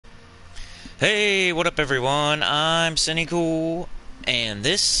Hey, what up everyone? I'm Sinnycool, and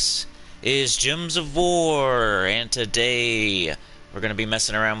this is Gems of War, and today we're going to be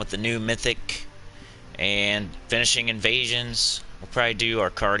messing around with the new Mythic and finishing invasions. We'll probably do our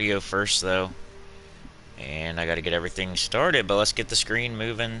cardio first though, and I got to get everything started, but let's get the screen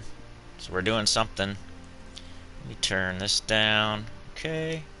moving. So we're doing something. Let me turn this down.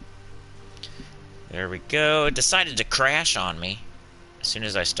 Okay. There we go. It decided to crash on me as soon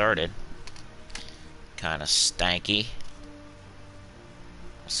as I started. Kind of stanky.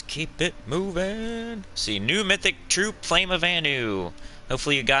 Let's keep it moving. See, new mythic troop, Flame of Anu.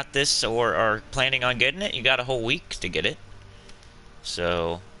 Hopefully you got this or are planning on getting it. You got a whole week to get it.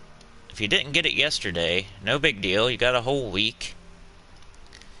 So, if you didn't get it yesterday, no big deal. You got a whole week.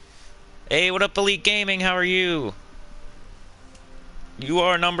 Hey, what up, Elite Gaming? How are you? You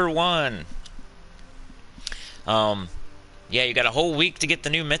are #1. Yeah, you got a whole week to get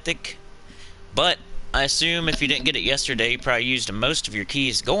the new mythic. But I assume if you didn't get it yesterday, you probably used most of your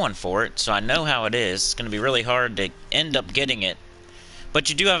keys going for it, so I know how it is. It's going to be really hard to end up getting it. But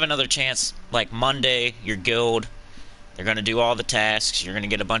you do have another chance, like Monday, your guild, they're going to do all the tasks, you're going to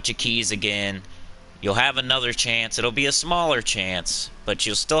get a bunch of keys again. You'll have another chance. It'll be a smaller chance, but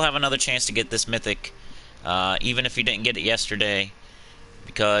you'll still have another chance to get this mythic, even if you didn't get it yesterday,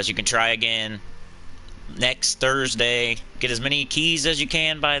 because you can try again next Thursday, get as many keys as you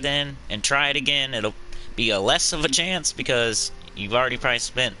can by then, and try it again. It'll be a less of a chance because you've already probably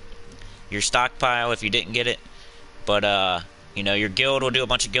spent your stockpile if you didn't get it. But you know, your guild will do a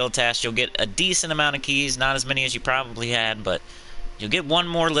bunch of guild tasks. You'll get a decent amount of keys, not as many as you probably had, but you'll get one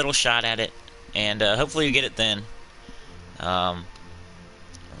more little shot at it, and hopefully you get it then. Let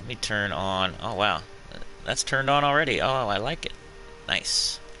me turn on. Oh wow, that's turned on already. Oh, I like it.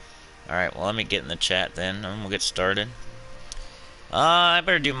 Nice. Alright, well, let me get in the chat then, and we'll get started. I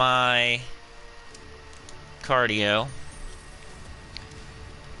better do my cardio.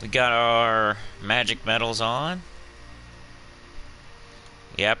 We got our magic medals on.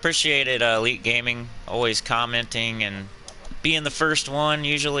 Yeah, I appreciate it, Elite Gaming, always commenting and being the first one,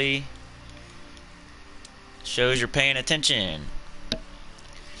 usually shows you're paying attention.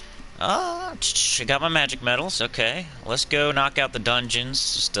 I got my magic medals. Okay, let's go knock out the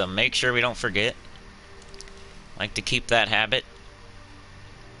dungeons just to make sure we don't forget. Like to keep that habit.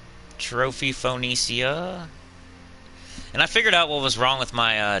 Trophy Phoenicia. And I figured out what was wrong with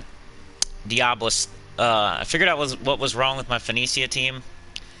my Diablos. I figured out what was wrong with my Phoenicia team.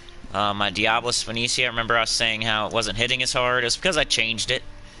 My Diablos Phoenicia. I remember I was saying how it wasn't hitting as hard. It was because I changed it.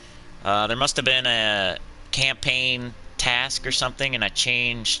 There must have been a campaign task or something, and I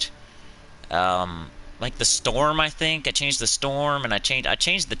changed. Like the storm, I think. I changed the storm, and I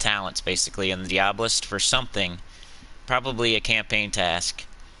changed the talents, basically, in the Diabolist for something. Probably a campaign task.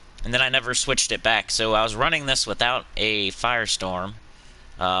 And then I never switched it back, so I was running this without a Firestorm,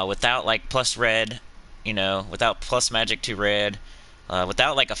 without, like, plus red, you know, without plus magic to red,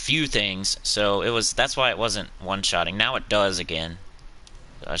 without, like, a few things, so that's why it wasn't one-shotting. Now it does again.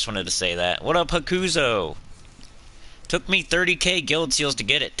 I just wanted to say that. What up, Hakuzo? Took me 30k guild seals to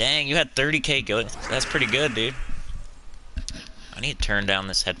get it. Dang, you had 30k guild. That's pretty good, dude. I need to turn down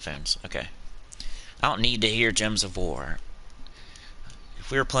this headphones. Okay. I don't need to hear Gems of War.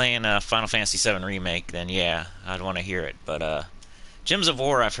 If we were playing Final Fantasy VII Remake, then yeah, I'd want to hear it. But Gems of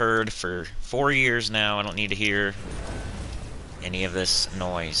War I've heard for 4 years now. I don't need to hear any of this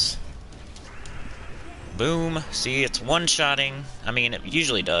noise. Boom. See, it's one-shotting. I mean, it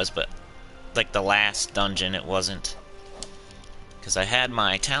usually does, but like the last dungeon, it wasn't. Because I had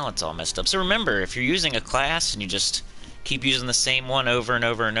my talents all messed up. So remember, if you're using a class and you just keep using the same one over and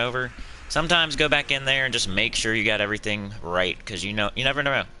over and over, sometimes go back in there and just make sure you got everything right. Because you never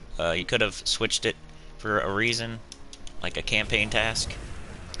know. You could have switched it for a reason, like a campaign task.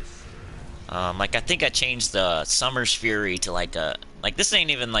 Like I think I changed the Summer's Fury to like this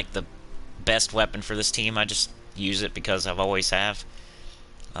ain't even like the best weapon for this team. I just use it because I've always have.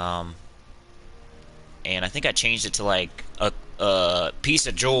 And I think I changed it to like a piece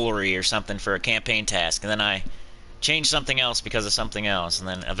of jewelry or something for a campaign task, and then I changed something else because of something else, and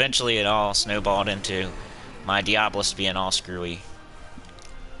then eventually it all snowballed into my Diablos being all screwy.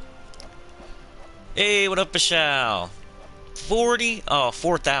 Hey, what up, Bashal? 40? Oh,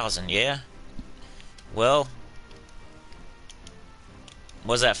 4,000, yeah. Well,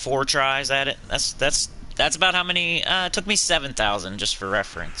 was that 4 tries at it? That's about how many. It took me 7,000 just for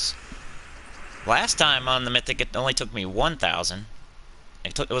reference. Last time on the Mythic, it only took me 1,000.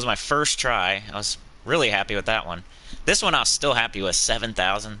 It was my first try. I was really happy with that one. This one I was still happy with,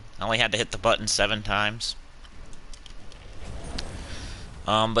 7,000. I only had to hit the button 7 times.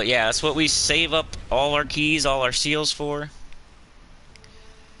 But yeah, that's what we save up all our keys, all our seals for.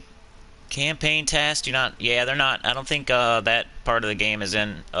 Campaign tasks do not... Yeah, they're not... I don't think that part of the game is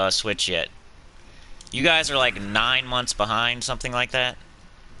in Switch yet. You guys are like 9 months behind, something like that.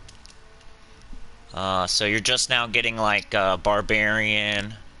 So you're just now getting like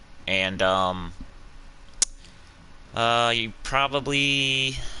Barbarian and you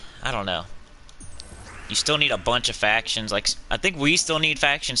probably... I don't know. You still need a bunch of factions. Like, I think we still need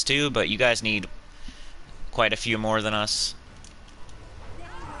factions too, but you guys need quite a few more than us.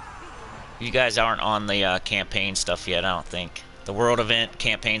 You guys aren't on the campaign stuff yet, I don't think. The world event,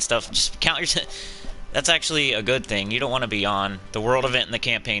 campaign stuff, just count your... That's actually a good thing. You don't want to be on the world event and the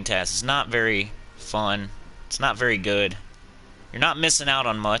campaign task. It's not very fun. It's not very good. You're not missing out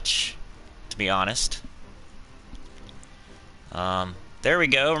on much, to be honest. There we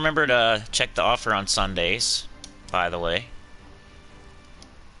go. Remember to check the offer on Sundays, by the way.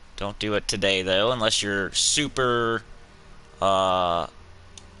 Don't do it today, though, unless you're super... you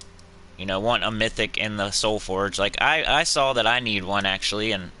know, want a mythic in the Soul Forge. Like, I saw that I need one,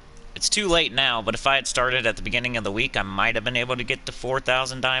 actually, and it's too late now, but if I had started at the beginning of the week, I might have been able to get to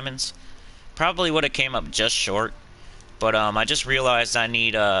 4,000 diamonds. Probably would have came up just short, but I just realized I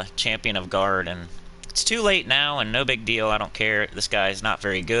need a Champion of Guard, and it's too late now, and no big deal, I don't care. This guy's not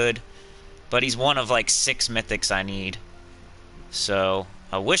very good, but he's one of, like, 6 mythics I need. So,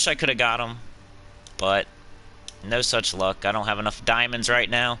 I wish I could have got him, but no such luck. I don't have enough diamonds right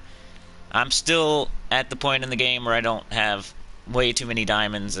now. I'm still at the point in the game where I don't have way too many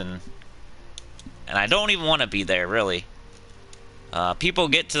diamonds, and I don't even want to be there, really. People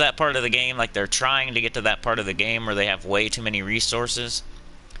get to that part of the game, like they're trying to get to that part of the game where they have way too many resources.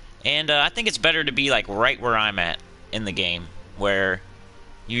 And I think it's better to be like right where I'm at in the game, where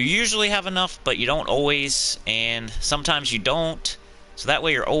you usually have enough, but you don't always, and sometimes you don't. So that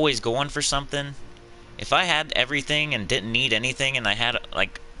way you're always going for something. If I had everything and didn't need anything, and I had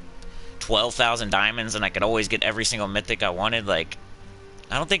like 12,000 diamonds and I could always get every single mythic I wanted, like,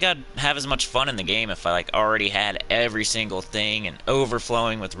 I don't think I'd have as much fun in the game if I like already had every single thing and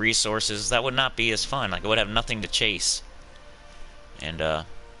overflowing with resources. That would not be as fun. Like, I would have nothing to chase. And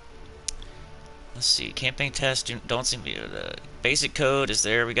let's see, campaign test don't seem to be basic code is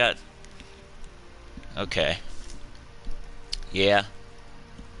there. We got... Okay. Yeah.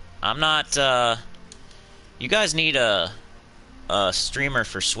 I'm not you guys need a streamer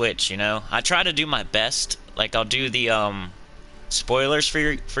for Switch, you know. I try to do my best. Like, I'll do the spoilers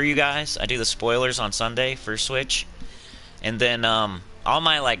for you guys. I do the spoilers on Sunday for Switch, and then all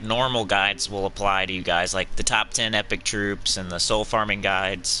my like normal guides will apply to you guys, like the top 10 epic troops and the soul farming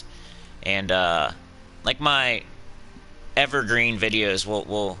guides, and like my evergreen videos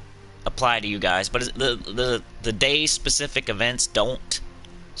will apply to you guys. But the day specific events don't.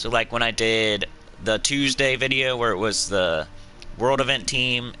 So like when I did the Tuesday video where it was the world event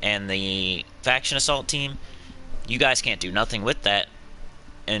team and the faction assault team, you guys can't do nothing with that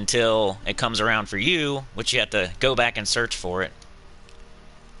until it comes around for you, which you have to go back and search for it.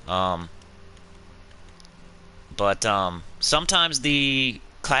 But sometimes the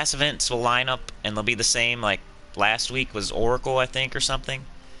class events will line up and they'll be the same. Like last week was Oracle, I think, or something,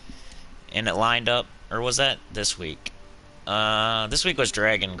 and it lined up. Or was that this week? This week was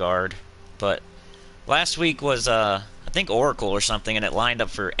Dragon Guard, but last week was I think Oracle or something, and it lined up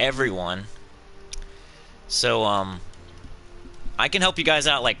for everyone. So I can help you guys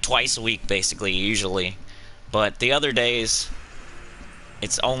out like twice a week basically, usually, but the other days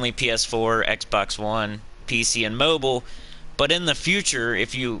it's only PS4, Xbox One, PC, and mobile. But in the future,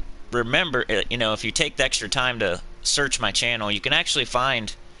 if you remember, you know, if you take the extra time to search my channel, you can actually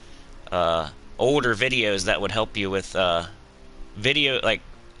find older videos that would help you with video, like,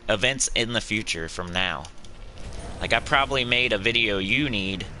 events in the future from now. Like, I probably made a video you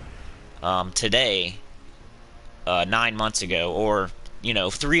need today 9 months ago, or, you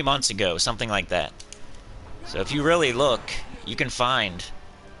know, 3 months ago, something like that. So if you really look, you can find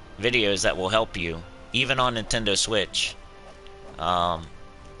videos that will help you, even on Nintendo Switch.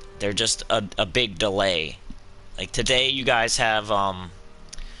 They're just a big delay. Like today you guys have, I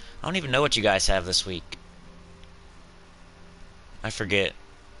don't even know what you guys have this week. I forget.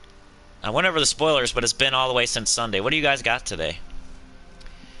 I went over the spoilers, but it's been all the way since Sunday. What do you guys got today?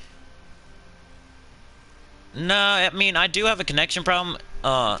 No, I mean, I do have a connection problem.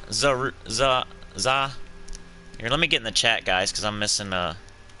 Here, let me get in the chat, guys, because I'm missing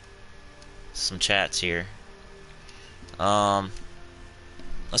some chats here. Let's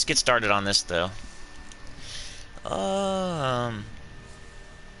get started on this, though. Oh,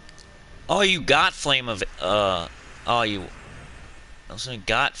 you got Flame of... oh, you... Also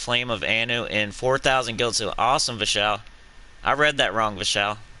got Flame of Anu in 4,000 guild seal. Awesome, Vishal. I read that wrong,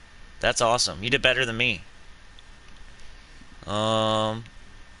 Vishal. That's awesome. You did better than me. You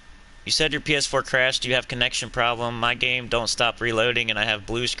said your PS4 crashed. Do you have connection problem? My game don't stop reloading, and I have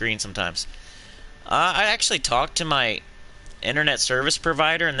blue screen sometimes. I actually talked to my internet service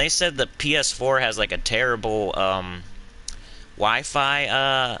provider, and they said the PS4 has like a terrible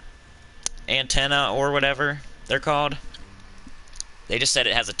Wi-Fi antenna or whatever they're called. They just said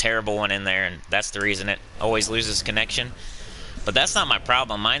it has a terrible one in there, and that's the reason it always loses connection. But that's not my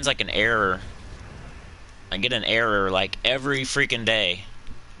problem. Mine's like an error. I get an error like every freaking day.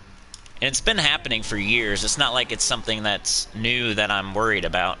 And it's been happening for years. It's not like it's something that's new that I'm worried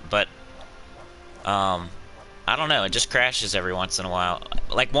about, but I don't know, it just crashes every once in a while.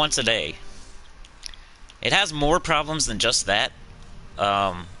 Like once a day. It has more problems than just that.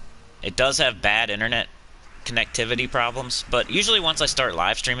 It does have bad internet connectivity problems, but usually once I start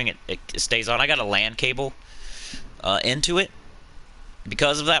live streaming, it stays on. I got a LAN cable into it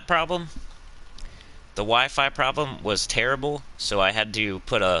because of that problem. The Wi-Fi problem was terrible, so I had to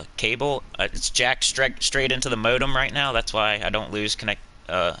put a cable. It's jacked straight into the modem right now. That's why I don't lose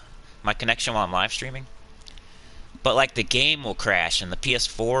my connection while I'm live streaming. But like the game will crash and the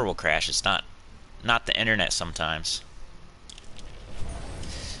PS4 will crash. It's not the internet sometimes.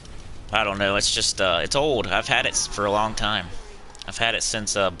 I don't know. It's just it's old. I've had it for a long time. I've had it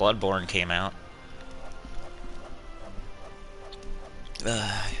since Bloodborne came out.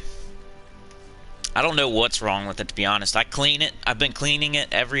 I don't know what's wrong with it, to be honest. I clean it. I've been cleaning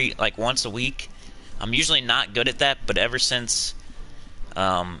it like once a week. I'm usually not good at that, but ever since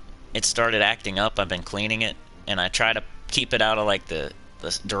it started acting up, I've been cleaning it, and I try to keep it out of like the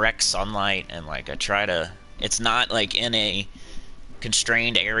direct sunlight, and like I try to. It's not like in a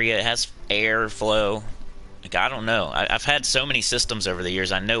constrained area. It has air flow. Like I don't know. I've had so many systems over the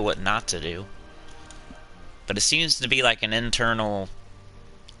years. I know what not to do, but it seems to be like an internal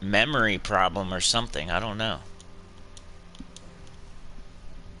memory problem or something. I don't know.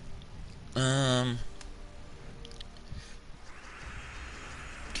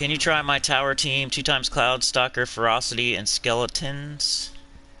 Can you try my tower team? 2x Cloud Stalker, Ferocity, and Skeletons?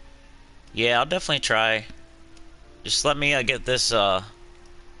 Yeah, I'll definitely try. Just let me get this, let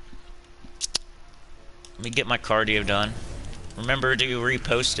me get my cardio done. Remember to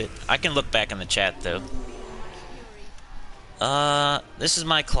repost it. I can look back in the chat, though. This is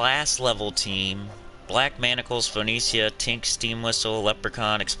my class level team. Black Manacles, Phoenicia, Tink, Steam Whistle,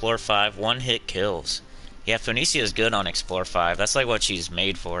 Leprechaun, Explore 5, one-hit kills. Yeah, Phoenicia is good on Explore 5. That's like what she's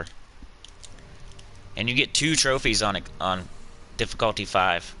made for. And you get 2 trophies on difficulty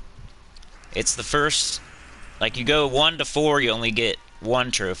 5. It's the first, like you go 1 to 4, you only get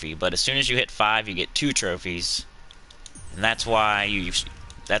 1 trophy, but as soon as you hit 5, you get 2 trophies. And that's why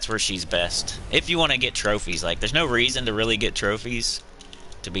that's where she's best. If you want to get trophies, like there's no reason to really get trophies,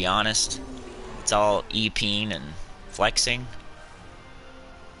 to be honest. It's all EPing and flexing.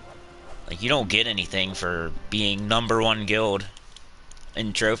 Like you don't get anything for being #1 guild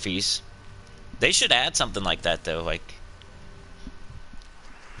in trophies. They should add something like that though. Like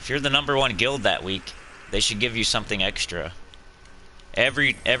if you're the #1 guild that week, they should give you something extra.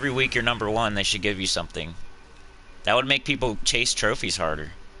 Every week you're #1, they should give you something. That would make people chase trophies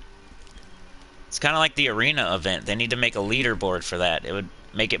harder. It's kind of like the arena event. They need to make a leaderboard for that. It would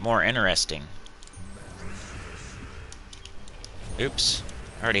make it more interesting. Oops.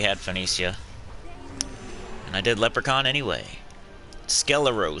 I already had Phoenicia. And I did Leprechaun anyway.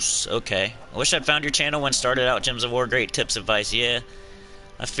 Skeleros. Okay. I wish I'd found your channel when started out. Gems of War. Great tips, advice. Yeah.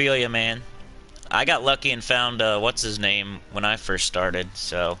 I feel you, man. I got lucky and found, what's his name, when I first started,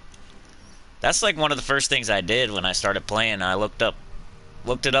 so. That's like one of the first things I did when I started playing. I looked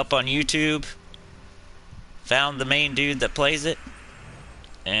it up on YouTube. Found the main dude that plays it.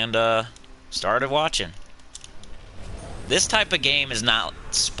 And, started watching. This type of game is not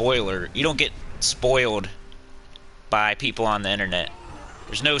spoiler. You don't get spoiled by people on the internet.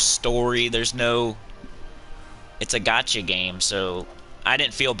 There's no story. There's no... It's a gotcha game, so I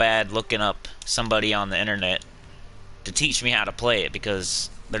didn't feel bad looking up somebody on the internet to teach me how to play it because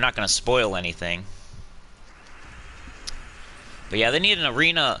they're not going to spoil anything. But yeah, they need an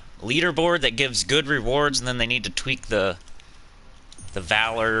arena leaderboard that gives good rewards, and then they need to tweak the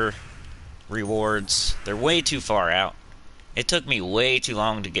Valor rewards. They're way too far out. It took me way too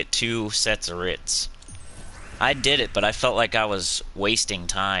long to get 2 sets of writs. I did it, but I felt like I was wasting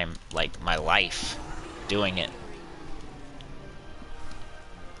time, like my life, doing it.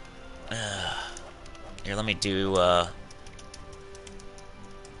 Here, let me do,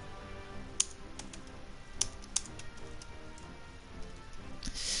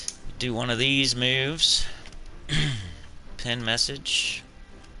 do one of these moves. Pin message.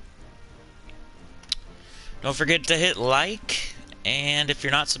 Don't forget to hit like, and if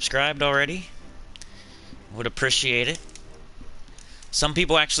you're not subscribed already, would appreciate it. Some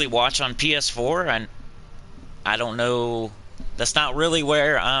people actually watch on PS4, and I don't know, that's not really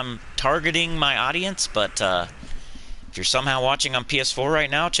where I'm targeting my audience, but if you're somehow watching on PS4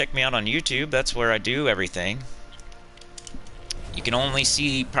 right now, check me out on YouTube. That's where I do everything. You can only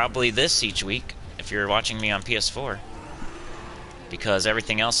see probably this each week if you're watching me on PS4, because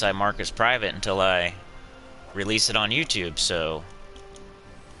everything else I mark as private until I release it on YouTube. So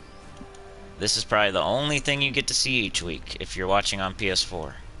this is probably the only thing you get to see each week if you're watching on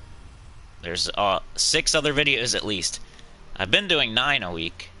PS4. There's 6 other videos at least. I've been doing 9 a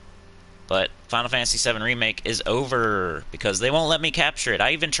week, but Final Fantasy VII Remake is over because they won't let me capture it.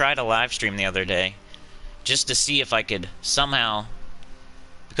 I even tried a live stream the other day just to see if I could somehow,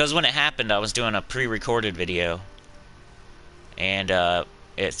 because when it happened I was doing a pre-recorded video, and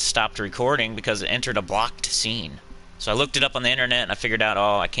it stopped recording because it entered a blocked scene. So I looked it up on the internet and I figured out,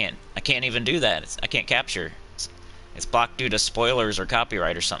 oh, I can't even do that. I can't capture. It's blocked due to spoilers or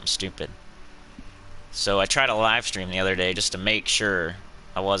copyright or something stupid. So I tried a live stream the other day just to make sure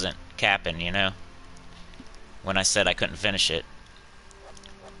I wasn't capping, you know, when I said I couldn't finish it.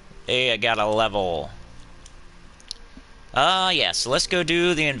 Hey, I got a level. Yeah, so let's go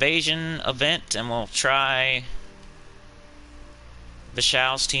do the invasion event, and we'll try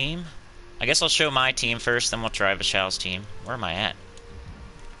Vishal's team. I guess I'll show my team first, then we'll try Vishal's team. Where am I at?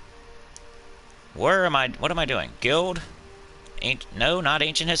 Where am I? What am I doing? Guild? No, not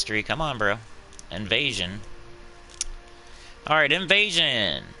ancient history. Come on, bro. Invasion. Alright,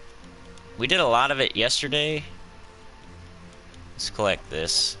 invasion. We did a lot of it yesterday. Let's collect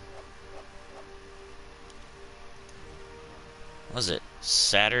this. What was it?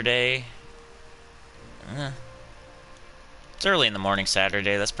 Saturday? It's early in the morning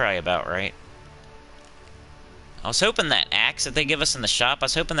Saturday. That's probably about right. I was hoping that axe that they give us in the shop, I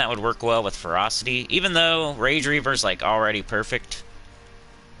was hoping that would work well with Ferocity. Even though Rage Reaver's like already perfect,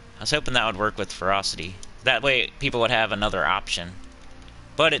 I was hoping that would work with Ferocity. That way people would have another option.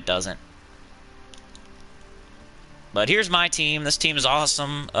 But it doesn't. But here's my team. This team is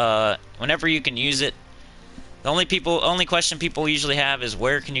awesome. Whenever you can use it. The only question people usually have is,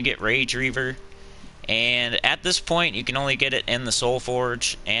 where can you get Rage Reaver? And at this point you can only get it in the Soul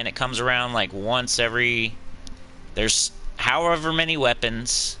Forge, and it comes around like once every, there's however many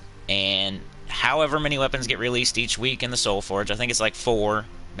weapons, and however many weapons get released each week in the Soul Forge. I think it's like 4,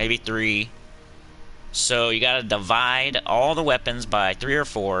 maybe 3. So you gotta divide all the weapons by 3 or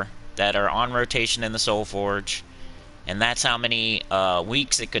 4 that are on rotation in the Soul Forge, and that's how many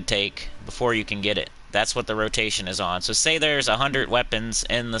weeks it could take before you can get it. That's what the rotation is on. So say there's 100 weapons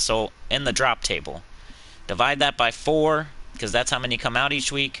in the drop table. Divide that by 4, because that's how many come out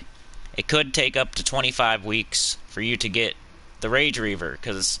each week. It could take up to 25 weeks for you to get the Rage Reaver,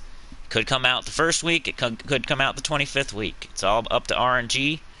 because it could come out the first week, it could come out the 25th week. It's all up to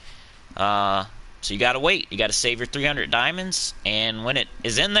RNG. So you gotta wait. You gotta save your 300 diamonds, and when it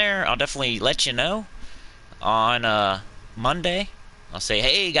is in there, I'll definitely let you know on Monday. I'll say,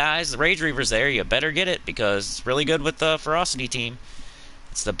 hey guys, the Rage Reaver's there, you better get it, because it's really good with the Ferocity team.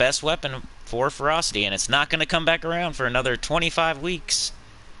 It's the best weapon for Ferocity, and it's not going to come back around for another 25 weeks,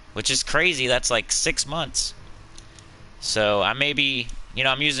 which is crazy. That's like 6 months. So I may be, you know,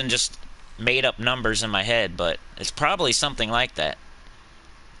 I'm using just made up numbers in my head, but it's probably something like that.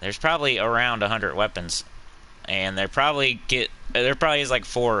 There's probably around 100 weapons, and there probably is like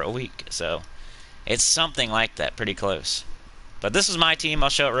 4 a week, so it's something like that, pretty close. But this is my team. I'll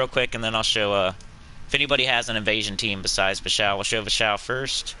show it real quick, and then I'll show if anybody has an invasion team besides Vishal. We'll show Vishal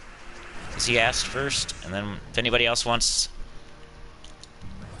first, because he asked first, and then if anybody else wants.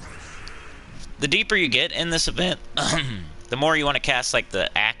 The deeper you get in this event, the more you want to cast like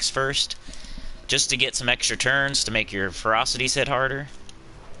the axe first, just to get some extra turns to make your ferocities hit harder.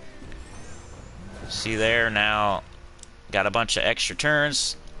 See there, now got a bunch of extra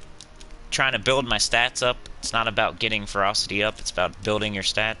turns. Trying to build my stats up. It's not about getting ferocity up, it's about building your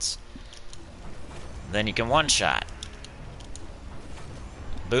stats. Then you can one-shot.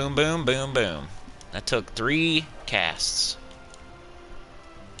 Boom, boom, boom, boom. That took 3 casts.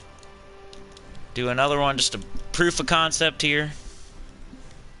 Do another one, just a proof of concept here.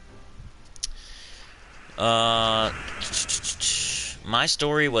 My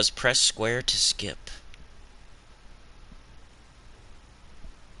story was press square to skip.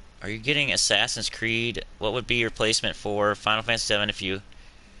 Are you getting Assassin's Creed? What would be your placement for Final Fantasy VII if you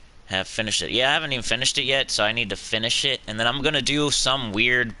have finished it. Yeah, I haven't even finished it yet, so I need to finish it, and then I'm gonna do some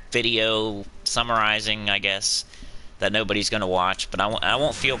weird video summarizing, I guess, that nobody's gonna watch, but I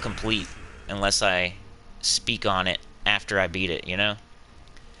won't feel complete unless I speak on it after I beat it, you know?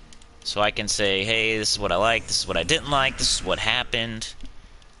 So I can say, hey, this is what I like, this is what I didn't like, this is what happened,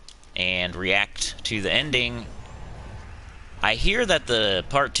 and react to the ending. I hear that the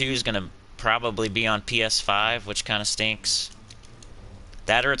part 2 is gonna probably be on PS5, which kind of stinks.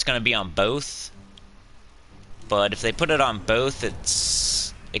 That or it's going to be on both. But if they put it on both,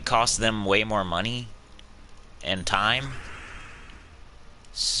 it costs them way more money and time.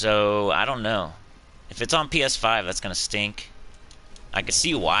 So, I don't know. If it's on PS5, that's going to stink. I could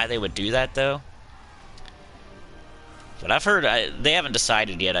see why they would do that, though. But I've heard they haven't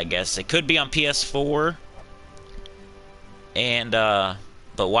decided yet, I guess. It could be on PS4. And,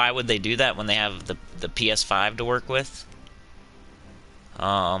 but why would they do that when they have the PS5 to work with?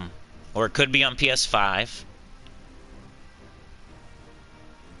 Or it could be on PS5.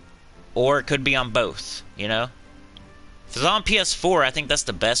 Or it could be on both, you know? If it's on PS4, I think that's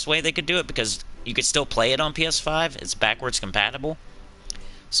the best way they could do it, because you could still play it on PS5. It's backwards compatible.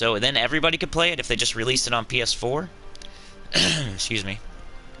 So then everybody could play it if they just released it on PS4. Excuse me.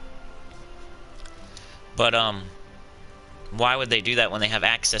 But, why would they do that when they have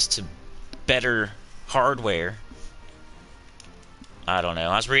access to better hardware? I don't know.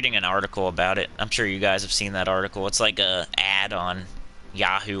 I was reading an article about it. I'm sure you guys have seen that article. It's like a ad on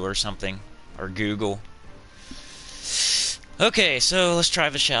Yahoo or something. Or Google. Okay, so let's try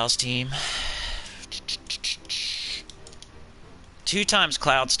Vishal's team. 2 times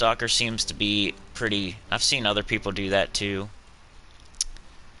Cloudstalker seems to be pretty... I've seen other people do that too.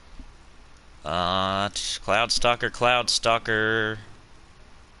 Cloudstalker...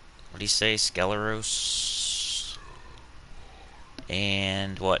 What do you say? Skeleros...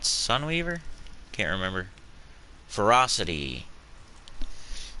 And what? Sunweaver? Can't remember. Ferocity.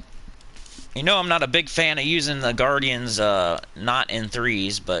 You know I'm not a big fan of using the Guardians not in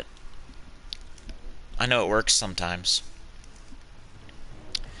 3s, but I know it works sometimes.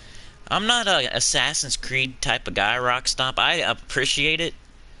 I'm not a Assassin's Creed type of guy, Rockstomp. I appreciate it,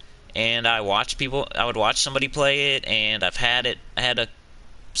 and I would watch somebody play it, and I had a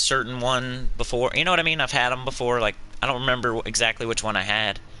certain one before. You know what I mean? I've had them before, like, I don't remember exactly which one I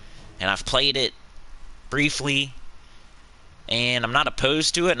had. And I've played it briefly. And I'm not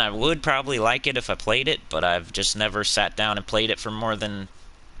opposed to it, and I would probably like it if I played it, but I've just never sat down and played it for more than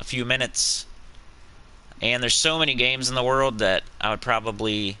a few minutes. And there's so many games in the world that I would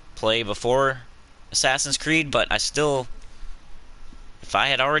probably play before Assassin's Creed, but I still... If I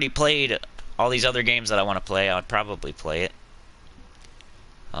had already played all these other games that I want to play, I would probably play it.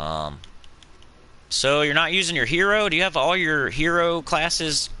 So you're not using your hero? Do you have all your hero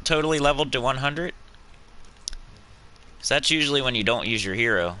classes totally leveled to 100? Because that's usually when you don't use your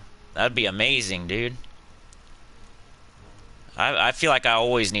hero. That'd be amazing, dude. I feel like I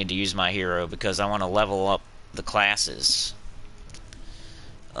always need to use my hero because I want to level up the classes.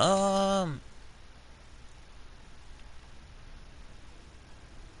 I'll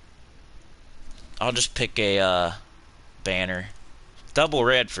just pick a banner. Double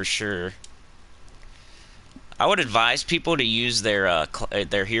red for sure. I would advise people to use their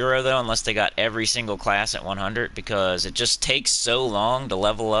hero, though, unless they got every single class at 100, because it just takes so long to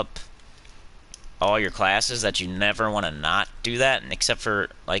level up all your classes that you never want to not do that, and except for,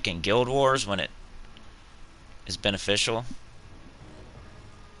 like, in Guild Wars, when it is beneficial.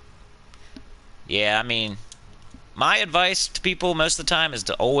 Yeah, I mean, my advice to people most of the time is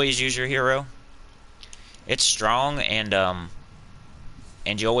to always use your hero. It's strong, and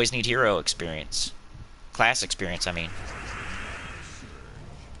you always need hero experience. Class experience, I mean.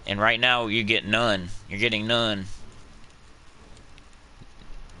 And right now, you get none. You're getting none.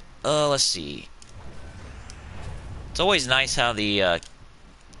 Let's see. It's always nice how the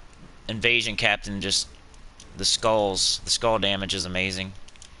invasion captain just... The skull damage is amazing.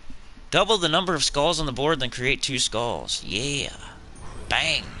 Double the number of skulls on the board, then create 2 skulls. Yeah.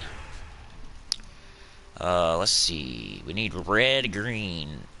 Bang. Let's see. We need red,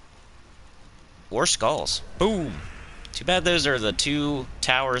 green. Or skulls. Boom. Too bad those are the 2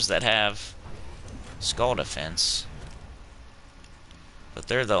 towers that have skull defense. But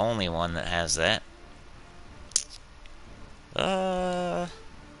they're the only one that has that.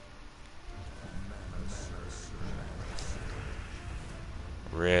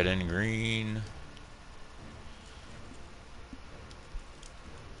 Red and green.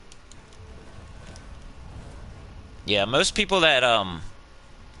 Yeah, most people that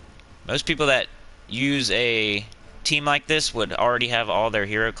use a team like this would already have all their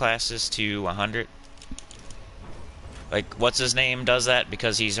hero classes to 100. Like, what's his name does that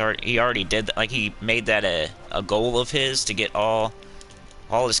because he already did that. Like, he made that a goal of his to get all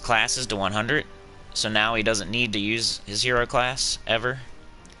his classes to 100. So now he doesn't need to use his hero class ever.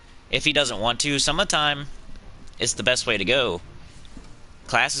 If he doesn't want to, some of the time it's the best way to go.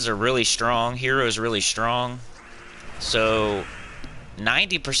 Classes are really strong, hero is really strong. So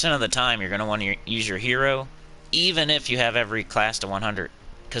 90% of the time you're going to want to use your hero, even if you have every class to 100.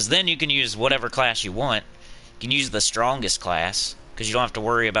 Because then you can use whatever class you want. You can use the strongest class, because you don't have to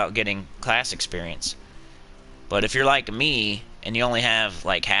worry about getting class experience. But if you're like me, and you only have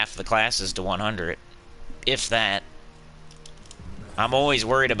like half the classes to 100, if that, I'm always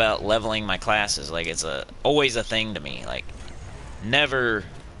worried about leveling my classes. Like, it's always a thing to me. Like, never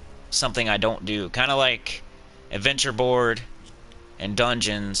something I don't do. Kind of like adventure board and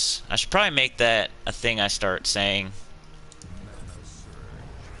dungeons. I should probably make that a thing I start saying.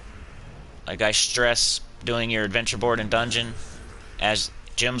 Like, I stress doing your adventure board and dungeon as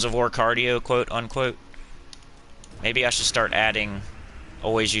Gems of War cardio, quote unquote. Maybe I should start adding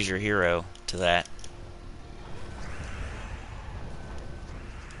always use your hero to that.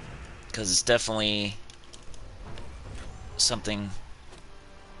 Because it's definitely something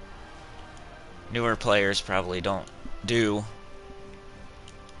newer players probably don't do.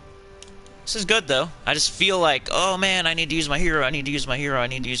 This is good though. I just feel like, oh man, I need to use my hero, I need to use my hero, I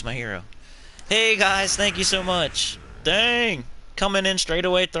need to use my hero. Hey guys, thank you so much. Dang, coming in straight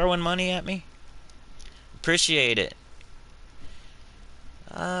away throwing money at me. Appreciate it.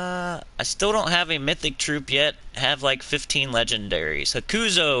 I still don't have a mythic troop yet. Have like 15 legendaries.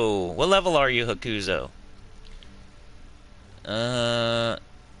 Hakuzo, what level are you, Hakuzo?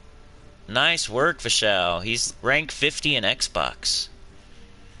 Nice work, Vishal. He's rank 50 in Xbox.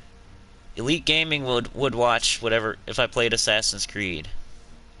 Elite Gaming would watch whatever if I played Assassin's Creed.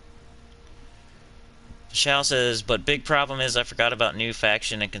 Vishal says, but big problem is I forgot about new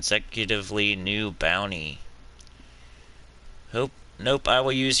faction and consecutively new bounty. Nope, I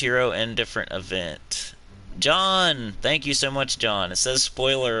will use hero in different event. John, thank you so much, John. It says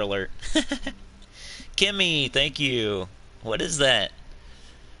spoiler alert. Kimmy, thank you. What is that?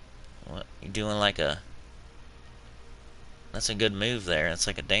 What, you doing like a... That's a good move there. That's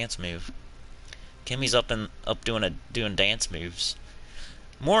like a dance move. Kimmy's up doing dance moves.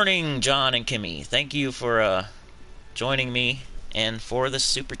 Morning, John and Kimmy. Thank you for joining me and for the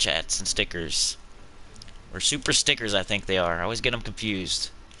super chats and stickers. Or super stickers, I think they are. I always get them confused.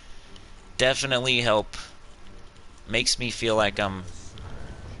 Definitely help. Makes me feel like I'm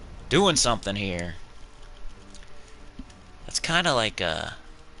doing something here. That's kind of like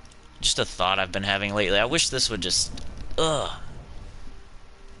just a thought I've been having lately. I wish this would just...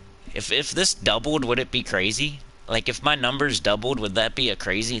 If this doubled, would it be crazy? Like, if my numbers doubled, would that be a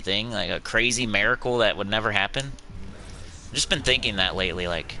crazy thing? Like, a crazy miracle that would never happen? I've just been thinking that lately,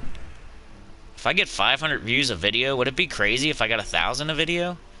 like... If I get 500 views a video, would it be crazy if I got 1,000 a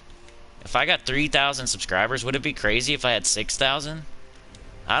video? If I got 3,000 subscribers, would it be crazy if I had 6,000?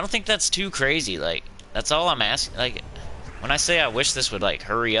 I don't think that's too crazy, like... That's all I'm asking, like... When I say I wish this would, like,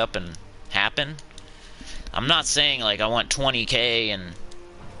 hurry up and happen... I'm not saying, like, I want 20k and...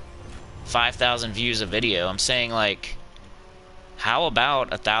 5,000 views a video. I'm saying, like, how about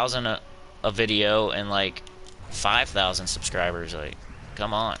 1,000 a video and like 5,000 subscribers? Like,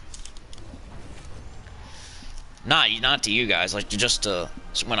 come on. Not to you guys. Like, just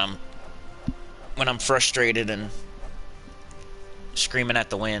when I'm frustrated and screaming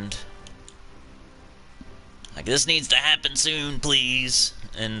at the wind. Like, this needs to happen soon, please.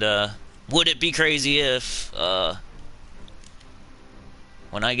 And would it be crazy if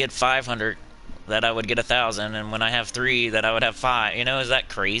when I get 500, that I would get 1,000, and when I have 3, that I would have 5. You know, is that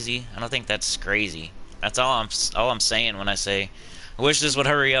crazy? I don't think that's crazy. That's all I'm saying when I say, I wish this would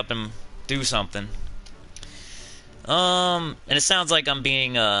hurry up and do something. And it sounds like I'm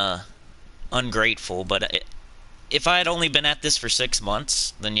being ungrateful, but if I had only been at this for 6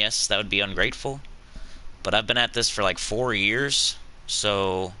 months, then yes, that would be ungrateful. But I've been at this for like 4 years,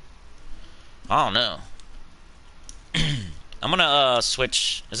 so I don't know. I'm gonna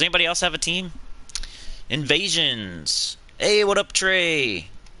switch. Does anybody else have a team? Invasions. Hey, what up, Trey?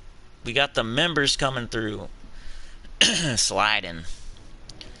 We got the members coming through. Sliding.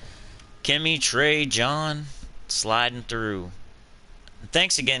 Kimmy, Trey, John, sliding through.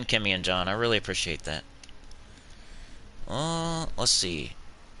 Thanks again, Kimmy and John. I really appreciate that. Let's see.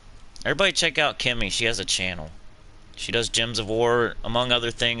 Everybody check out Kimmy. She has a channel. She does Gems of War, among other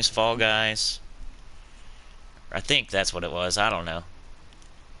things, Fall Guys. I think that's what it was. I don't know.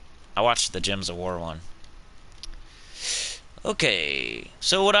 I watched the Gems of War one. Okay,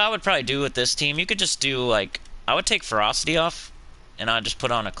 so what I would probably do with this team, you could just do, like, I would take Ferocity off, and I'd just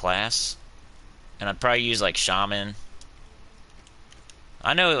put on a class, and I'd probably use, like, Shaman.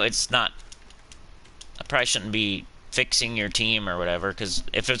 I know it's not, I probably shouldn't be fixing your team or whatever, because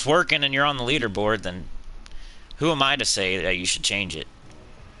if it's working and you're on the leaderboard, then who am I to say that you should change it?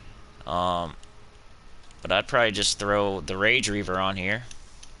 But I'd probably just throw the Rage Reaver on here.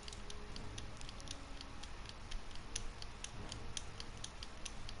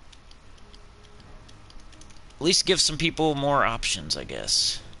 At least give some people more options, I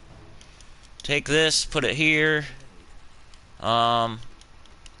guess. Take this, put it here. Class,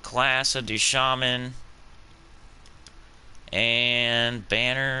 I'd do Shaman. And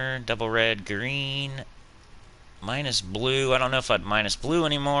banner, double red, green. Minus blue. I don't know if I'd minus blue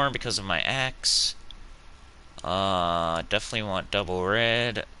anymore because of my axe. Definitely want double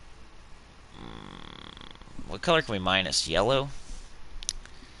red. What color can we minus? Yellow?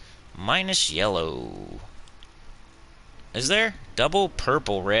 Minus yellow. Is there? Double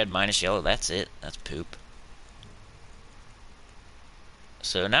purple, red, minus yellow. That's it. That's poop.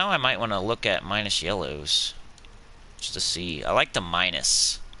 So now I might want to look at minus yellows. Just to see. I like the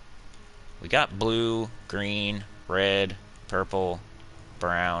minus. We got blue, green, red, purple,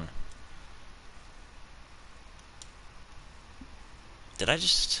 brown. Did I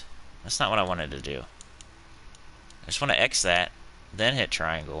just... That's not what I wanted to do. I just want to X that, then hit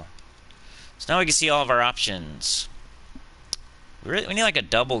triangle. So now we can see all of our options. We need like a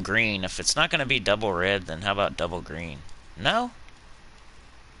double green. If it's not going to be double red, then how about double green? No?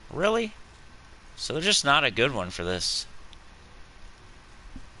 Really? So they're just not a good one for this.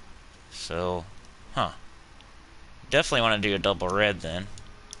 So, huh. Definitely want to do a double red then.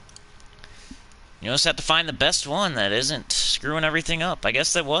 You just have to find the best one that isn't screwing everything up. I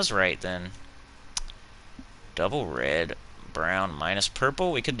guess that was right then. Double red, brown, minus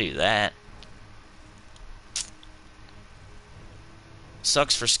purple. We could do that.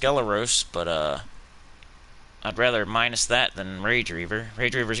 Sucks for Skeleros, but I'd rather minus that than Rage Reaver.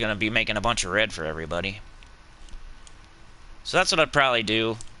 Rage Reaver's gonna be making a bunch of red for everybody. So that's what I'd probably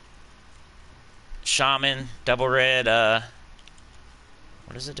do. Shaman, double red,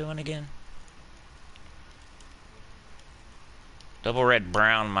 what is it doing again? Double red,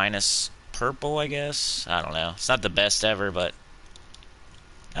 brown, minus purple, I guess? I don't know. It's not the best ever, but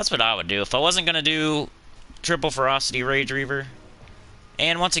that's what I would do. If I wasn't gonna do triple Ferocity Rage Reaver.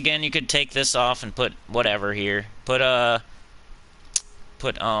 And once again, you could take this off and put whatever here. Put,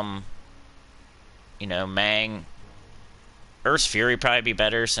 you know, Mang. Earth's Fury probably be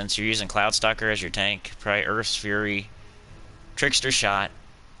better since you're using Cloudstalker as your tank. Probably Earth's Fury. Trickster Shot.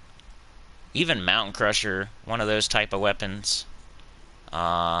 Even Mountain Crusher. One of those type of weapons.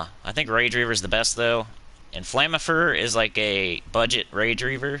 I think Rage Reaver is the best, though. And Flamifer is like a budget Rage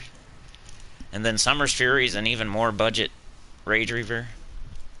Reaver. And then Summer's Fury is an even more budget Rage Reaver.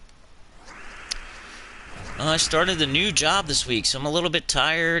 I started the new job this week, so I'm a little bit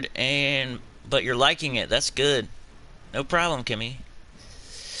tired, but you're liking it. That's good. No problem, Kimmy.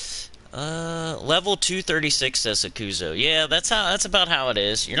 Level 236 says Akuzo. Yeah, that's about how it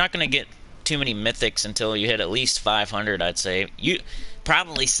is. You're not gonna get too many mythics until you hit at least 500, I'd say.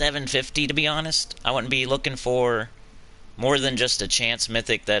 Probably 750, to be honest. I wouldn't be looking for more than just a chance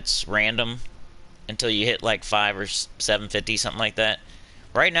mythic that's random until you hit like 5 or 750, something like that.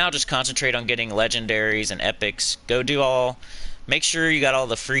 Right now, just concentrate on getting legendaries and epics. Make sure you got all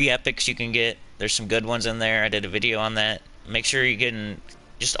the free epics you can get. There's some good ones in there. I did a video on that. Make sure you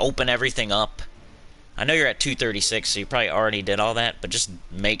just open everything up. I know you're at 236, so you probably already did all that, but just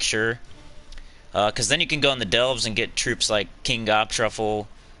make sure. Because then you can go in the Delves and get troops like King Gobtruffle,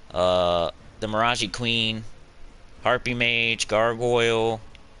 the Mirage Queen, Harpy Mage, Gargoyle,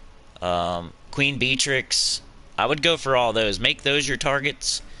 Queen Beatrix. I would go for all those. Make those your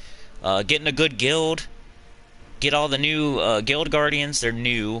targets. Get in a good guild. Get all the new guild guardians. They're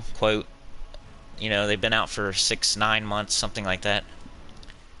new, quote. You know, they've been out for 6-9 months, something like that.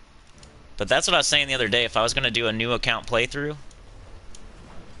 But that's what I was saying the other day. If I was going to do a new account playthrough,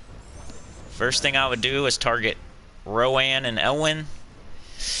 first thing I would do is target Rowan and Elwyn.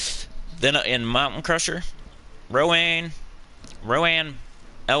 Then in Mountain Crusher, Rowan,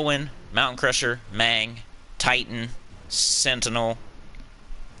 Elwyn, Mountain Crusher, Mang, Titan, Sentinel.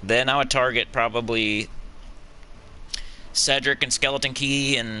 Then I would target probably Cedric and Skeleton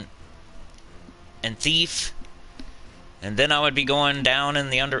Key and Thief. And then I would be going down in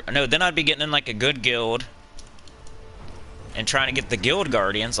the then I'd be getting in like a good guild and trying to get the guild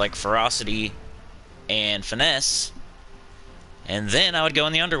guardians like Ferocity and Finesse. And then I would go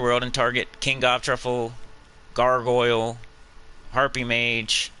in the underworld and target King Gobtruffle, Gargoyle, Harpy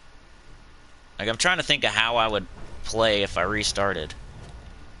Mage. Like, I'm trying to think of how I would play if I restarted.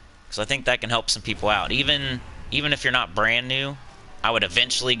 Because I think that can help some people out. Even if you're not brand new, I would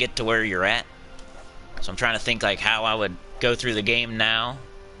eventually get to where you're at. So I'm trying to think like how I would go through the game now.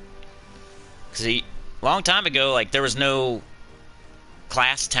 Because a long time ago, like, there was no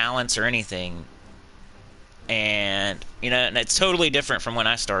class talents or anything. And, you know, and it's totally different from when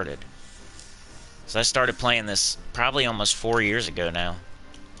I started. So I started playing this probably almost 4 years ago now.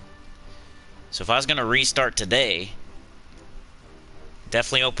 So if I was going to restart today,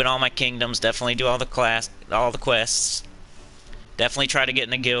 definitely open all my kingdoms, definitely do all the quests, definitely try to get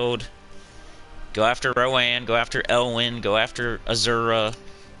in a guild, go after Rowan, go after Elwyn, go after Azura,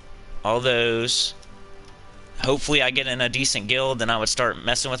 all those. Hopefully I get in a decent guild, then I would start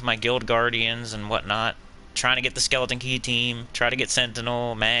messing with my guild guardians and whatnot, trying to get the Skeleton Key team, try to get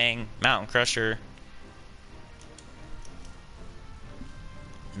Sentinel, Mang, Mountain Crusher.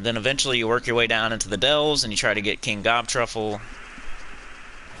 And then eventually you work your way down into the Dells and you try to get King Gobtruffle.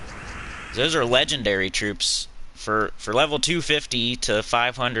 Those are legendary troops. For level 250 to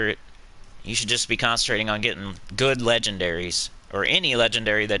 500, you should just be concentrating on getting good legendaries, or any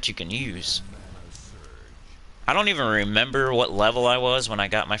legendary that you can use. I don't even remember what level I was when I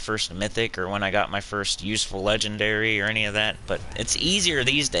got my first mythic or when I got my first useful legendary or any of that, but it's easier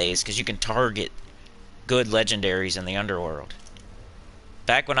these days because you can target good legendaries in the underworld.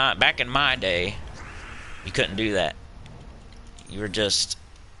 Back in my day, you couldn't do that. You were just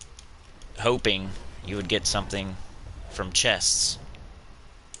hoping you would get something from chests.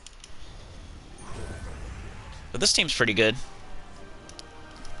 But this team's pretty good.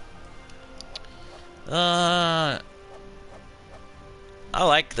 I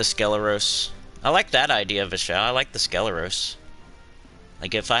like the Skeleros. I like that idea, Vishal. I like the Skeleros.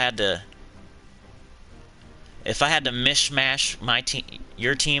 Like, if I had to mishmash my team,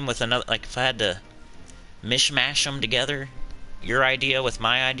 your team with another, like if I had to mishmash them together, your idea with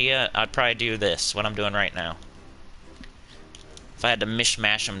my idea, I'd probably do this, what I'm doing right now. If I had to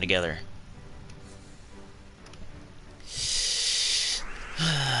mishmash them together.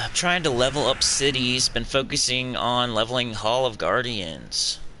 I'm trying to level up cities, been focusing on leveling Hall of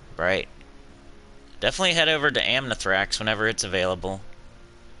Guardians. Right. Definitely head over to Amnithrax whenever it's available.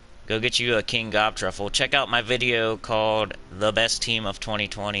 Go get you a King Gobtruffle. Check out my video called The Best Team of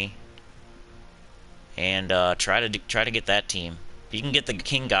 2020. And try to get that team. If you can get the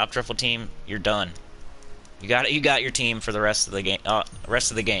King Gobtruffle team, you're done. You got your team for the rest of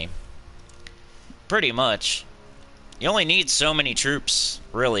the game. Pretty much. You only need so many troops,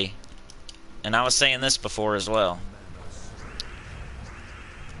 really. And I was saying this before as well.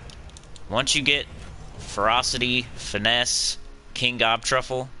 Once you get Ferocity, Finesse, King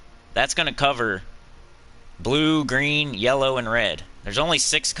Gobtruffle, that's going to cover blue, green, yellow, and red. There's only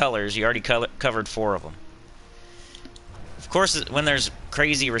 6 colors. You already covered 4 of them. Of course, when there's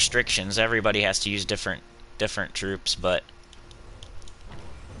crazy restrictions, everybody has to use different troops, but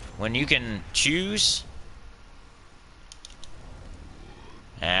when you can choose...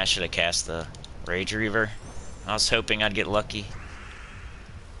 I should have cast the Rage Reaver. I was hoping I'd get lucky.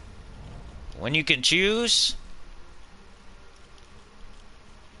 When you can choose,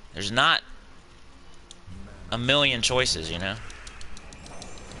 there's not a million choices, you know?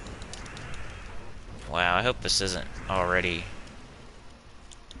 Wow, I hope this isn't already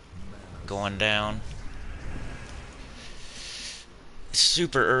going down.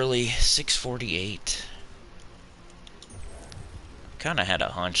 Super early, 6:48. Kinda had a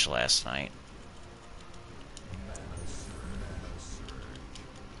hunch last night.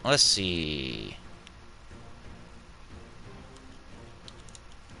 Let's see.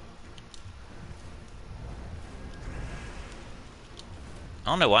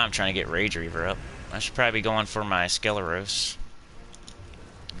 I don't know why I'm trying to get Rage Reaver up. I should probably be going for my Skeleros.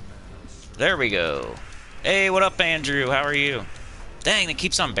 There we go. Hey, what up, Andrew? How are you? Dang, it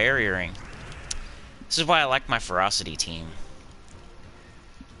keeps on barriering. This is why I like my Ferocity team.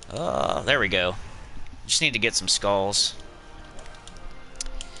 There we go. Just need to get some skulls.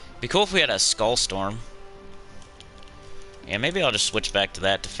 Be cool if we had a Skull Storm. Yeah, maybe I'll just switch back to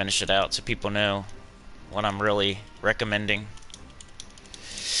that to finish it out so people know what I'm really recommending.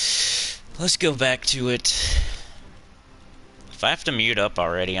 Let's go back to it. If I have to mute up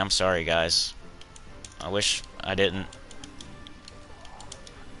already, I'm sorry, guys. I wish I didn't.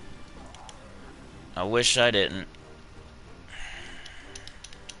 I wish I didn't.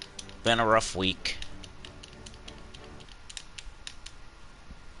 Been a rough week.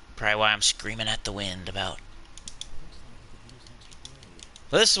 Probably why I'm screaming at the wind about.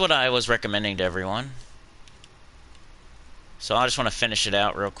 This is what I was recommending to everyone. So I just want to finish it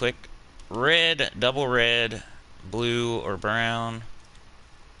out real quick. Red, double red, blue or brown.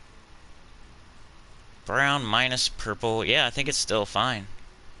 Brown minus purple. Yeah, I think it's still fine.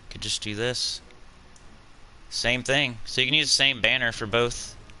 Could just do this. Same thing. So you can use the same banner for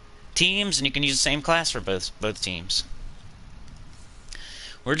both teams, and you can use the same class for both teams.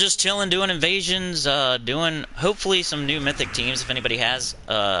 We're just chilling, doing invasions, doing hopefully some new mythic teams if anybody has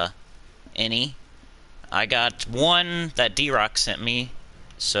any. I got one that D-Rock sent me,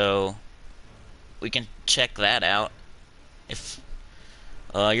 so we can check that out. If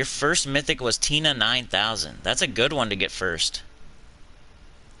your first mythic was Tina 9000, that's a good one to get first.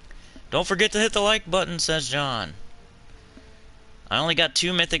 Don't forget to hit the like button, says John. I only got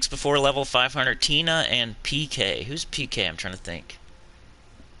 2 mythics before level 500, Tina and PK. Who's PK? I'm trying to think.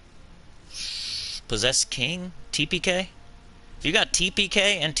 Possessed King? TPK? If you got TPK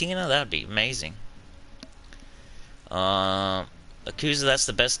and Tina, that would be amazing. Akuza, that's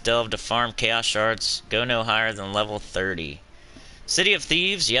the best delve to farm Chaos Shards. Go no higher than level 30. City of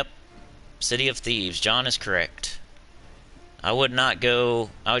Thieves? Yep. City of Thieves. John is correct. I would not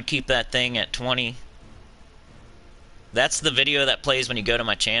go... I would keep that thing at 20. That's the video that plays when you go to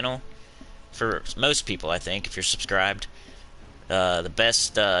my channel. For most people, I think, if you're subscribed. The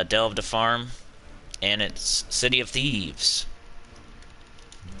best delve to farm. And it's City of Thieves.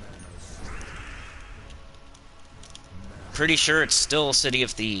 Pretty sure it's still City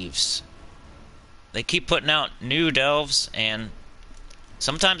of Thieves. They keep putting out new delves, and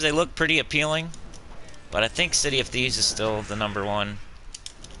sometimes they look pretty appealing. But I think City of Thieves is still the #1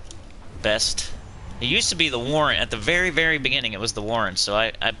 best. It used to be the Warren. At the very, very beginning, it was the Warren. So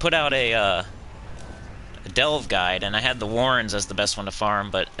I put out a delve guide, and I had the Warrens as the best one to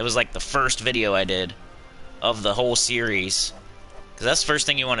farm. But it was like the first video I did of the whole series. Because that's the first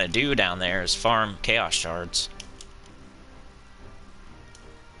thing you want to do down there is farm Chaos Shards.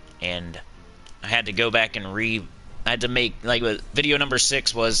 And I had to go back and I had to make, like, video number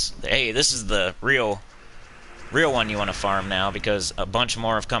 6 was, hey, this is the real one you want to farm now, because a bunch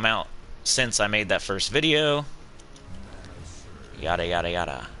more have come out since I made that first video. Yada, yada,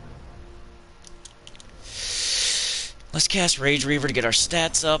 yada. Let's cast Rage Reaver to get our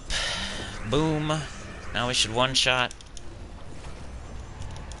stats up. Boom. Now we should one-shot.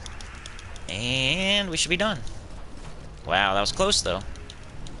 And we should be done. Wow, that was close, though.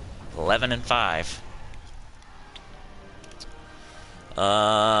 11 and 5.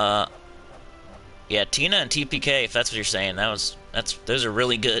 Yeah, Tina and TPK, if that's what you're saying, those are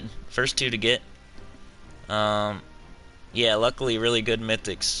really good. First 2 to get. Yeah, luckily really good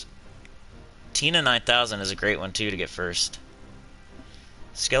mythics. Tina 9000 is a great one too to get first.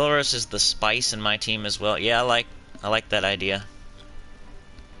 Skeleros is the spice in my team as well. Yeah, I like that idea.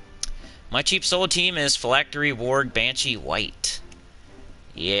 My cheap soul team is Phylactery, Warg, Banshee, White.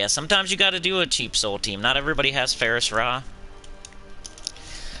 Yeah, sometimes you gotta do a cheap soul team. Not everybody has Ferris Ra.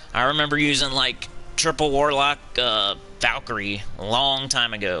 I remember using, like, Triple Warlock Valkyrie a long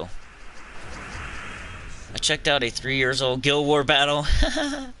time ago. I checked out a 3 years old Guild War battle.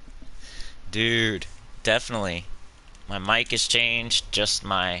 Dude, definitely. My mic has changed,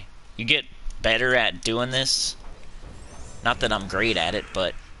 you get better at doing this. Not that I'm great at it,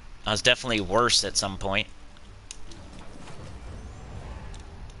 but I was definitely worse at some point.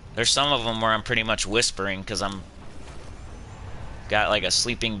 There's some of them where I'm pretty much whispering because I'm got like a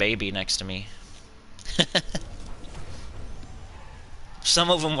sleeping baby next to me.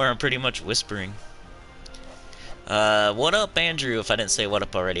 Some of them where I'm pretty much whispering. What up, Andrew? If I didn't say what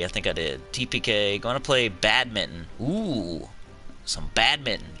up already, I think I did. TPK, going to play badminton. Ooh, some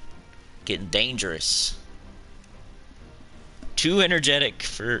badminton. Getting dangerous. Too energetic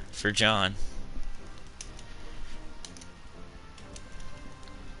for John.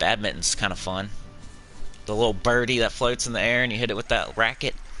 Badminton's kind of fun. The little birdie that floats in the air and you hit it with that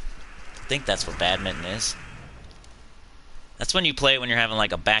racket. I think that's what badminton is. That's when you play when you're having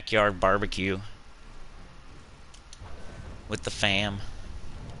like a backyard barbecue with the fam.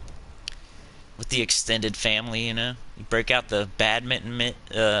 With the extended family, you know. You break out the badminton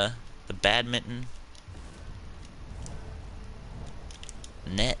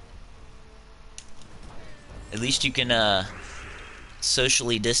net. At least you can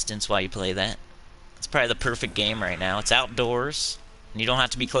socially distance while you play that. It's probably the perfect game right now. It's outdoors, and you don't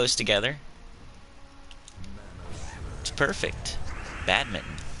have to be close together. It's perfect.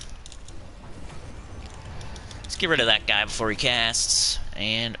 Badminton. Let's get rid of that guy before he casts,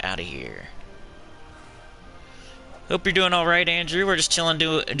 and out of here. Hope you're doing alright, Andrew. We're just chilling,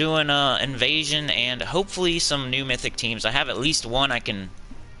 doing Invasion, and hopefully some new Mythic teams. I have at least one I can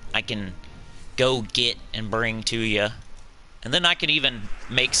go get and bring to you. And then I can even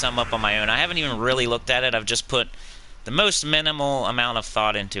make some up on my own. I haven't even really looked at it. I've just put the most minimal amount of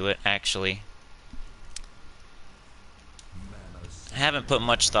thought into it, actually. I haven't put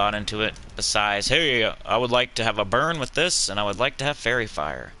much thought into it besides, hey, I would like to have a burn with this, and I would like to have fairy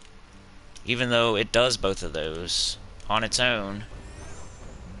fire. Even though it does both of those on its own,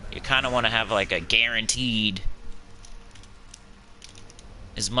 you kind of want to have like a guaranteed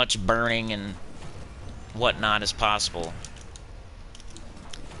as much burning and whatnot as possible.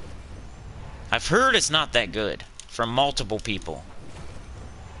 I've heard it's not that good from multiple people.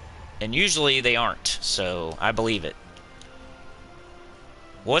 And usually they aren't, so I believe it.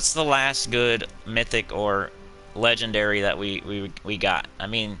 What's the last good mythic or legendary that we got? I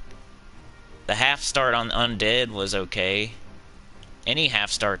mean, the half start on Undead was okay. Any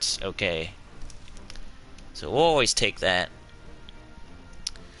half start's okay. So we'll always take that.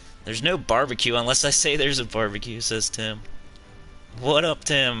 There's no barbecue unless I say there's a barbecue, says Tim. What up,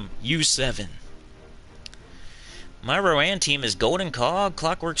 Tim? U7. My Rowan team is Golden Cog,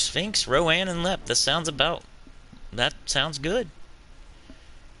 Clockwork Sphinx, Rowan, and Lep. That sounds good.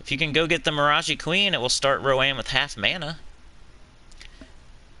 If you can go get the Miraji Queen, it will start Rowan with half mana.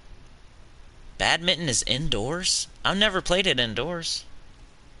 Badminton is indoors? I've never played it indoors.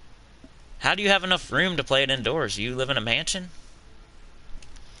 How do you have enough room to play it indoors? You live in a mansion?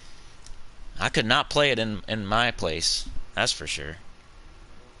 I could not play it in my place. That's for sure.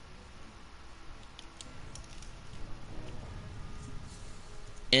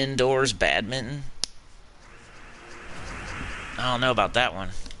 Indoors badminton? I don't know about that one.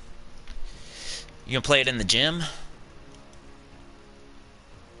 You can play it in the gym?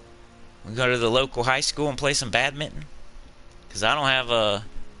 We go to the local high school and play some badminton? Because I don't have a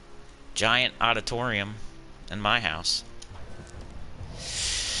giant auditorium in my house.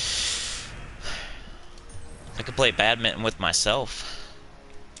 I could play badminton with myself.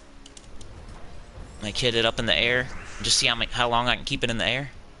 Like hit it up in the air. Just see how long I can keep it in the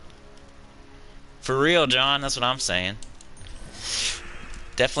air. For real, John, that's what I'm saying.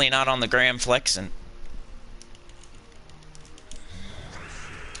 Definitely not on the gram flexing.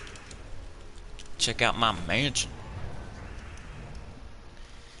 Check out my mansion.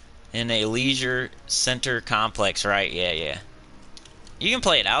 In a leisure center complex, right? Yeah. You can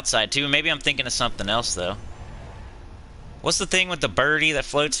play it outside, too. Maybe I'm thinking of something else, though. What's the thing with the birdie that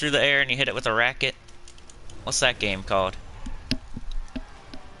floats through the air and you hit it with a racket? What's that game called?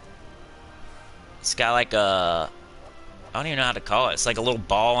 It's got like a... I don't even know how to call it. It's like a little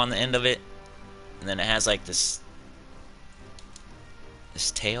ball on the end of it. And then it has like this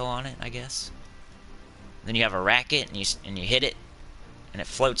tail on it, I guess. Then you have a racket and you hit it. And it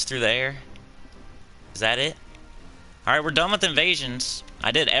floats through the air. Is that it? Alright, we're done with invasions.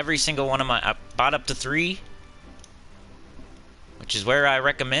 I did every single one of my... I bought up to 3. Which is where I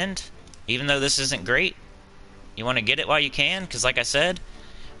recommend. Even though this isn't great. You want to get it while you can. Because like I said,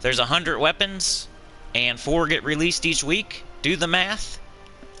 there's 100 weapons. And 4 get released each week. Do the math.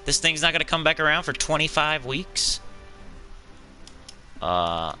 This thing's not going to come back around for 25 weeks.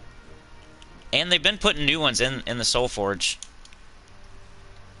 And they've been putting new ones in the Soul Forge.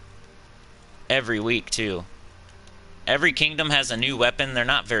 Every week, too. Every kingdom has a new weapon. They're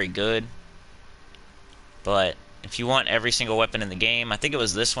not very good. But if you want every single weapon in the game, I think it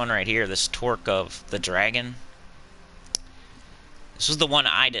was this one right here, this Torque of the Dragon. This was the one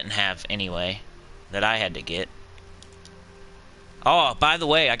I didn't have anyway, that I had to get. Oh, by the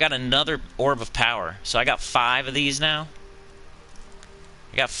way, I got another Orb of Power. So I got 5 of these now.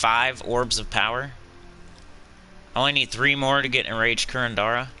 I got 5 Orbs of Power. I only need 3 more to get Enraged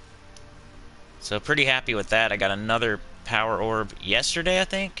Kurandara. So pretty happy with that. I got another Power Orb yesterday, I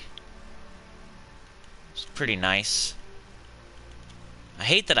think. It's pretty nice. I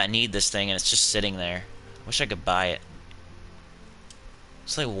hate that I need this thing and it's just sitting there. Wish I could buy it.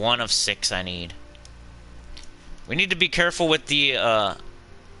 It's like 1 of 6 I need. We need to be careful with the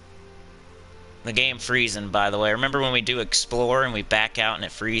game freezing, by the way. Remember when we do explore and we back out and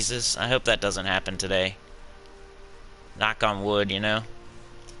it freezes? I hope that doesn't happen today. Knock on wood, you know?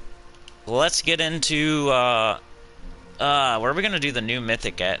 Well, let's get into, where are we going to do the new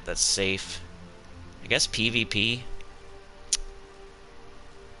mythic at that's safe? I guess PvP.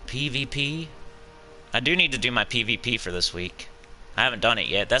 PvP? I do need to do my PvP for this week. I haven't done it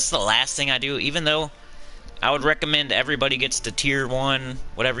yet. That's the last thing I do, even though I would recommend everybody gets to tier 1,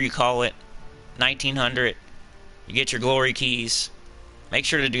 whatever you call it, 1900. You get your glory keys. Make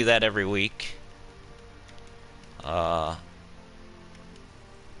sure to do that every week. Where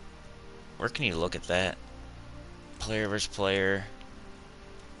can you look at that? Player versus player.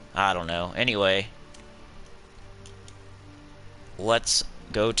 I don't know. Anyway. let's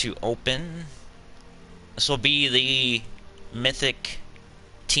go to open. This will be the mythic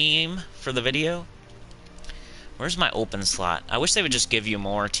team for the video. Where's my open slot? I wish they would just give you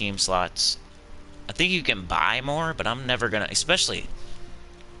more team slots. I think you can buy more, but I'm never gonna, especially,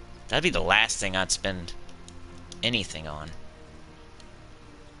 that'd be the last thing I'd spend anything on.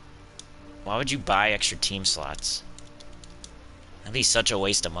 Why would you buy extra team slots? That'd be such a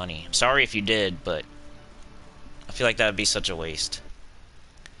waste of money. I'm sorry if you did, but I feel like that would be such a waste.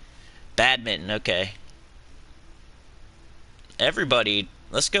 Badminton, okay. Everybody,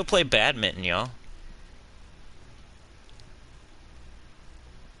 let's go play badminton, y'all.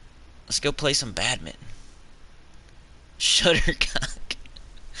 Let's go play some badminton. Shuttlecock.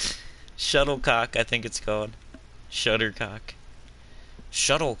 Shuttlecock, I think it's called. Shuttlecock.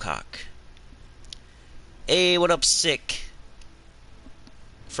 Shuttlecock. Hey, what up, Sick?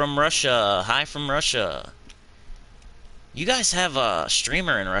 From Russia. Hi from Russia. You guys have a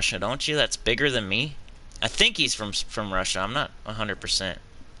streamer in Russia, don't you? That's bigger than me. I think he's from Russia. I'm not 100%.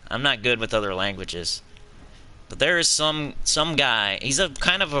 I'm not good with other languages. But there is some guy. He's a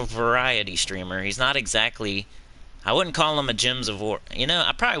kind of a variety streamer. He's not exactly. I wouldn't call him a Gems of War. You know,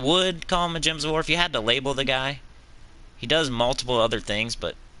 I probably would call him a Gems of War if you had to label the guy. He does multiple other things,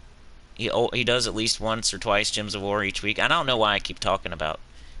 but he does at least once or twice Gems of War each week. I don't know why I keep talking about.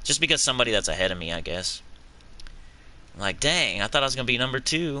 Just because somebody that's ahead of me, I guess. Like, dang, I thought I was gonna be number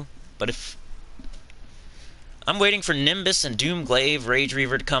 2. But if I'm waiting for Nimbus and Doomglaive, Rage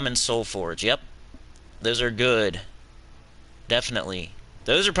Reaver to come in Soulforge. Yep. Those are good. Definitely.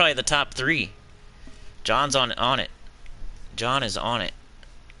 Those are probably the top 3. John's on it. John is on it.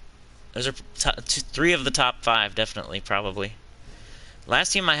 Those are 3 of the top 5, definitely, probably.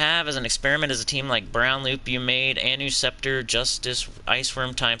 Last team I have as an experiment is a team like Brown Loop you made, Anu Scepter, Justice,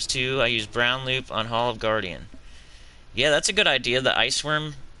 Iceworm ×2. I use Brown Loop on Hall of Guardian. Yeah, that's a good idea. The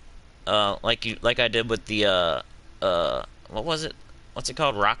Iceworm, like I did with the what was it? What's it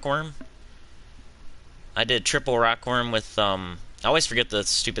called? Rockworm. I did triple Rockworm with I always forget the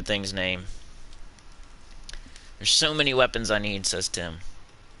stupid thing's name. There's so many weapons I need, says Tim.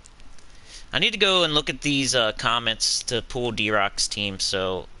 I need to go and look at these comments to pull D-Rock's team,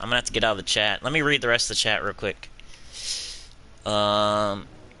 so I'm gonna have to get out of the chat. Let me read the rest of the chat real quick.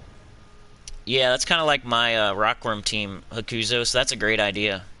 Yeah, that's kind of like my Rockworm team, Hakuzo, so that's a great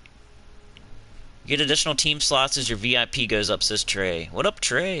idea. You get additional team slots as your VIP goes up, says Trey. What up,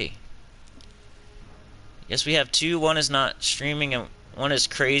 Trey? Yes, we have 2. One is not streaming, and one is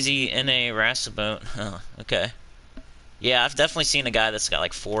crazy in a Rasabone. Huh, okay. Yeah, I've definitely seen a guy that's got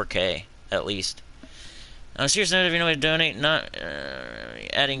like 4K, at least. On a serious note, if you know how to donate, not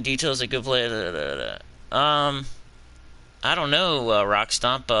adding details that good play. I don't know,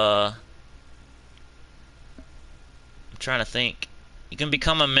 Rockstomp. I'm trying to think. You can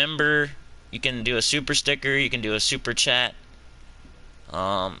become a member. You can do a super sticker. You can do a super chat.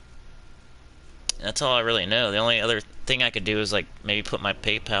 That's all I really know. The only other thing I could do is like maybe put my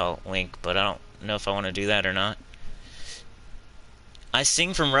PayPal link, but I don't know if I want to do that or not. I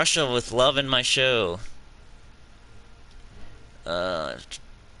sing from Russia with love in my show.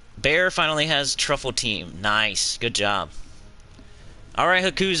 Bear finally has Truffle Team. Nice. Good job. Alright,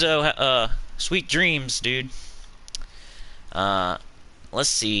 Hakuzo. Sweet dreams, dude. Let's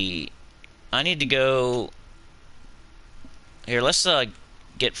see. I need to go. Here, let's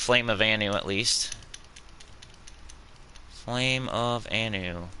get Flame of Anu at least. Flame of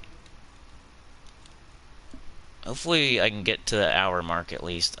Anu. Hopefully I can get to the hour mark at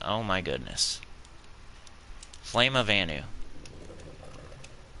least. Oh my goodness. Flame of Anu.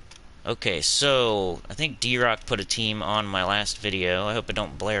 Okay, so I think D-Rock put a team on my last video. I hope it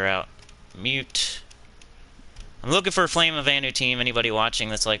don't blare out. Mute. I'm looking for a Flame of Anu team. Anybody watching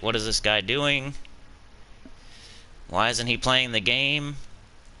that's like, what is this guy doing? Why isn't he playing the game?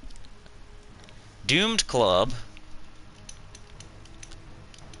 Doomed Club.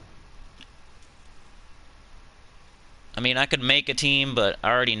 I mean, I could make a team, but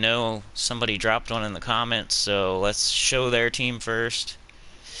I already know somebody dropped one in the comments, so let's show their team first.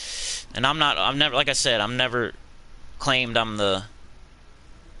 And I've never, like I said, I'm never claimed I'm the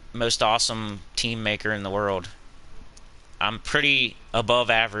most awesome team maker in the world. I'm pretty above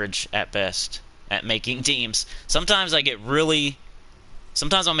average at best at making teams. Sometimes I get really,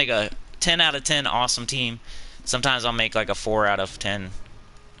 sometimes I'll make a 10 out of 10 awesome team. Sometimes I'll make like a 4 out of 10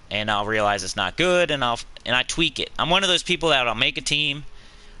 and I'll realize it's not good and I tweak it. I'm one of those people that I'll make a team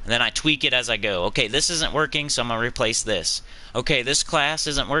and then I tweak it as I go. Okay, this isn't working, so I'm going to replace this. Okay, this class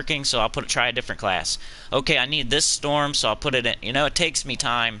isn't working, so I'll try a different class. Okay, I need this storm, so I'll put it in. You know, it takes me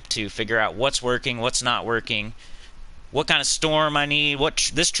time to figure out what's working, what's not working. what kind of storm I need.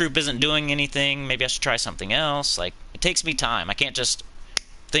 This troop isn't doing anything. Maybe I should try something else. Like, it takes me time. I can't just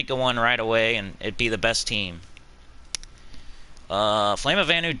think of one right away and it'd be the best team. Flame of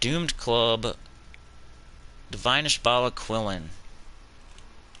Anu, Doomed Club, Divinish Bala, Quillen.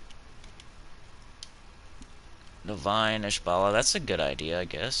 Divinish Bala, that's a good idea, I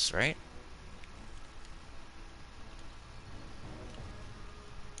guess, right?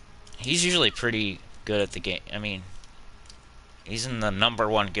 He's usually pretty good at the game. I mean, he's in the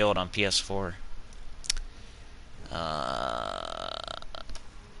 #1 guild on PS4.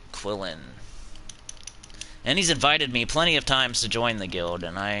 Quillen. And he's invited me plenty of times to join the guild,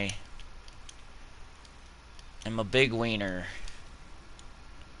 and I am a big wiener.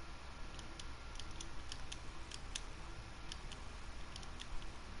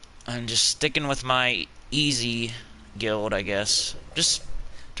 I'm just sticking with my easy guild, I guess. Just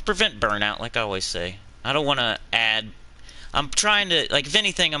to prevent burnout, like I always say. I don't want to add... I'm trying to... Like, if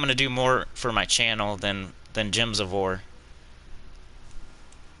anything, I'm going to do more for my channel than Gems of War.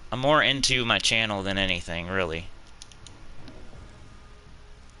 I'm more into my channel than anything, really.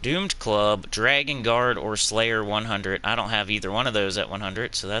 Doomed Club, Dragon Guard, or Slayer 100. I don't have either one of those at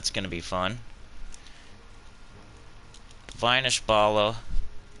 100, so that's going to be fun. Divinish Bala,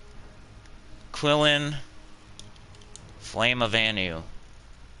 Quillen, Flame of Anu.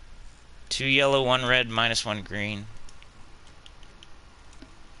 2 yellow, 1 red, -1 green.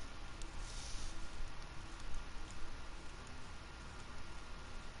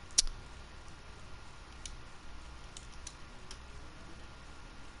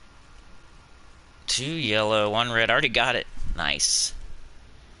 Two yellow, 1 red. I already got it. Nice.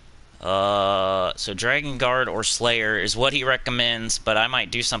 So Dragon Guard or Slayer is what he recommends, but I might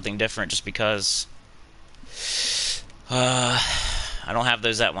do something different just because I don't have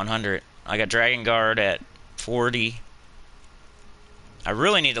those at 100. I got Dragon Guard at 40. I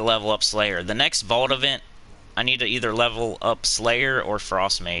really need to level up Slayer. The next Vault event, I need to either level up Slayer or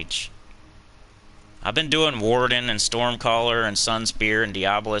Frost Mage. I've been doing Warden and Stormcaller and Sunspear and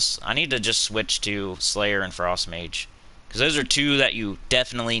Diabolus. I need to just switch to Slayer and Frost Mage, because those are two that you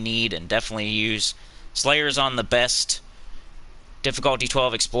definitely need and definitely use. Slayer's on the best difficulty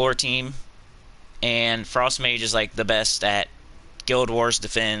 12 Explorer team, and Frost Mage is like the best at Guild Wars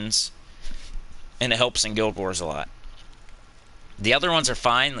defends, and it helps in Guild Wars a lot. The other ones are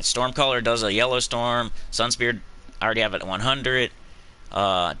fine. Like Stormcaller does a Yellow Storm. Sunspear, I already have it at 100.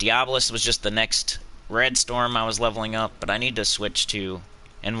 Diabolus was just the next Red Storm I was leveling up, but I need to switch to...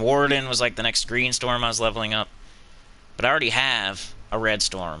 And Warden was like the next Green Storm I was leveling up. But I already have a Red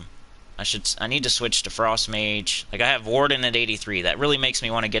Storm. I need to switch to Frost Mage. Like, I have Warden at 83. That really makes me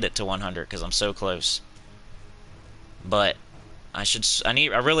want to get it to 100 because I'm so close. But I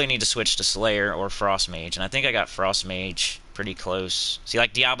really need to switch to Slayer or Frost Mage, and I think I got Frost Mage pretty close. See,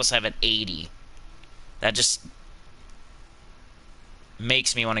 like Diabolus I have at 80. That just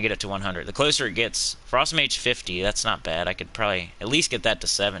makes me want to get it to 100. The closer it gets, Frost Mage 50, that's not bad. I could probably at least get that to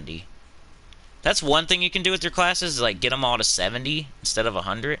 70. That's one thing you can do with your classes, is like get them all to 70 instead of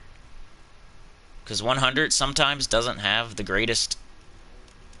 100. Because 100 sometimes doesn't have the greatest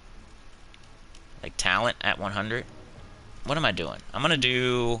like talent at 100. What am I doing? I'm gonna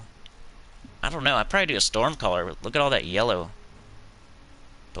do... I don't know, I'd probably do a Stormcaller. Look at all that yellow.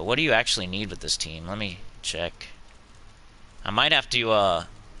 But what do you actually need with this team? Let me check. I might have to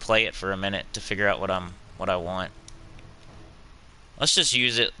play it for a minute to figure out what I want. Let's just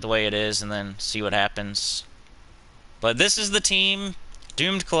use it the way it is and then see what happens. But this is the team.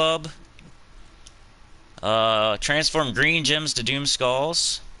 Doomed Club. Transform green gems to Doom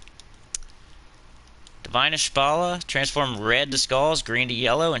Skulls. Divinish Bala. Transform red to Skulls, green to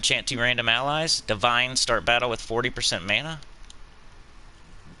yellow, enchant 2 random allies. Divine, start battle with 40% mana.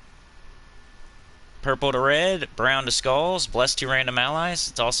 Purple to red, brown to Skulls, bless 2 random allies.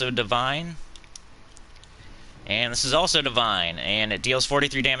 It's also Divine. And this is also Divine, and it deals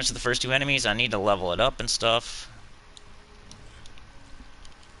 43 damage to the first 2 enemies. I need to level it up and stuff.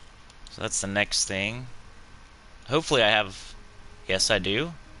 So that's the next thing. Hopefully I have... Yes, I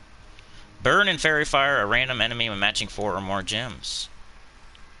do. Burn and Fairy Fire a random enemy when matching 4 or more gems.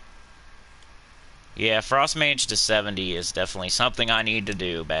 Yeah, Frost Mage to 70 is definitely something I need to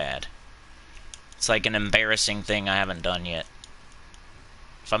do bad. It's like an embarrassing thing I haven't done yet.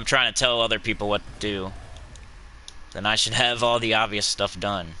 If I'm trying to tell other people what to do, then I should have all the obvious stuff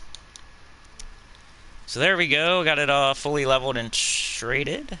done. So there we go. Got it fully leveled and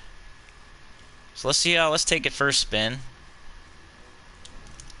traded. So let's see how... Let's take it first spin.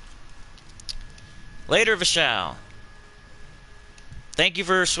 Later, Vishal. Thank you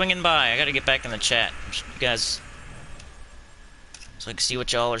for swinging by. I gotta get back in the chat. You guys so I can see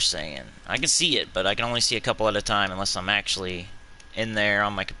what y'all are saying. I can see it, but I can only see a couple at a time unless I'm actually in there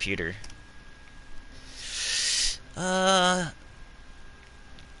on my computer. I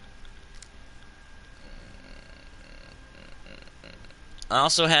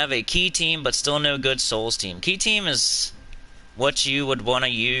also have a key team, but still no good souls team. Key team is what you would want to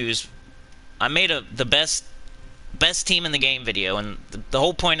use. I made the best team in the game video, and the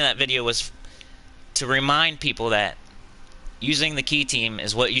whole point of that video was to remind people that using the key team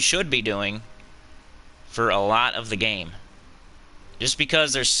is what you should be doing for a lot of the game. Just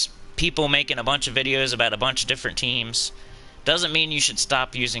because there's people making a bunch of videos about a bunch of different teams doesn't mean you should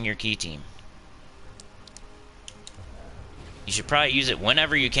stop using your key team. You should probably use it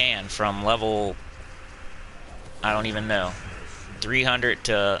whenever you can, from level, I don't even know, 300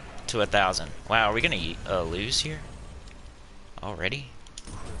 to 1,000. Wow, are we gonna lose here already?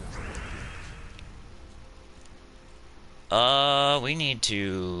 We need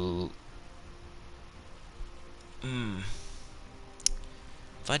to.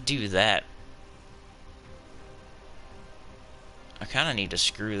 If I do that, I kind of need to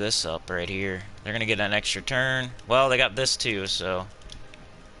screw this up right here. They're gonna get an extra turn. Well, they got this too, so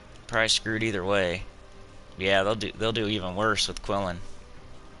probably screwed either way. Yeah, they'll do even worse with Quillen.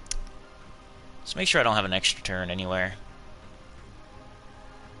 Let's make sure I don't have an extra turn anywhere.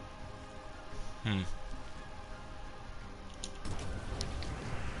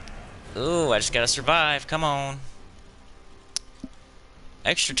 Ooh, I just gotta survive. Come on.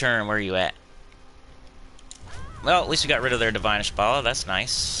 Extra turn, where are you at? Well, at least we got rid of their Divinish Bala. That's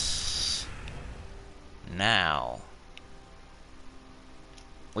nice. Now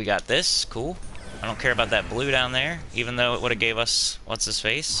we got this. Cool. I don't care about that blue down there, even though it would have gave us what's his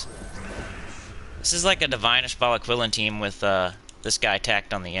face. This is like a Divinish Bala Quillen team with this guy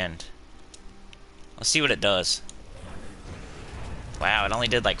tacked on the end. Let's see what it does. Wow, it only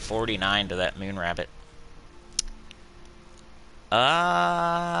did like 49 to that Moon Rabbit.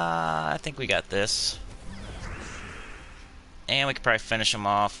 I think we got this. And we could probably finish him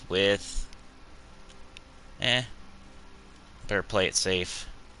off with... better play it safe.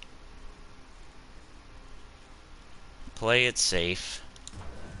 Play it safe.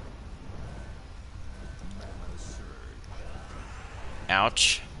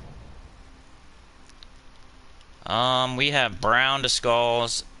 Ouch. We have brown to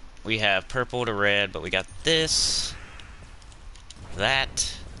skulls. We have purple to red, but we got this.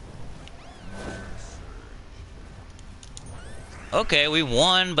 That. Okay, we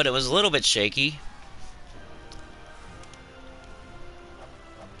won, but it was a little bit shaky.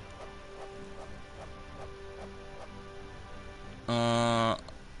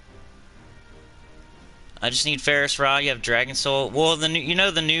 I just need Ferrous Ra. You have Dragon Soul. Well, the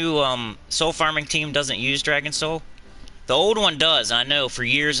new soul farming team doesn't use Dragon Soul. The old one does. I know. For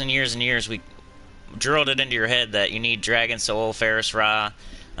years and years and years, we drilled it into your head that you need Dragon Soul, Ferrous Ra,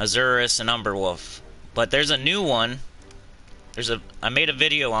 Azurus, and Umberwolf. But there's a new one. I made a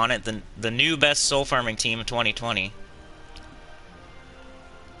video on it. The new best soul farming team of 2020.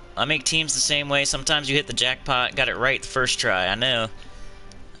 I make teams the same way. Sometimes you hit the jackpot, got it right the first try. I know.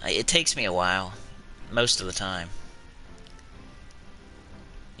 It takes me a while. Most of the time.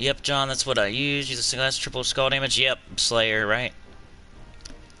 Yep, John, that's what I use. Use a single triple skull damage. Yep, Slayer, right?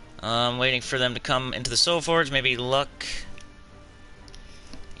 Waiting for them to come into the Soul Forge. Maybe luck.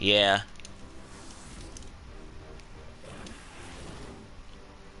 Yeah.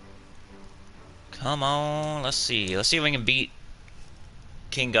 Come on, let's see. Let's see if we can beat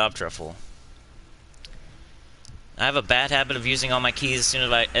King Gobtruffle. I have a bad habit of using all my keys as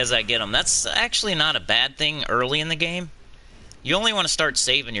soon as I get them. That's actually not a bad thing early in the game. You only want to start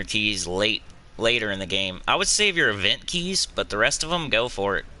saving your keys later in the game. I would save your event keys, but the rest of them, go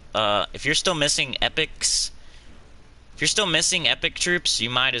for it. If you're still missing epics, if you're still missing epic troops, you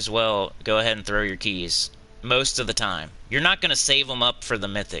might as well go ahead and throw your keys most of the time. You're not going to save them up for the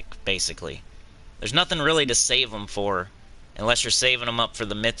mythic, basically. There's nothing really to save them for, unless you're saving them up for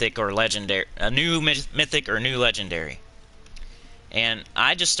the mythic or legendary, a new mythic or new legendary. And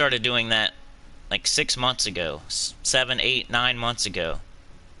I just started doing that like 6 months ago, 7, 8, 9 months ago.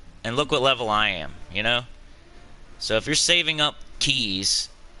 And look what level I am, you know? So if you're saving up keys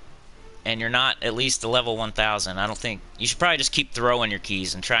and you're not at least the level 1000, I don't think you should probably just keep throwing your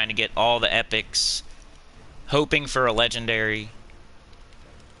keys and trying to get all the epics, hoping for a legendary.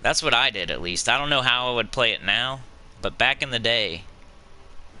 That's what I did, at least. I don't know how I would play it now, but back in the day,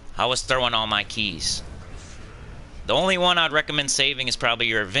 I was throwing all my keys. The only one I'd recommend saving is probably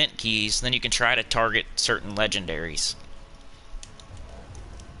your event keys, then you can try to target certain legendaries.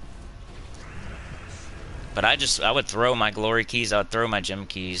 But I would throw my glory keys, I would throw my gem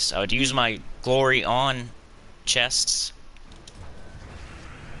keys. I would use my glory on chests.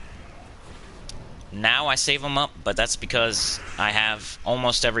 Now I save them up, but that's because I have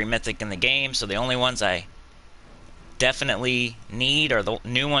almost every mythic in the game, so the only ones I definitely need are the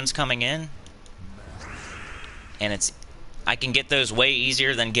new ones coming in. And I can get those way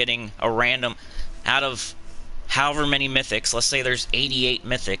easier than getting a random out of however many mythics. Let's say there's 88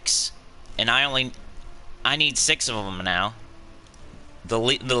 mythics, and I need 6 of them now.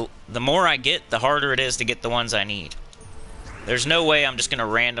 The more I get, the harder it is to get the ones I need. There's no way I'm just going to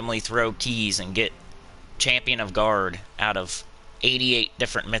randomly throw keys and get Champion of Guard out of 88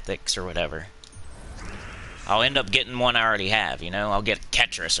 different mythics or whatever. I'll end up getting one I already have, you know? I'll get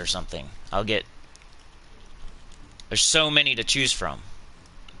Ketris or something. There's so many to choose from.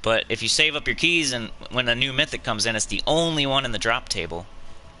 But if you save up your keys and when a new mythic comes in, it's the only one in the drop table.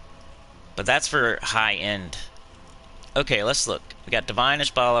 But that's for high end. Okay, let's look. We got Divine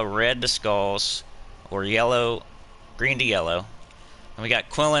Ishbala, red to skulls, or yellow, green to yellow. And we got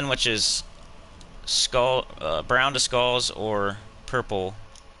Quillen, which is brown to skulls, or purple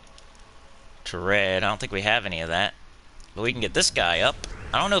to red. I don't think we have any of that. But we can get this guy up.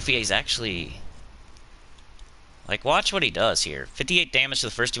 I don't know if he's actually... Like, watch what he does here. 58 damage to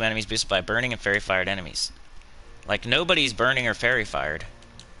the first 2 enemies boosted by burning and fairy fired enemies. Like, nobody's burning or fairy fired.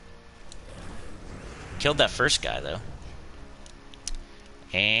 Killed that first guy, though.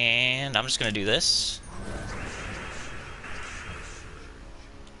 And I'm just going to do this.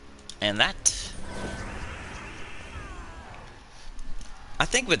 And that. I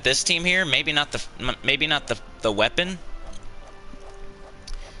think with this team here, maybe not the weapon.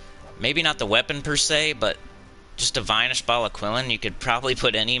 Maybe not the weapon per se, but just Divine Ishbala Quillen. You could probably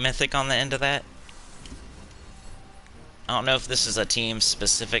put any mythic on the end of that. I don't know if this is a team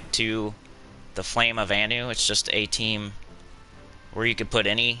specific to the Flame of Anu. It's just a team where you could put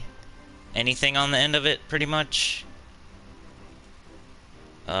anything on the end of it, pretty much.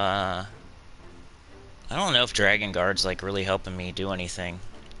 I don't know if Dragon Guard's like really helping me do anything.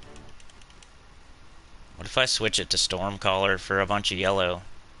 What if I switch it to Stormcaller for a bunch of yellow?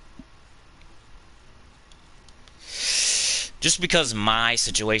 Just because my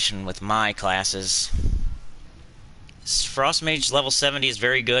situation with my classes. Frost Mage level 70 is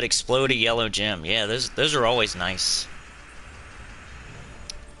very good. Explode a yellow gem. Yeah, those are always nice.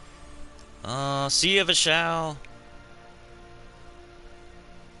 Sea of Ashal.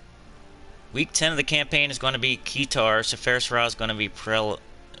 Week 10 of the campaign is going to be Kitar, so Ferris Ra is going to be prevalent.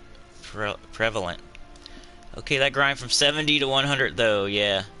 Okay, that grind from 70 to 100 though,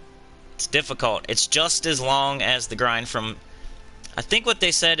 yeah. It's difficult. It's just as long as the grind from... I think what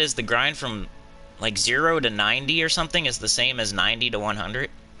they said is the grind from like 0 to 90 or something is the same as 90 to 100.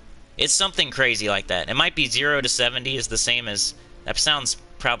 It's something crazy like that. It might be 0 to 70 is the same as... That sounds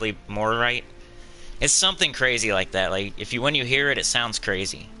probably more right. It's something crazy like that. Like, when you hear it, it sounds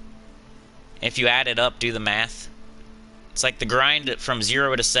crazy. If you add it up, do the math. It's like the grind from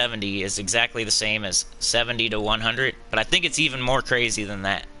 0 to 70 is exactly the same as 70 to 100. But I think it's even more crazy than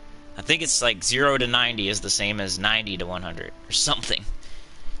that. I think it's like 0 to 90 is the same as 90 to 100 or something.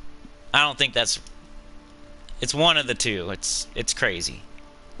 I don't think that's... It's one of the two. It's crazy.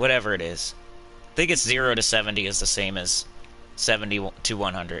 Whatever it is. I think it's 0 to 70 is the same as 70 to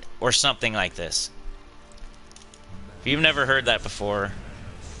 100 or something like this. If you've never heard that before,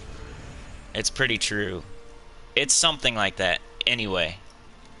 it's pretty true. It's something like that anyway.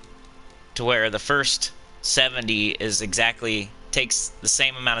 To where the first 70 is takes the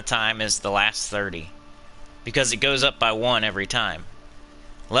same amount of time as the last 30. Because it goes up by 1 every time.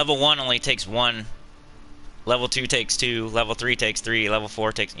 Level 1 only takes 1. Level 2 takes 2. Level 3 takes 3. Level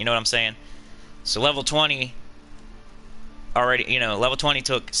 4 takes... You know what I'm saying? So level 20... Already, level 20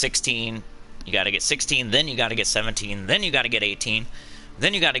 took 16. You gotta get 16, then you gotta get 17, then you gotta get 18,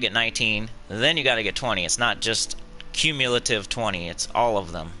 then you gotta get 19, then you gotta get 20. It's not just cumulative 20, it's all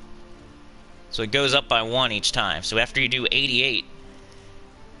of them. So it goes up by 1 each time. So after you do 88,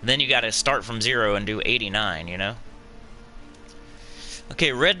 then you gotta start from 0 and do 89, you know?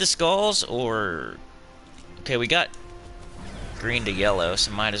 Okay, red to skulls, or... Okay, we got green to yellow,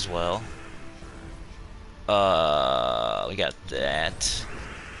 so might as well. We got that.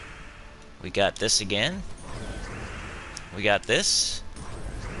 We got this again. We got this.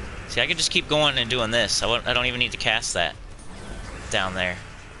 See, I could just keep going and doing this. I don't even need to cast that down there.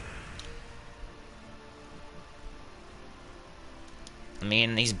 I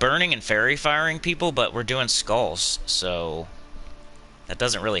mean, he's burning and fairy firing people, but we're doing skulls, so that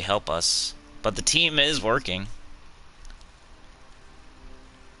doesn't really help us. But the team is working.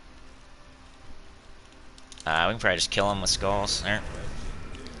 We can probably just kill him with skulls. There.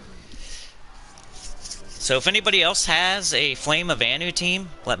 So if anybody else has a Flame of Anu team,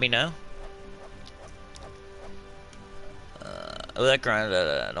 let me know. Oh, that grind.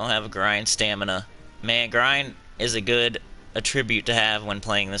 I don't have a grind stamina. Man, grind is a good attribute to have when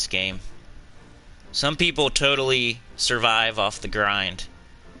playing this game. Some people totally survive off the grind.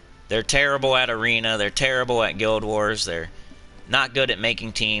 They're terrible at arena, they're terrible at guild wars, they're not good at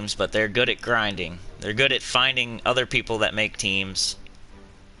making teams, but they're good at grinding. They're good at finding other people that make teams,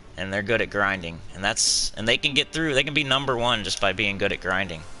 and they're good at grinding. And they can get through, they can be #1 just by being good at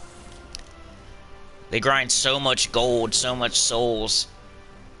grinding. They grind so much gold, so much souls.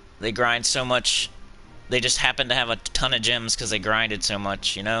 They grind so much, they just happen to have a ton of gems because they grinded so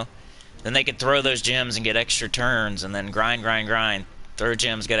much, you know? Then they could throw those gems and get extra turns, and then grind, grind, grind. Throw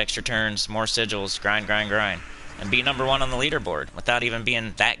gems, get extra turns, more sigils, grind, grind, grind. And be #1 on the leaderboard without even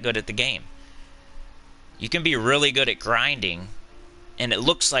being that good at the game. You can be really good at grinding, and it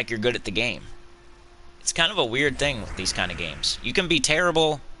looks like you're good at the game. It's kind of a weird thing with these kind of games. You can be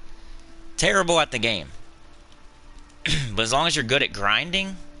terrible at the game. But as long as you're good at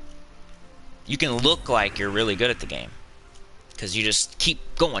grinding, you can look like you're really good at the game. Because you just keep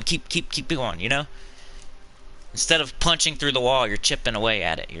going, keep going, you know? Instead of punching through the wall, you're chipping away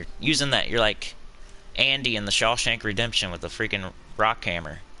at it. You're using that. You're like Andy in the Shawshank Redemption with the freaking rock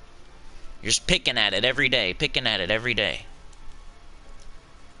hammer. You're just picking at it every day, picking at it every day.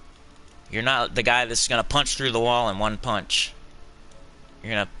 You're not the guy that's going to punch through the wall in one punch.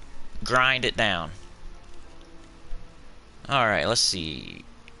 You're going to grind it down. Alright, let's see.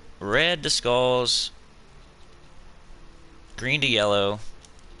 Red to skulls. Green to yellow.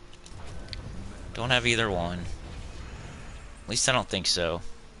 Don't have either one. At least I don't think so.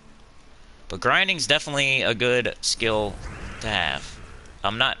 But grinding's definitely a good skill to have.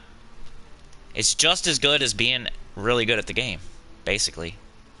 It's just as good as being really good at the game, basically.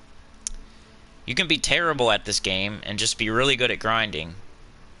 You can be terrible at this game and just be really good at grinding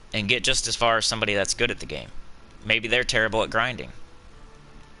and get just as far as somebody that's good at the game. Maybe they're terrible at grinding.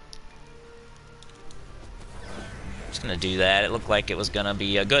 Just gonna do that. It looked like it was gonna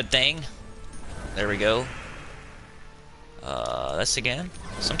be a good thing. There we go. This again.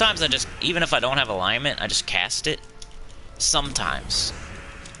 Sometimes I just, even if I don't have alignment, I just cast it. Sometimes.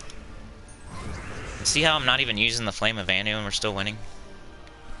 See how I'm not even using the Flame of Anu and we're still winning?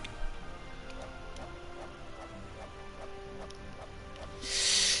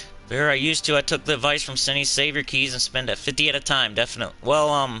 There I used to. I took the advice from Sinny, save your keys and spend at 50 at a time, definitely.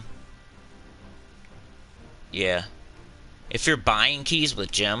 Well, yeah. If you're buying keys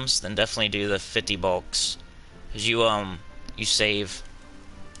with gems, then definitely do the 50 bulks. Because you save.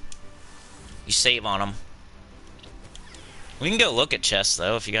 You save on them. We can go look at chests,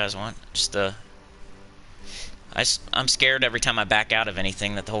 though, if you guys want. Just, I'm scared every time I back out of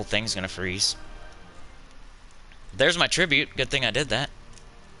anything that the whole thing's gonna freeze. There's my tribute. Good thing I did that.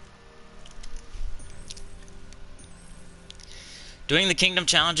 Doing the kingdom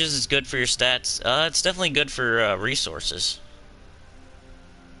challenges is good for your stats. It's definitely good for resources.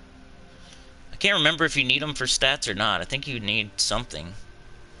 I can't remember if you need them for stats or not. I think you need something.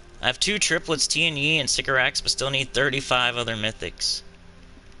 I have 2 triplets, T and E, and Sycorax, but still need 35 other mythics.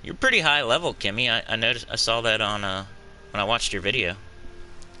 You're pretty high level, Kimmy. I noticed. I saw that on when I watched your video.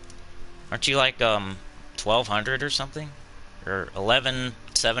 Aren't you like 1200 or something, or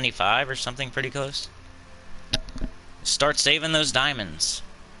 1175 or something? Pretty close. Start saving those diamonds.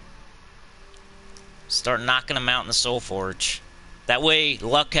 Start knocking them out in the Soul Forge. That way,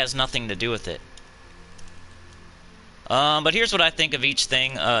 luck has nothing to do with it. But here's what I think of each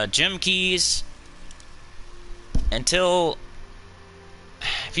thing. Gem keys. If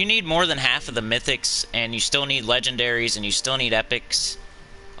you need more than half of the mythics, and you still need legendaries, and you still need epics,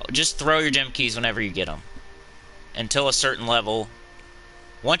 just throw your gem keys whenever you get them. Until a certain level.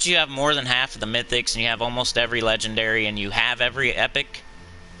 Once you have more than half of the mythics and you have almost every legendary and you have every epic,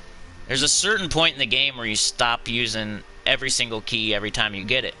 there's a certain point in the game where you stop using every single key every time you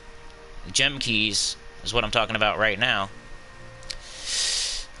get it. The gem keys is what I'm talking about right now.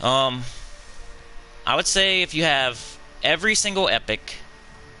 I would say if you have every single epic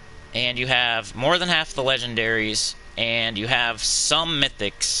and you have more than half the legendaries and you have some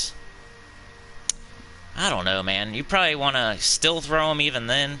mythics, I don't know, man. You probably want to still throw them even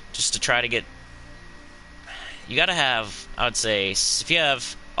then, just to try to get... You gotta have, I would say, if you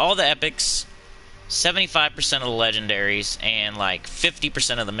have all the epics, 75% of the legendaries, and like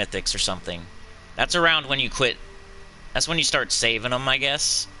 50% of the mythics or something, that's around when you quit. That's when you start saving them, I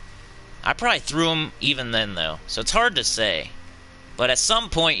guess. I probably threw them even then, though, so it's hard to say. But at some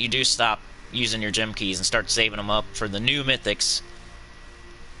point, you do stop using your gem keys and start saving them up for the new mythics.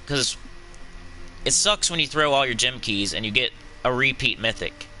 Because it sucks when you throw all your gem keys and you get a repeat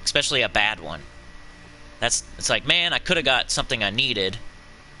mythic, especially a bad one. It's like, man, I could have got something I needed,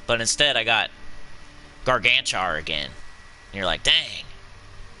 but instead I got Gargantuar again. And you're like, dang.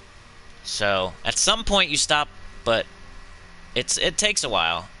 So at some point you stop, but it takes a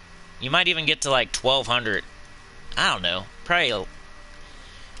while. You might even get to like 1200. I don't know, probably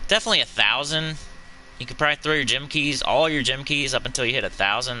definitely 1000. You could probably throw your gem keys, all your gem keys, up until you hit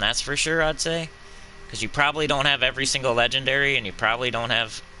 1000. That's for sure, I'd say, because you probably don't have every single legendary, and you probably don't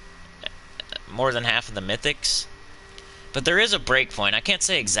have more than half of the mythics. But there is a break point. I can't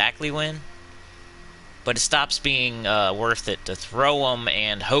say exactly when, but it stops being worth it to throw them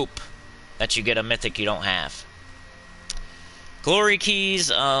and hope that you get a mythic you don't have. Glory keys,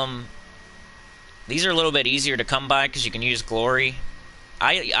 these are a little bit easier to come by because you can use glory.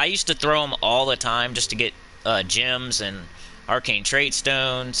 I used to throw them all the time just to get gems and arcane trait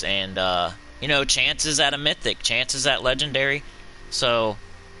stones and you know, chances at a mythic, chances at legendary. So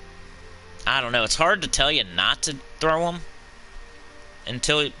I don't know, it's hard to tell you not to throw them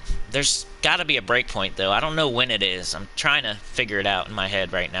until there's got to be a break point, though. I don't know when it is. I'm trying to figure it out in my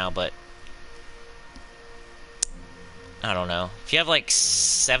head right now, but I don't know. If you have like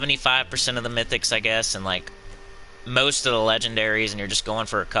 75% of the mythics, I guess, and like most of the legendaries, and you're just going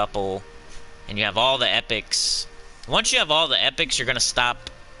for a couple, and you have all the epics. Once you have all the epics, you're gonna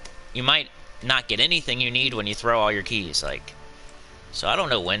stop. You might not get anything you need when you throw all your keys, like. So I don't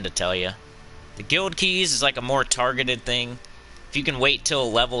know when to tell you. The guild keys is like a more targeted thing. If you can wait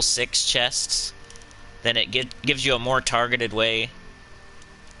till level 6 chests, then it gives you a more targeted way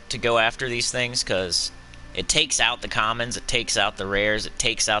to go after these things, because it takes out the commons, it takes out the rares, it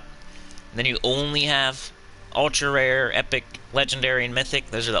takes out. Then you only have ultra rare, epic, legendary, and mythic.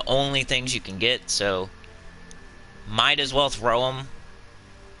 Those are the only things you can get, so might as well throw them,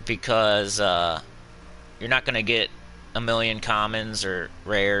 because you're not going to get a million commons or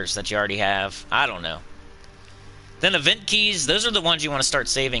rares that you already have. I don't know. Then event keys, those are the ones you want to start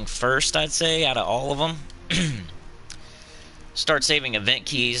saving first, I'd say, out of all of them. Start saving event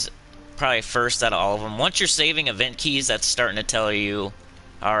keys probably first out of all of them. Once you're saving event keys, that's starting to tell you,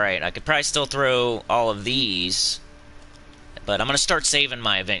 alright, I could probably still throw all of these, but I'm going to start saving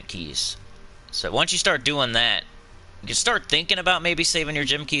my event keys. So once you start doing that, you can start thinking about maybe saving your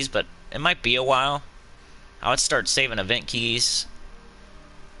gem keys, but it might be a while. I would start saving event keys.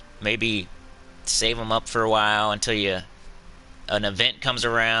 Maybe save them up for a while until an event comes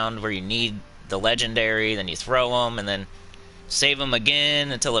around where you need the legendary, then you throw them, and then save them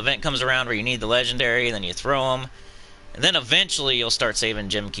again until an event comes around where you need the legendary, then you throw them. And then eventually you'll start saving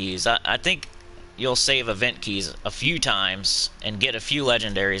gem keys. I think you'll save event keys a few times and get a few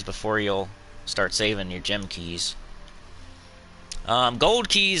legendaries before you'll start saving your gem keys. Gold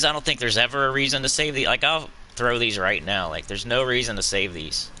keys, I don't think there's ever a reason to save these. Like, I'll throw these right now. Like, there's no reason to save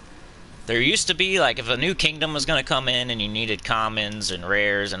these. There used to be, like, if a new kingdom was going to come in and you needed commons and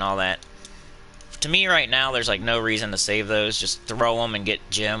rares and all that. To me right now, there's, like, no reason to save those. Just throw them and get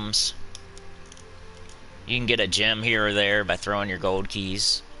gems. You can get a gem here or there by throwing your gold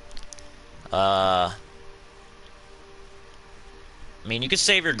keys. I mean, you could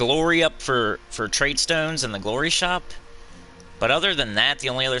save your glory up for trait stones in the glory shop. But other than that, the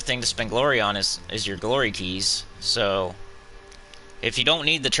only other thing to spend glory on is your glory keys. So if you don't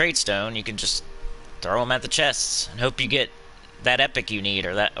need the trait stone, you can just throw them at the chests and hope you get that epic you need,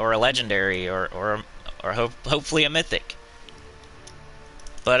 or a legendary, or hopefully a mythic.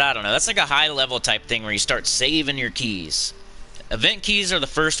 But I don't know. That's like a high level type thing where you start saving your keys. Event keys are the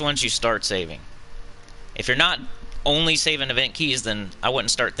first ones you start saving. If you're not only saving event keys, then I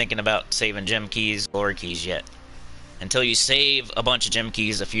wouldn't start thinking about saving gem keys, glory keys yet. Until you save a bunch of gem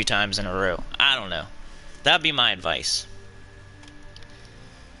keys a few times in a row. I don't know. That'd be my advice.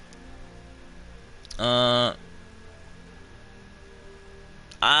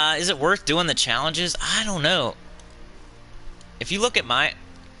 Is it worth doing the challenges? I don't know. If you look at my...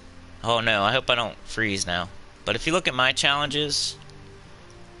 Oh no, I hope I don't freeze now. But if you look at my challenges...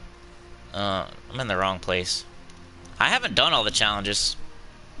 I'm in the wrong place. I haven't done all the challenges.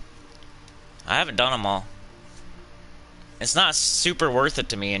 I haven't done them all. It's not super worth it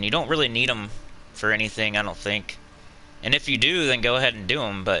to me, and you don't really need them for anything, I don't think. And if you do, then go ahead and do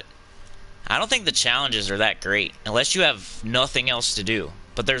them, but I don't think the challenges are that great, unless you have nothing else to do.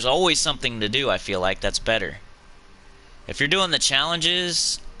 But there's always something to do, I feel like, that's better. If you're doing the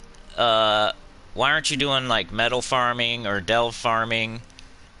challenges, why aren't you doing, like, metal farming, or delve farming,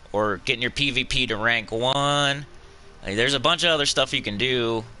 or getting your PvP to rank 1, Like, there's a bunch of other stuff you can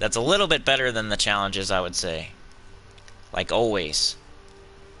do that's a little bit better than the challenges, I would say. Like always.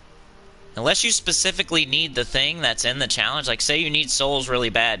 Unless you specifically need the thing that's in the challenge. Like, say you need souls really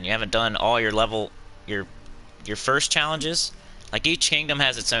bad and you haven't done all your your first challenges. Like, each kingdom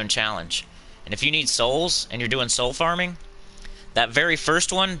has its own challenge. And if you need souls and you're doing soul farming, that very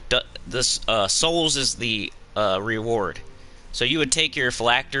first one, this souls is the reward. So you would take your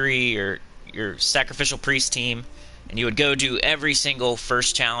phylactery or your sacrificial priest team, and you would go do every single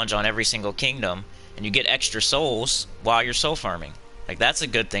first challenge on every single kingdom, and you get extra souls while you're soul farming. Like, that's a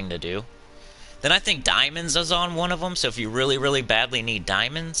good thing to do. Then I think diamonds is on one of them, so if you really, really badly need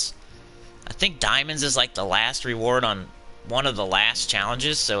diamonds, I think diamonds is like the last reward on one of the last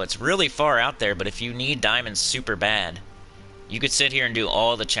challenges, so it's really far out there, but if you need diamonds super bad, you could sit here and do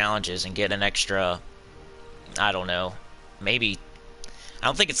all the challenges and get an extra, I don't know, maybe, I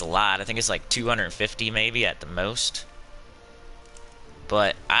don't think it's a lot, I think it's like 250 maybe at the most.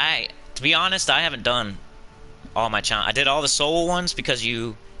 But to be honest, I haven't done all my challenges. I did all the soul ones because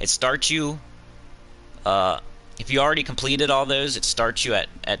it starts you, if you already completed all those, it starts you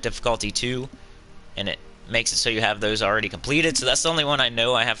at difficulty 2, and it makes it so you have those already completed. So that's the only one I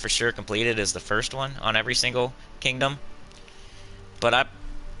know I have for sure completed, is the first one on every single kingdom. But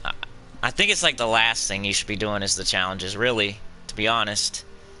I think it's like the last thing you should be doing is the challenges, really, to be honest.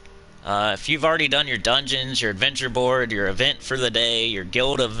 If you've already done your dungeons, your adventure board, your event for the day, your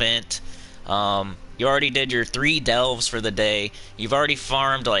guild event, you already did your 3 delves for the day, you've already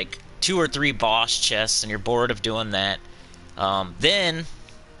farmed like 2 or 3 boss chests and you're bored of doing that, then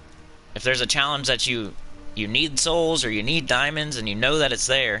if there's a challenge that you need souls or you need diamonds and you know that it's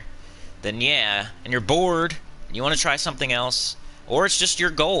there, then yeah, and you're bored, you want to try something else, or it's just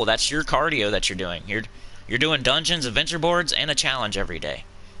your goal, that's your cardio that you're doing. You're doing dungeons, adventure boards, and a challenge every day.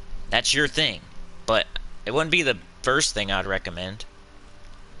 That's your thing. But it wouldn't be the first thing I'd recommend.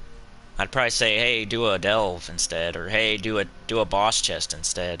 I'd probably say, hey, do a delve instead, or hey, do a boss chest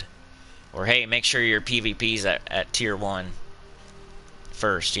instead, or hey, make sure your PvP's at tier 1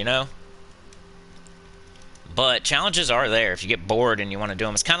 first, you know? But challenges are there if you get bored and you want to do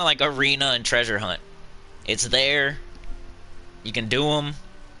them. It's kind of like Arena and Treasure Hunt. It's there. You can do them.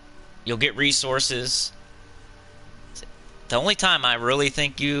 You'll get resources. The only time I really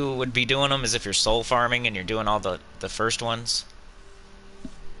think you would be doing them is if you're soul farming and you're doing all the first ones.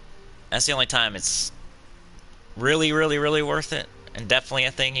 That's the only time it's really, really, really worth it. And definitely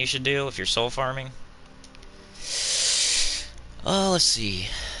a thing you should do if you're soul farming. Oh, let's see.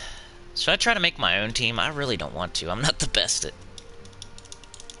 Should I try to make my own team? I really don't want to. I'm not the best at...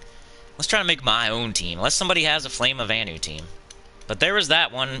 Let's try to make my own team. Unless somebody has a Flame of Anu team. But there was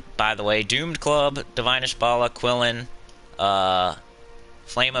that one, by the way. Doomed Club, Divinish Bala, Quillen,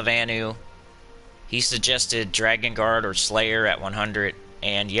 Flame of Anu. He suggested Dragon Guard or Slayer at 100.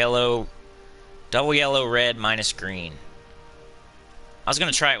 And yellow, double yellow, red, minus green. I was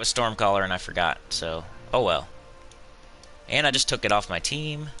going to try it with Stormcaller and I forgot. So, oh well. And I just took it off my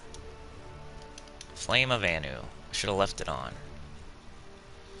team. Flame of Anu. I should have left it on.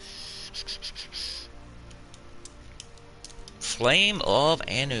 Flame of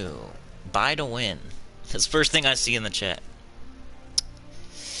Anu. Buy to win. That's the first thing I see in the chat.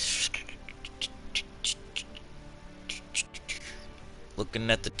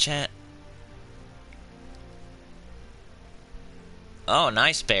 Looking at the chat. Oh,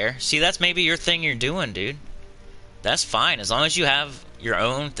 nice, Bear. See, that's maybe your thing you're doing, dude. That's fine. As long as you have your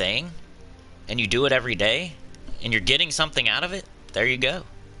own thing and you do it every day and you're getting something out of it, there you go.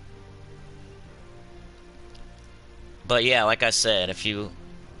 But yeah, like I said, if you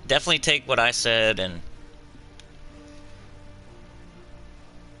definitely take what I said, and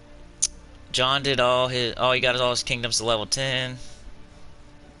John did he got all his kingdoms to level 10.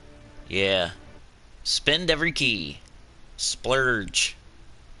 Yeah. Spend every key. Splurge.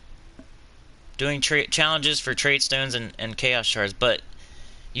 Doing challenges for trait stones and chaos shards, but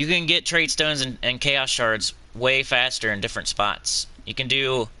you can get trait stones and chaos shards way faster in different spots. You can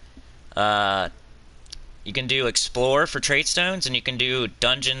do explore for trait stones, and you can do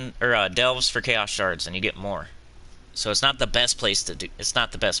dungeon or delves for chaos shards, and you get more. So it's not the best place to do. It's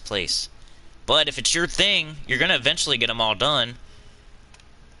not the best place, but if it's your thing, you're gonna eventually get them all done.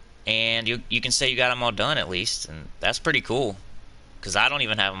 And you can say you got them all done at least, and that's pretty cool. Because I don't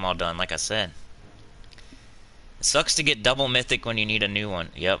even have them all done, like I said. It sucks to get double mythic when you need a new one.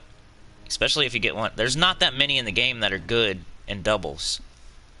 Yep. Especially if you get one. There's not that many in the game that are good in doubles.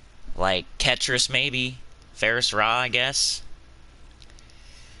 Like Ketris maybe. Ferris Ra, I guess.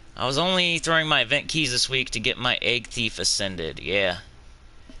 I was only throwing my event keys this week to get my Egg Thief ascended. Yeah.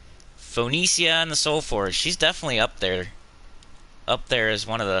 Phoenicia and the Soul Forge. She's definitely up there. Up there as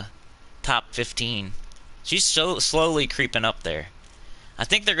one of the top 15. She's so slowly creeping up there. I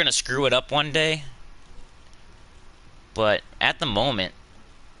think they're going to screw it up one day. But at the moment,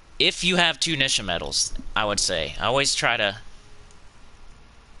 if you have 2 Nisha medals, I would say, I always try to...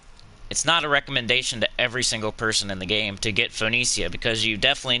 It's not a recommendation to every single person in the game to get Phoenicia, because you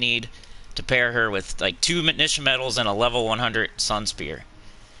definitely need to pair her with like 2 Nisha medals and a level 100 Sun Spear.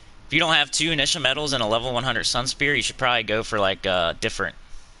 If you don't have 2 Nisha medals and a level 100 Sun Spear, you should probably go for like different.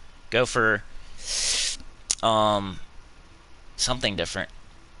 Go for something different.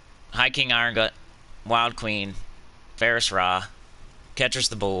 High King Iron Gut, Wild Queen, Ferris Ra, Catcher's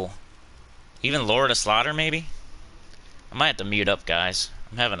the Bull, even Lord of Slaughter maybe. I might have to mute up, guys.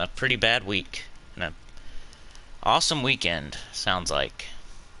 I'm having a pretty bad week and an awesome weekend, sounds like.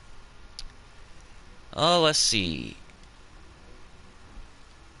 Oh, let's see.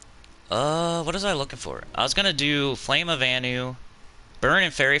 What was I looking for? I was gonna do Flame of Anu, burn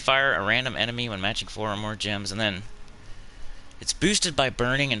and Fairy Fire a random enemy when matching 4 or more gems, and then it's boosted by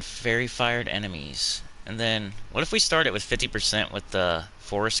burning and Fairy Fired enemies. And then, what if we start it with 50% with the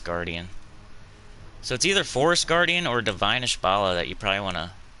Forest Guardian? So it's either Forest Guardian or Divinish Bala that you probably want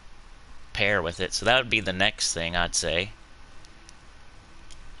to pair with it. So that would be the next thing, I'd say.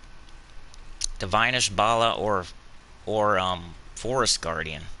 Divinish Bala or Forest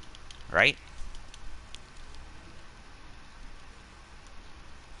Guardian, right?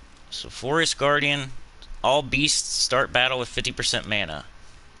 So Forest Guardian, all beasts start battle with 50% mana.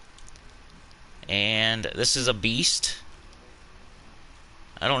 And this is a beast.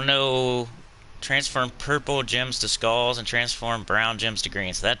 I don't know. Transform purple gems to skulls and transform brown gems to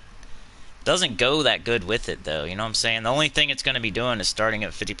green. So that doesn't go that good with it, though. You know what I'm saying? The only thing it's going to be doing is starting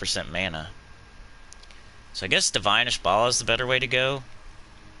at 50% mana. So I guess Divinish Bala is the better way to go.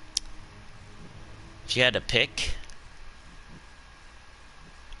 If you had to pick.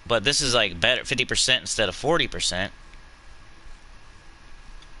 But this is like better 50% instead of 40%.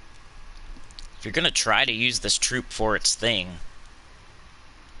 If you're going to try to use this troop for its thing.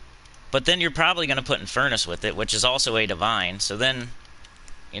 But then you're probably going to put Infernus with it, which is also a divine. So then,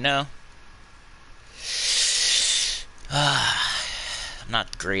 you know. I'm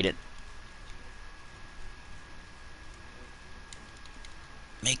not great at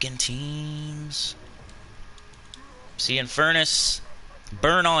making teams. See, Infernus,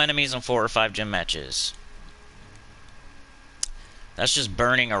 burn all enemies in 4 or 5 gym matches. That's just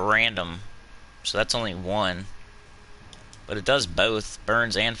burning a random. So that's only 1. But it does both,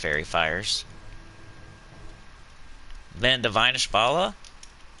 burns and fairy fires. Then Divinish Bala.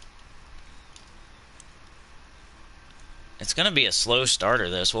 It's going to be a slow starter,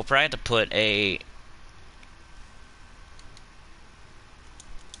 though, so we'll probably have to put a...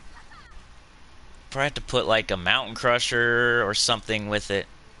 Probably have to put like a Mountain Crusher or something with it.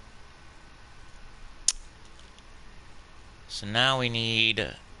 So now we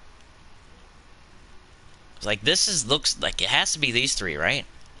need... Like this is looks like it has to be these 3, right?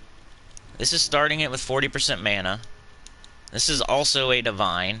 This is starting it with 40% mana. This is also a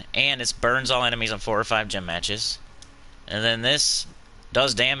divine, and it burns all enemies on 4 or 5 gym matches. And then this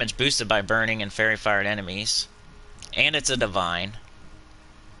does damage boosted by burning and fairy fired enemies. And it's a divine.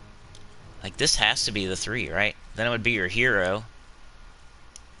 Like this has to be the 3, right? Then it would be your hero.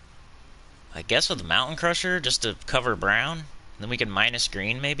 I guess with the Mountain Crusher just to cover brown. Then we can minus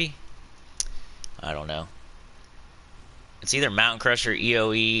green maybe? I don't know. It's either Mountain Crusher,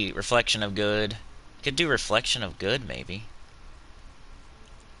 EOE, Reflection of Good. Could do Reflection of Good, maybe.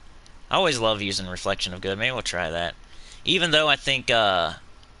 I always love using Reflection of Good. Maybe we'll try that. Even though I think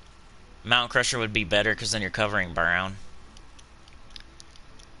Mountain Crusher would be better because then you're covering brown.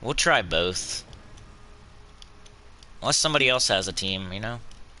 We'll try both. Unless somebody else has a team, you know?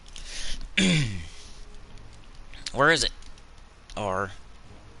 Where is it? R.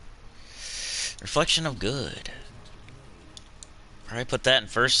 Reflection of Good. Probably put that in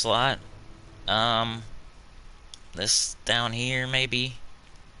first slot. This down here, maybe.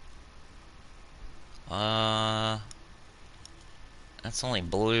 That's only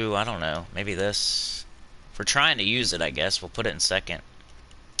blue. I don't know. Maybe this. If we're trying to use it, I guess we'll put it in second.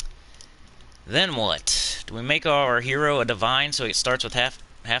 Then what? Do we make our hero a divine so it starts with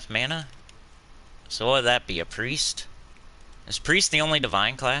half mana? So what would that be? A priest? Is priest the only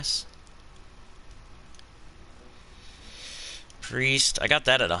divine class? Priest. I got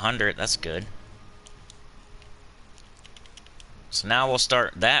that at 100. That's good. So now we'll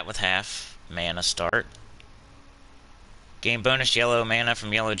start that with half mana start. Gain bonus yellow mana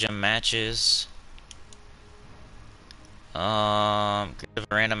from yellow gem matches. Give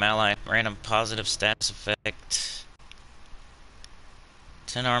a random ally, random positive status effect.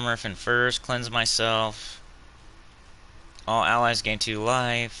 10 armor if in first, cleanse myself. All allies gain 2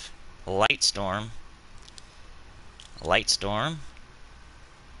 life. Light storm. Light storm.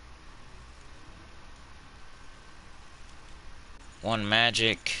 One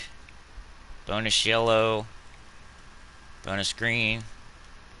magic. Bonus yellow. Bonus green.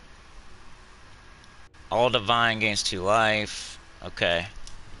 All divine gains 2 life. Okay.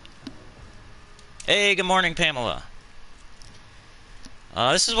 Hey, good morning, Pamela.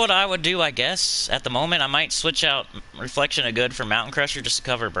 This is what I would do, I guess. At the moment, I might switch out Reflection of Good for Mountain Crusher just to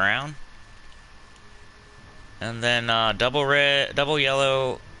cover brown. And then double red, double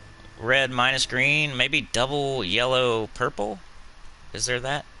yellow, red minus green, maybe double yellow purple. Is there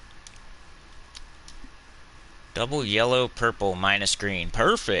that? Double yellow purple minus green.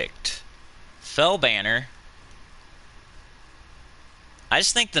 Perfect. Fell banner. I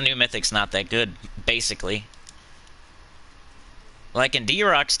just think the new Mythic's not that good, basically. Like in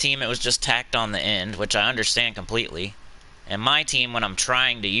D-Rock's team, it was just tacked on the end, which I understand completely. And my team, when I'm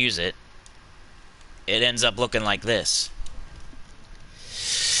trying to use it, it ends up looking like this.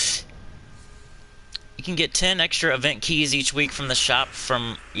 You can get 10 extra event keys each week from the shop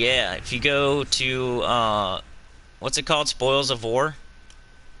from, yeah, if you go to, what's it called? Spoils of War.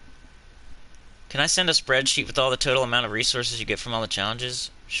 Can I send a spreadsheet with all the total amount of resources you get from all the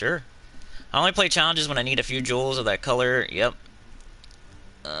challenges? Sure. I only play challenges when I need a few jewels of that color. Yep.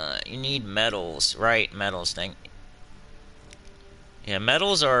 You need medals. Right, medals thing. Yeah,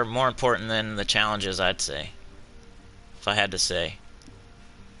 medals are more important than the challenges, I'd say. If I had to say.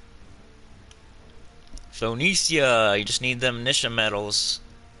 Phoenicia, you just need them Nisha medals.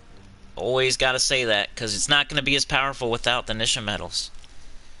 Always gotta say that, because it's not gonna be as powerful without the Nisha medals.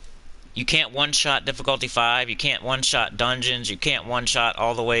 You can't one-shot difficulty 5, you can't one-shot dungeons, you can't one-shot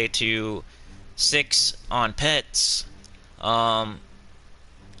all the way to 6 on pets.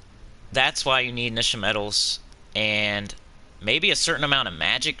 That's why you need Nisha medals, and maybe a certain amount of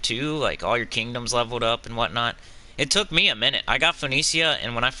magic too, like all your kingdoms leveled up and whatnot. It took me a minute. I got Phoenicia,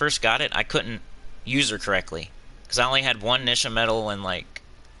 and when I first got it, I couldn't use her correctly, because I only had one Nisha medal, and like,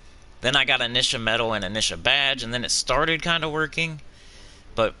 then I got a Nisha medal and a Nisha badge, and then it started kind of working,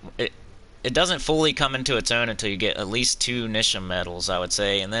 but it doesn't fully come into its own until you get at least 2 Nisha medals, I would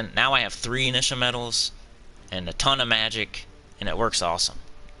say, and then now I have 3 Nisha medals, and a ton of magic, and it works awesome.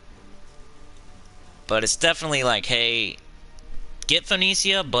 But it's definitely like, hey, get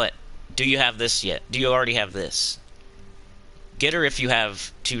Phoenicia, but do you have this yet? Do you already have this? Get her if you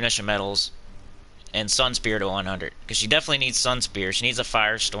have 2 Nisha medals and Sun Spear to 100. Because she definitely needs Sun Spear. She needs a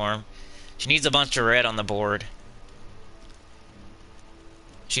Firestorm. She needs a bunch of red on the board.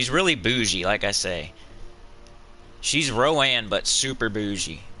 She's really bougie, like I say. She's Rowan, but super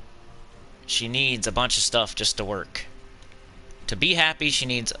bougie. She needs a bunch of stuff just to work. To be happy, she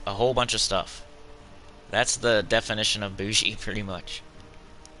needs a whole bunch of stuff. That's the definition of bougie, pretty much.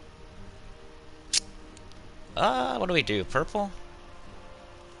 What do we do? Purple?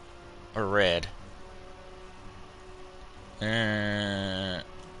 Or red? I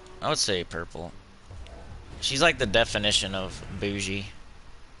would say purple. She's like the definition of bougie.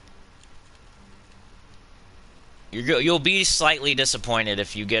 You'll be slightly disappointed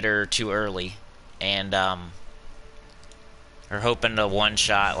if you get her too early. And, are hoping to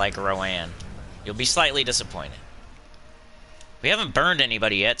one-shot like Rowan. You'll be slightly disappointed. We haven't burned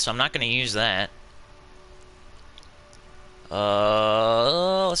anybody yet, so I'm not going to use that.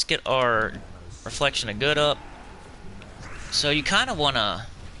 Let's get our Reflection of Good up. So you kind of want to...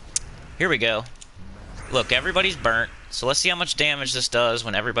 Here we go. Look, everybody's burnt. So let's see how much damage this does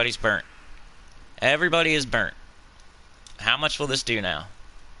when everybody's burnt. Everybody is burnt. How much will this do now?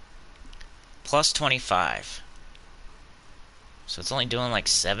 Plus 25. So it's only doing like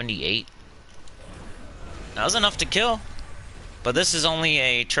 78. That was enough to kill. But this is only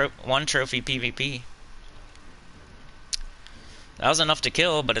a one trophy PvP. That was enough to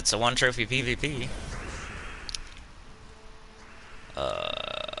kill, but it's a 1 trophy PvP.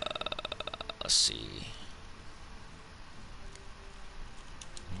 Let's see.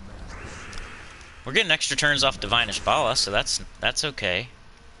 We're getting extra turns off Divine Ishbala, so that's okay.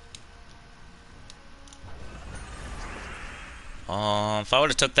 If I would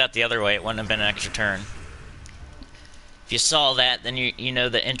have took that the other way, it wouldn't have been an extra turn. If you saw that, then you know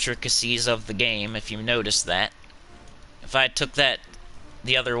the intricacies of the game, if you noticed that. If I took that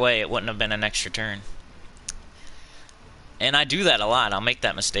the other way, it wouldn't have been an extra turn. And I do that a lot. I'll make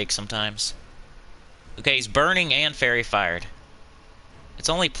that mistake sometimes. Okay, he's burning and fairy fired. It's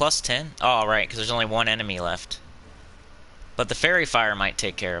only plus 10? Oh, right, because there's only one enemy left. But the Fairy Fire might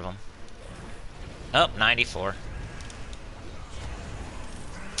take care of them. Oh, 94.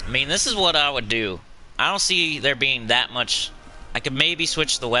 I mean, this is what I would do. I don't see there being that much. I could maybe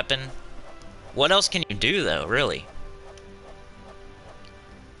switch the weapon. What else can you do, though, really?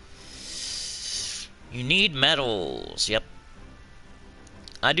 You need medals. Yep.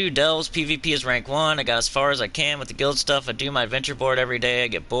 I do Delves. PvP is rank 1. I got as far as I can with the guild stuff. I do my adventure board every day. I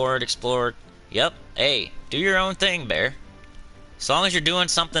get bored, explore. Yep. Hey, do your own thing, Bear. As long as you're doing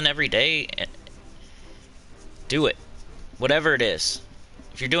something every day, do it. Whatever it is.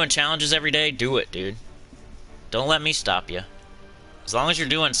 If you're doing challenges every day, do it, dude. Don't let me stop you. As long as you're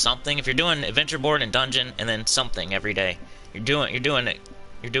doing something, if you're doing adventure board and dungeon and then something every day, you're doing it.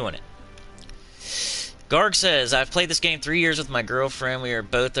 You're doing it. Garg says, I've played this game 3 years with my girlfriend. We are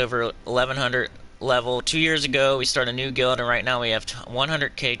both over 1100 level. 2 years ago, we started a new guild, and right now we have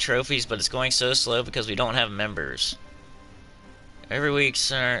 100k trophies, but it's going so slow because we don't have members. Every week,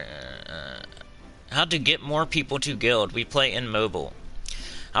 sir, how to get more people to guild? We play in mobile.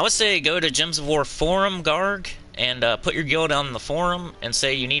 I would say go to Gems of War forum, Garg, and put your guild on the forum and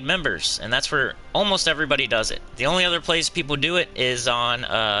say you need members, and that's where almost everybody does it. The only other place people do it is on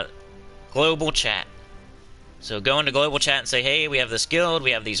global chat. So go into global chat and say, hey, we have this guild,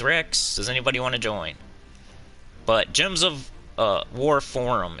 we have these recs, does anybody want to join? But Gems of War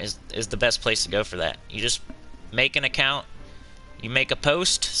forum is the best place to go for that. You just make an account, you make a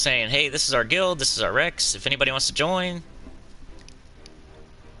post saying, hey, this is our guild, this is our recs, if anybody wants to join.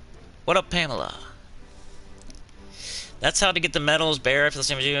 What up, Pamela? That's how to get the medals. Bear, for the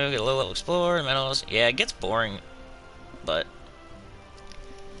same as you, get a little explore, medals. Yeah, it gets boring, but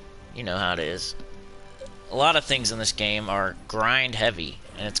you know how it is. A lot of things in this game are grind heavy,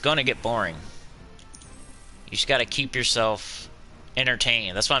 and it's going to get boring. You just got to keep yourself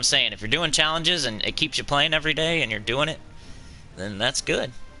entertained. That's what I'm saying. If you're doing challenges and it keeps you playing every day and you're doing it, then that's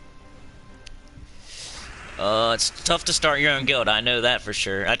good. It's tough to start your own guild, I know that for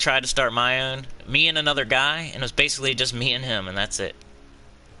sure. I tried to start my own, me and another guy, and it was basically just me and him, and that's it.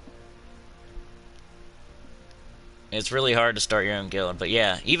 It's really hard to start your own guild, but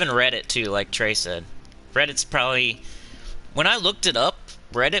yeah, even Reddit too, like Trey said. Reddit's probably, when I looked it up,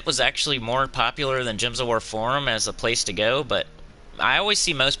 Reddit was actually more popular than Gems of War forum as a place to go, but I always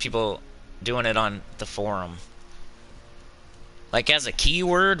see most people doing it on the forum. Like as a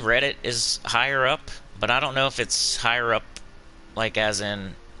keyword, Reddit is higher up. But I don't know if it's higher up, like as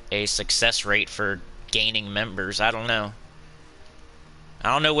in a success rate for gaining members. I don't know.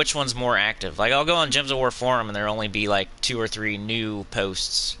 I don't know which one's more active. Like, I'll go on Gems of War forum and there'll only be like 2 or 3 new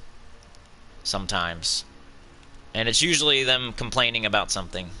posts sometimes. And it's usually them complaining about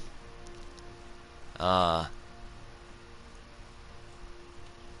something. I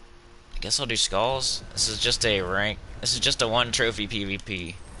guess I'll do Skulls. This is just a rank. This is just a 1 trophy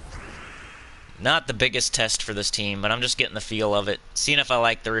PvP. Not the biggest test for this team, but I'm just getting the feel of it. Seeing if I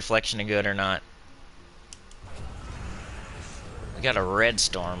like the reflection of good or not. We got a red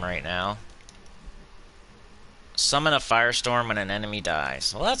storm right now. Summon a firestorm when an enemy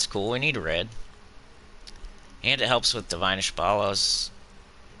dies. Well, that's cool. We need red. And it helps with Divine Ishbalas.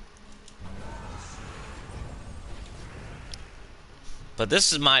 But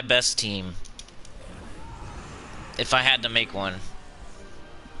this is my best team. If I had to make one.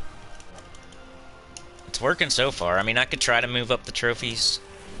 It's working so far. I mean, I could try to move up the trophies.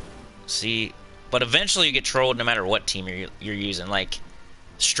 See, but eventually you get trolled no matter what team you're using. Like,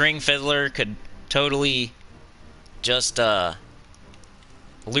 String Fiddler could totally just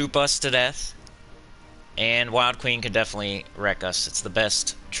loop us to death. And Wild Queen could definitely wreck us. It's the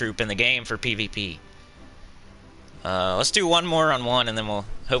best troop in the game for PvP. Let's do one more on one, and then we'll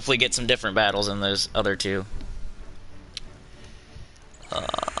hopefully get some different battles in those other 2.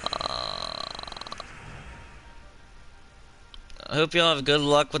 I hope y'all have good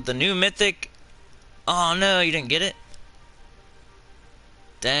luck with the new Mythic. Oh no, you didn't get it?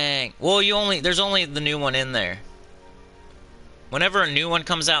 Dang. Well, there's only the new one in there. Whenever a new one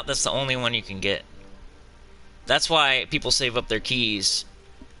comes out, that's the only one you can get. That's why people save up their keys.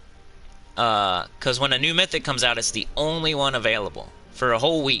 Because when a new Mythic comes out, it's the only one available for a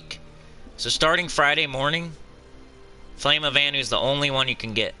whole week. So starting Friday morning, Flame of Anu is the only one you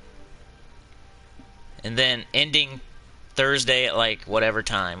can get. And then ending Thursday at like whatever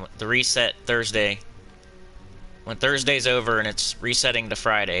time, the reset Thursday, when Thursday's over and it's resetting to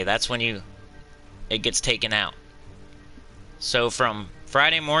Friday, that's when it gets taken out. So from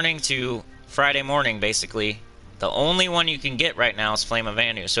Friday morning to Friday morning, basically, the only one you can get right now is Flame of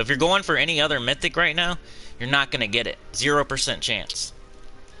Anu. So if you're going for any other Mythic right now, you're not going to get it. 0% chance.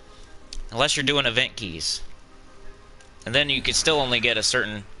 Unless you're doing event keys. And then you could still only get a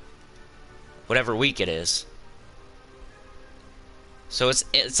certain, whatever week it is. So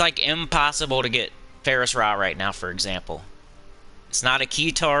it's like impossible to get Ferris Ra right now, for example. It's not a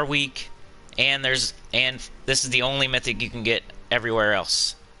Keytar week, and this is the only mythic you can get everywhere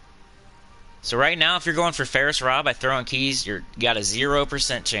else. So right now, if you're going for Ferris Ra by throwing keys, you got a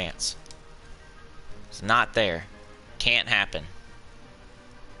 0% chance. It's not there. Can't happen.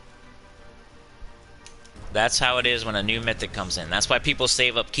 That's how it is when a new mythic comes in. That's why people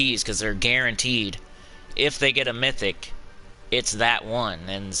save up keys, because they're guaranteed if they get a mythic, it's that one,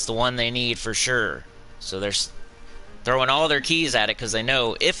 and it's the one they need for sure. So they're throwing all their keys at it because they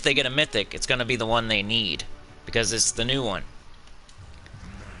know if they get a mythic, it's going to be the one they need because it's the new one.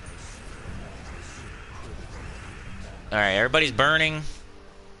 Alright, everybody's burning.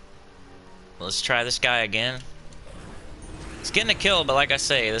 Let's try this guy again. It's getting a kill, but like I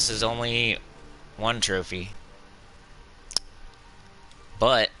say, this is only one trophy.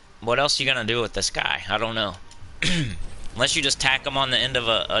 But what else are you going to do with this guy? I don't know. Unless you just tack him on the end of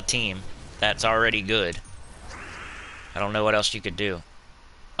a team that's already good. I don't know what else you could do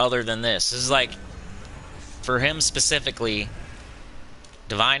other than this. This is like, for him specifically,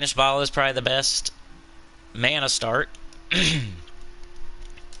 Divinish Ball is probably the best mana start.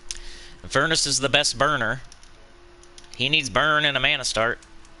 Furnace is the best burner. He needs burn and a mana start.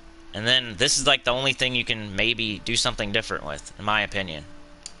 And then this is like the only thing you can maybe do something different with, in my opinion.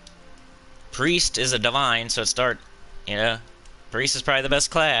 Priest is a divine, so start, you know, Priest is probably the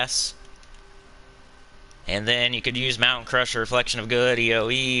best class. And then you could use Mountain Crusher, Reflection of Good,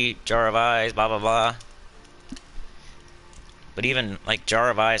 EOE, Jar of Eyes, blah blah blah. But even like Jar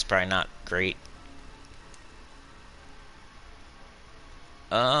of Eyes is probably not great.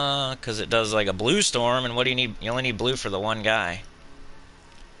 Cause it does like a blue storm, and what do you need? You only need blue for the one guy.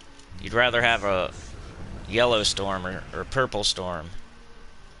 You'd rather have a yellow storm or a purple storm.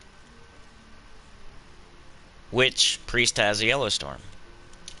 Which Priest has a yellow storm.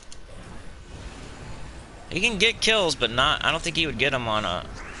 He can get kills, but not. I don't think he would get them on a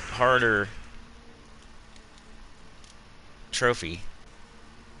harder trophy.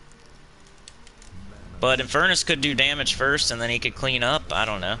 But Infernus could do damage first, and then he could clean up. I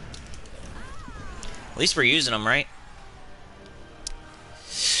don't know. At least we're using them, right?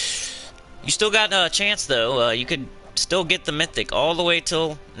 You still got a chance, though. You could still get the Mythic all the way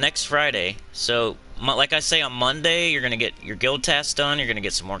till next Friday. So, like I say, on Monday, you're going to get your guild tasks done. You're going to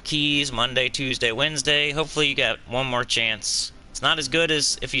get some more keys. Monday, Tuesday, Wednesday. Hopefully you got one more chance. It's not as good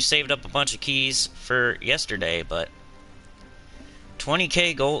as if you saved up a bunch of keys for yesterday, but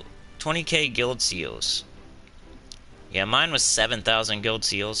 20k gold, 20k guild seals. Yeah, mine was 7,000 guild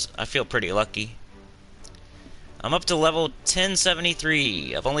seals. I feel pretty lucky. I'm up to level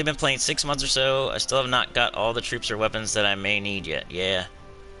 1073. I've only been playing 6 months or so. I still have not got all the troops or weapons that I may need yet. Yeah.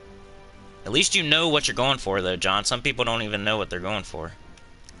 At least you know what you're going for, though, John. Some people don't even know what they're going for.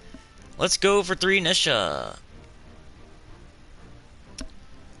 Let's go for 3 Nisha.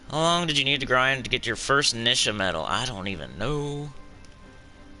 How long did you need to grind to get your first Nisha medal? I don't even know.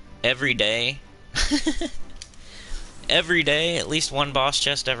 Every day. Every day. At least one boss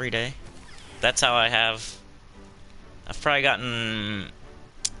chest every day. That's how I have... I've probably gotten...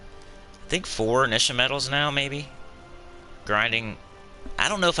 I think 4 Nisha medals now, maybe. Grinding... I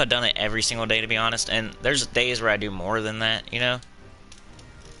don't know if I've done it every single day, to be honest, and there's days where I do more than that, you know?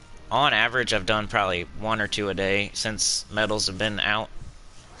 On average, I've done probably 1 or 2 a day since medals have been out.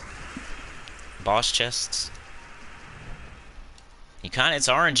 Boss chests. It's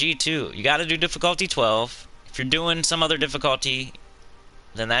RNG too. You gotta do difficulty 12. If you're doing some other difficulty,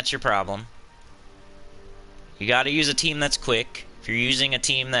 then that's your problem. You gotta use a team that's quick. If you're using a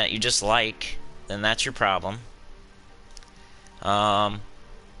team that you just like, then that's your problem.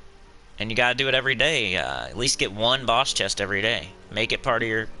 And you gotta do it every day. At least get 1 boss chest every day. Make it part of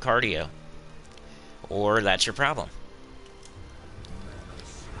your cardio. Or that's your problem.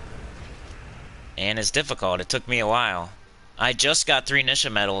 And it's difficult. It took me a while. I just got 3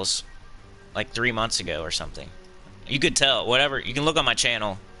 Nisha medals like 3 months ago or something. You could tell. Whatever. You can look on my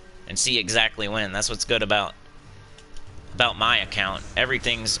channel and see exactly when. That's what's good about my account.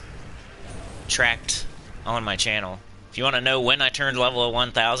 Everything's tracked on my channel. If you want to know when I turned level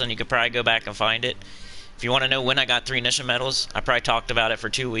 1000, you could probably go back and find it. If you want to know when I got 3 Nisha medals, I probably talked about it for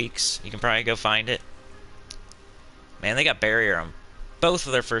 2 weeks. You can probably go find it. Man, they got barrier on both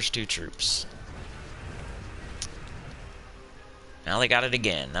of their first 2 troops. Now they got it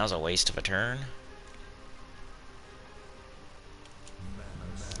again. That was a waste of a turn.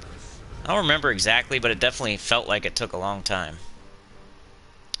 I don't remember exactly, but it definitely felt like it took a long time.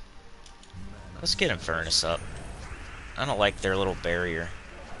 Let's get Infernus up. I don't like their little barrier.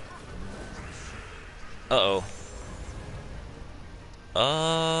 Uh-oh.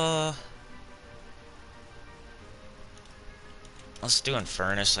 Let's do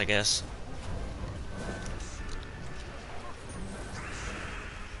Infernus, I guess.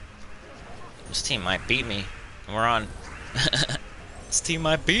 This team might beat me. And we're on... This team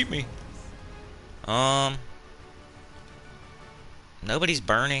might beat me. Nobody's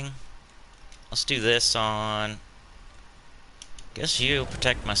burning. Let's do this on... Guess you.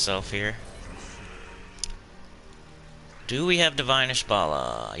 Protect myself here. Do we have Divine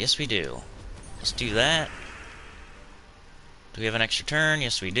Ishbala? Yes, we do. Let's do that. Do we have an extra turn?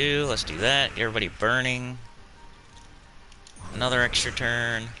 Yes, we do. Let's do that. Everybody burning. Another extra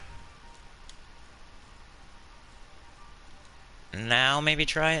turn. Now maybe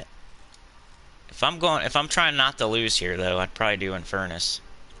try it. If I'm trying not to lose here though, I'd probably do Infernus.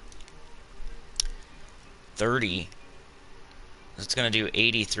 30. It's gonna do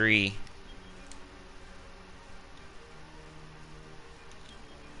 83.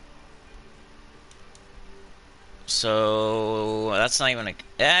 So that's not even a.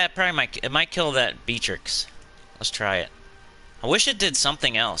 It probably might. It might kill that Beatrix. Let's try it. I wish it did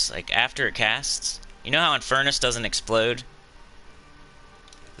something else, like after it casts. You know how Infernus doesn't explode?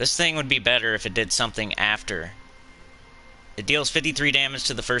 This thing would be better if it did something after. It deals 53 damage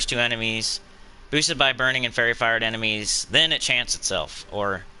to the first 2 enemies, boosted by burning and fairy fired enemies. Then it chants itself,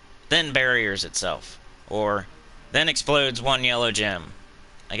 or then barriers itself, or then explodes 1 yellow gem.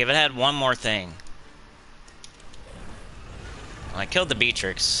 Like if it had one more thing. Well, I killed the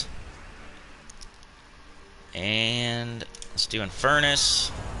Beatrix. And let's do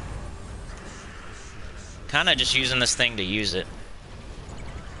Infernus. Kinda just using this thing to use it.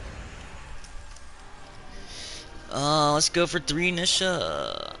 Let's go for 3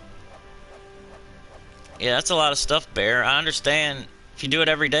 Nisha. Yeah, that's a lot of stuff, Bear. I understand if you do it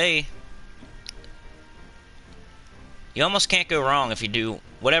every day. You almost can't go wrong if you do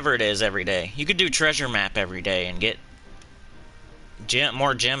whatever it is every day. You could do treasure map every day and get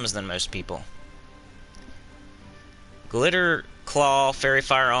more gems than most people. Glitter Claw, Fairy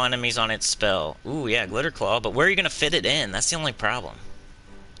Fire all enemies on its spell. Ooh, yeah, Glitter Claw, but where are you going to fit it in? That's the only problem.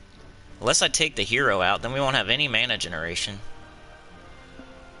 Unless I take the hero out, then we won't have any mana generation.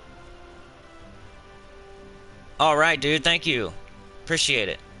 Alright, dude, thank you. Appreciate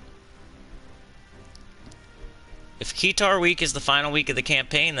it. If Kitar Week is the final week of the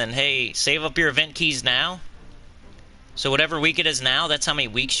campaign, then hey, save up your event keys now. So whatever week it is now, that's how many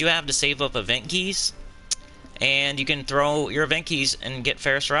weeks you have to save up event keys. And you can throw your event keys and get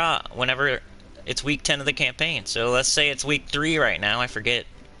Ferris Ra whenever it's week 10 of the campaign. So let's say it's week 3 right now, I forget.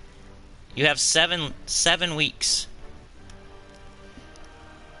 You have seven weeks.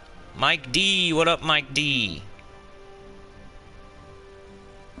 Mike D, what up, Mike D?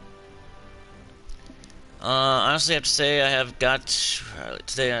 Honestly, I have to say I have got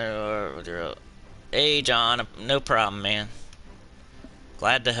today. Hey, John, no problem, man.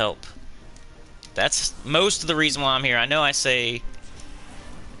 Glad to help. That's most of the reason why I'm here. I know I say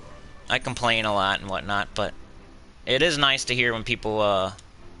I complain a lot and whatnot, but it is nice to hear when people.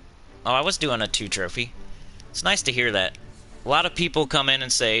 Oh, I was doing a 2 trophy. It's nice to hear that. A lot of people come in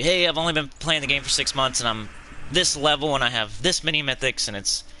and say, hey, I've only been playing the game for 6 months and I'm this level and I have this many mythics and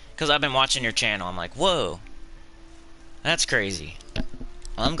it's because I've been watching your channel. I'm like, whoa. That's crazy.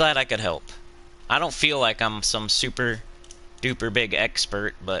 Well, I'm glad I could help. I don't feel like I'm some super duper big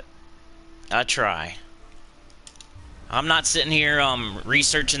expert, but I try. I'm not sitting here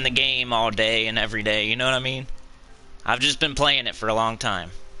researching the game all day and every day, you know what I mean? I've just been playing it for a long time.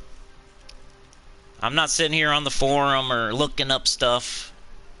 I'm not sitting here on the forum or looking up stuff,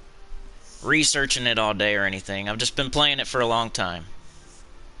 researching it all day or anything. I've just been playing it for a long time.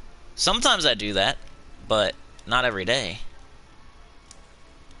 Sometimes I do that, but not every day.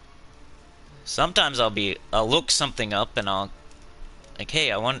 Sometimes I'll look something up and I'll, like,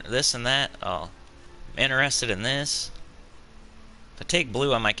 hey, I want this and that. I'm interested in this. If I take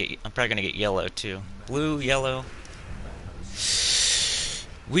blue, I'm probably gonna get yellow too. Blue, yellow.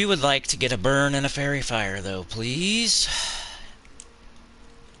 We would like to get a burn and a fairy fire, though, please.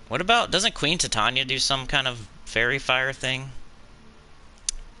 What about, doesn't Queen Titania do some kind of fairy fire thing?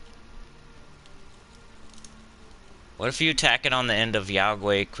 What if you tack it on the end of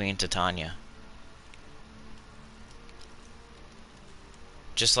Yagwe Queen Titania?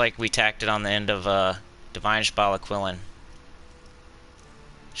 Just like we tacked it on the end of Divine Ishbala Quillen.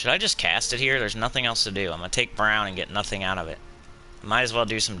 Should I just cast it here? There's nothing else to do. I'm going to take brown and get nothing out of it. Might as well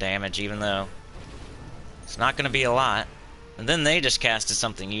do some damage, even though it's not going to be a lot. And then they just casted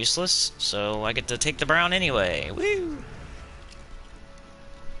something useless, so I get to take the brown anyway. Woo!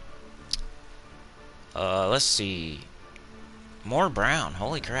 Let's see. More brown.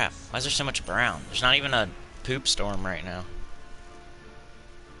 Holy crap. Why is there so much brown? There's not even a poop storm right now.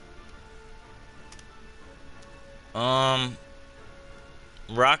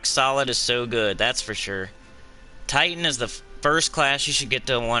 Rock Solid is so good, that's for sure. Titan is the first class you should get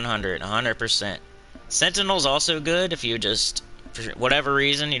to 100, 100%. Sentinel's also good if you just, for whatever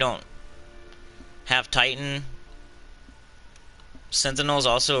reason, you don't have Titan. Sentinel's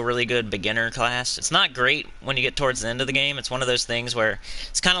also a really good beginner class. It's not great when you get towards the end of the game. It's one of those things where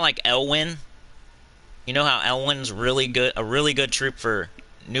it's kind of like Elwyn. You know how Elwyn's really good, a really good troop for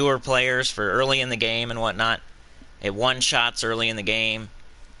newer players for early in the game and whatnot. It one-shots early in the game.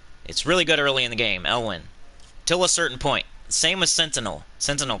 It's really good early in the game, Elwyn. Till a certain point. Same with Sentinel.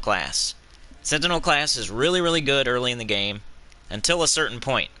 Sentinel class. Sentinel class is really, really good early in the game. Until a certain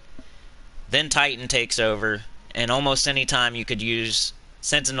point. Then Titan takes over. And almost any time you could use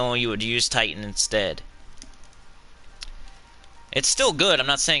Sentinel, you would use Titan instead. It's still good. I'm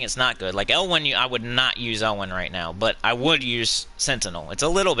not saying it's not good. Like Elwyn, I would not use Elwyn right now. But I would use Sentinel. It's a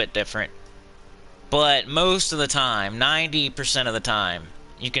little bit different. But most of the time, 90% of the time,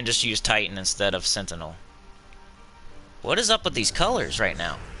 you can just use Titan instead of Sentinel. What is up with these colors right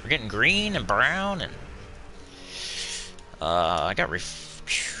now? We're getting green and brown and... I got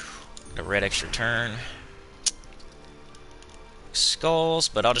a red extra turn. Skulls,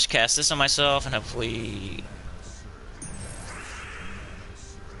 but I'll just cast this on myself and hopefully...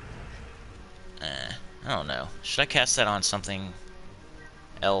 I don't know. Should I cast that on something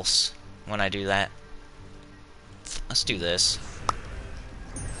else when I do that? Let's do this.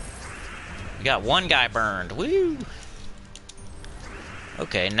 We got one guy burned. Woo!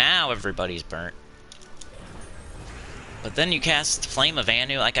 Okay, now everybody's burnt. But then you cast Flame of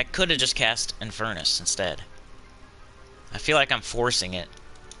Anu. Like, I could have just cast Infernus instead. I feel like I'm forcing it.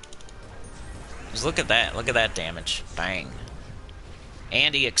 Just look at that. Look at that damage. Bang.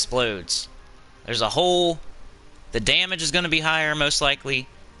 And he explodes. There's a hole. The damage is going to be higher, most likely.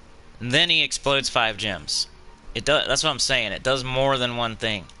 And then he explodes 5 gems. It does. That's what I'm saying. It does more than one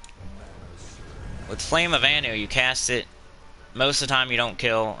thing. With Flame of Anu, you cast it. Most of the time you don't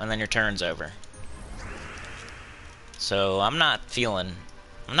kill, and then your turn's over. So I'm not feeling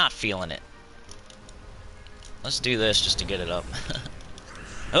it. Let's do this just to get it up.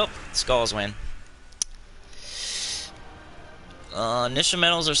 Oh, skulls win. Nisha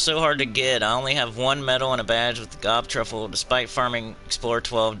medals are so hard to get. I only have 1 medal and a badge with the Gob Truffle, despite farming Explore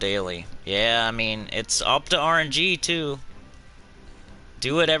 12 daily. Yeah, I mean, it's up to RNG, too.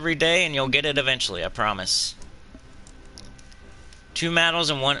 Do it every day, and you'll get it eventually, I promise. 2 medals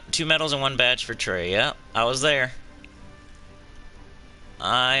and one badge for Trey. Yep, I was there.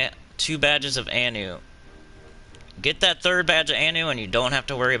 2 badges of Anu. Get that 3rd badge of Anu and you don't have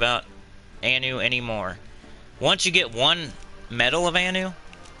to worry about Anu anymore. Once you get 1 medal of Anu,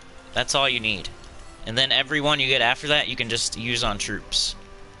 that's all you need. And then every one you get after that you can just use on troops.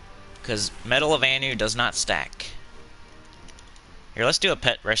 Because medal of Anu does not stack. Here, let's do a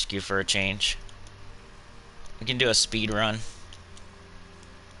pet rescue for a change. We can do a speed run.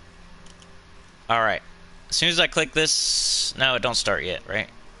 Alright. As soon as I click this... No, it don't start yet, right?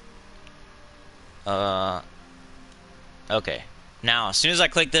 Okay. Now, as soon as I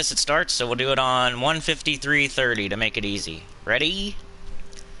click this, it starts, so we'll do it on 153.30 to make it easy. Ready?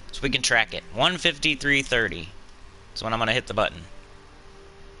 So we can track it. 153.30 is when I'm going to hit the button.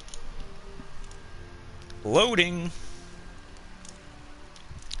 Loading!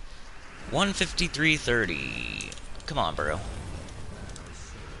 153.30. Come on, bro.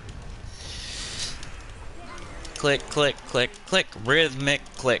 Click, click, click, click. Rhythmic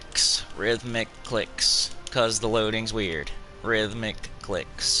clicks. Rhythmic clicks. Because the loading's weird. Rhythmic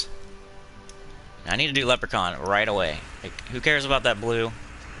clicks. Now, I need to do Leprechaun right away. Like, who cares about that blue?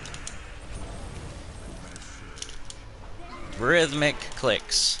 Rhythmic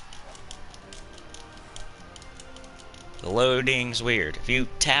clicks. The loading's weird. If you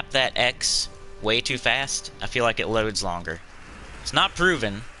tap that X way too fast, I feel like it loads longer. It's not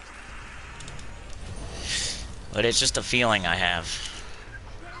proven. But it's just a feeling I have.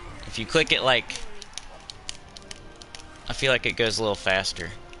 If you click it like... I feel like it goes a little faster.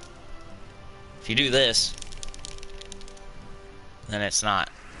 If you do this, then it's not.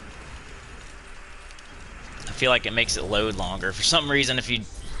 I feel like it makes it load longer. For some reason, if you...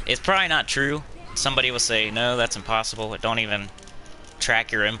 It's probably not true. Somebody will say, no, that's impossible. It don't even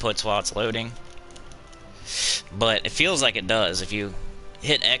track your inputs while it's loading. But it feels like it does. If you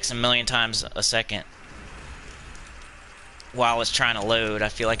hit X a million times a second, while it's trying to load. I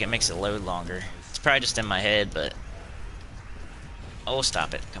feel like it makes it load longer. It's probably just in my head, but... Oh,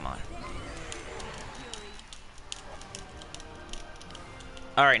 stop it. Come on.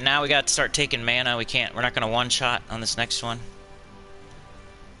 Alright, now we got to start taking mana. We're not going to one-shot on this next one.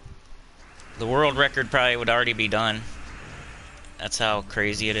 The world record probably would already be done. That's how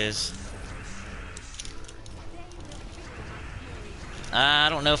crazy it is. I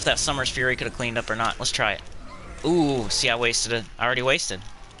don't know if that Summer's Fury could have cleaned up or not. Let's try it. Ooh, see, I wasted it. I already wasted.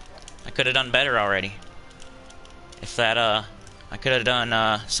 I could have done better already. If that, I could have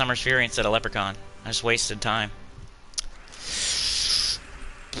done, Summer's Fury instead of Leprechaun. I just wasted time.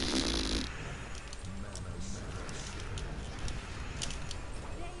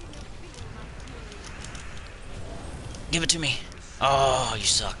 Give it to me. Oh, you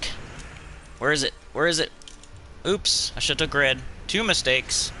suck. Where is it? Where is it? Oops, I should have took red. 2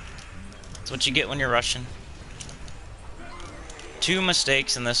 mistakes. That's what you get when you're rushing. 2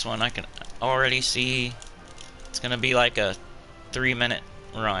 mistakes in this one. I can already see it's gonna be like a 3-minute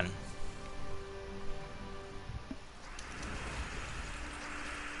run.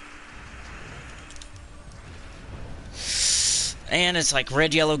 And it's like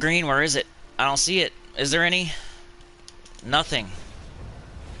red, yellow, green. Where is it? I don't see it. Is there any? Nothing.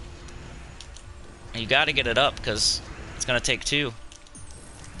 You gotta get it up because it's gonna take 2.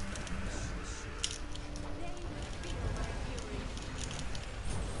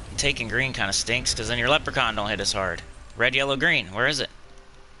 Taking green kind of stinks because then your Leprechaun don't hit as hard. Red, yellow, green. Where is it?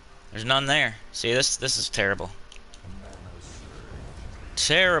 There's none there. See, this is terrible.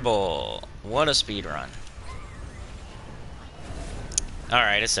 Terrible. What a speed run.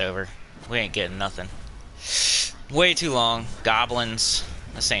 Alright, it's over. We ain't getting nothing. Way too long. Goblins.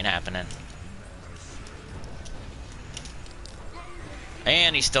 This ain't happening.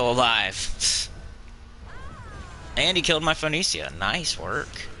 And he's still alive. And he killed my Phoenicia. Nice work.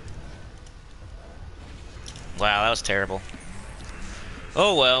 Wow, that was terrible.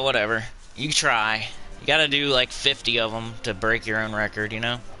 Oh well, whatever. You try. You gotta do like 50 of them to break your own record, you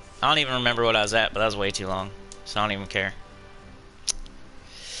know? I don't even remember what I was at, but that was way too long. So I don't even care.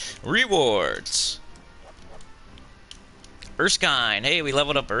 Rewards. Erskine. Hey, we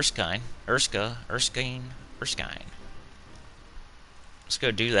leveled up Erskine. Erskine. Let's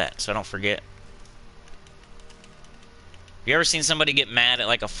go do that so I don't forget. You ever seen somebody get mad at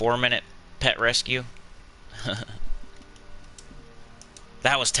like a 4-minute pet rescue?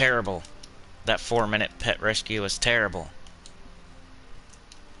 That was terrible. That 4-minute pet rescue was terrible.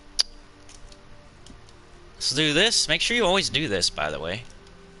 Let's do this. Make sure you always do this, by the way.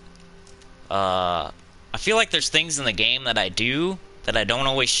 I feel like there's things in the game that I do that I don't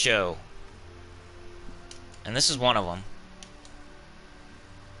always show. And this is one of them.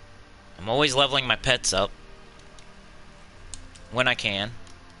 I'm always leveling my pets up when I can,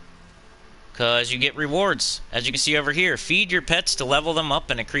 because you get rewards. As you can see over here, feed your pets to level them up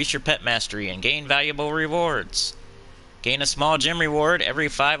and increase your pet mastery and gain valuable rewards. Gain a small gem reward every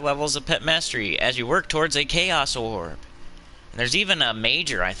 5 levels of pet mastery as you work towards a chaos orb. And there's even a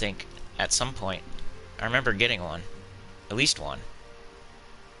major, I think, at some point. I remember getting one. At least one.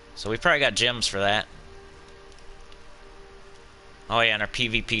 So we probably got gems for that. Oh yeah, and our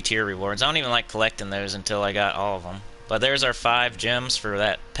PvP tier rewards. I don't even like collecting those until I got all of them. But there's our 5 gems for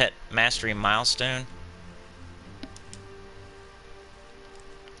that pet mastery milestone.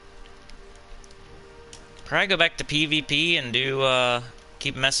 Probably go back to PvP and do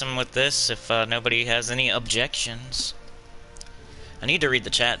keep messing with this if nobody has any objections. I need to read the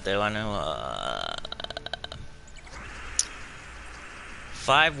chat though. I know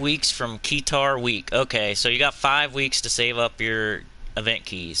 5 weeks from Keytar week. Okay, so you got 5 weeks to save up your event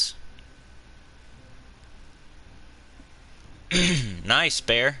keys. Nice,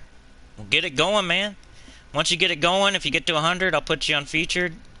 Bear. Well, get it going, man. Once you get it going, if you get to 100, I'll put you on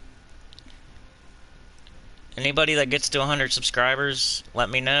featured. Anybody that gets to 100 subscribers, let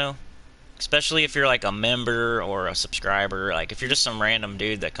me know. Especially if you're like a member or a subscriber. Like if you're just some random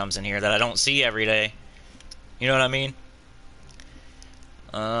dude that comes in here that I don't see every day. You know what I mean?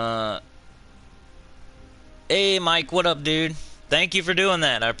 Hey Mike, what up, dude? Thank you for doing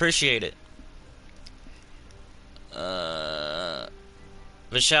that. I appreciate it.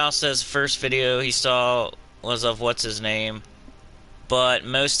 Vishal says first video he saw was of what's his name, but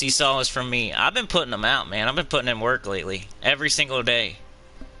most he saw was from me. I've been putting them out, man. I've been putting in work lately, every single day.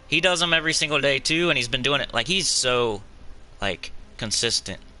 He does them every single day too, and he's been doing it like he's so like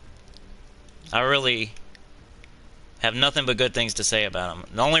consistent. I really have nothing but good things to say about him.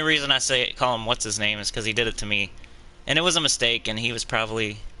 The only reason I call him what's his name is because he did it to me, and it was a mistake, and he was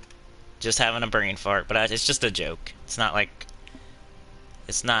probably Just having a brain fart, but it's just a joke. It's not like...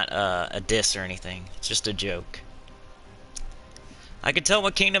 It's not a diss or anything. It's just a joke. I can tell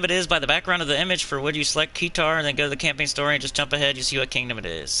what kingdom it is by the background of the image. For would you select Kitar and then go to the campaign story and just jump ahead, you see what kingdom it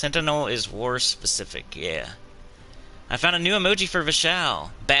is. Sentinel is war specific, yeah. I found a new emoji for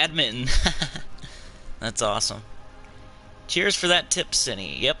Vishal. Badminton. That's awesome. Cheers for that tip,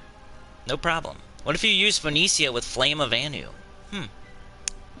 Cinny. Yep. No problem. What if you use Phoenicia with Flame of Anu?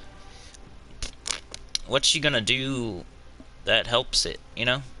 What's she gonna do that helps it, you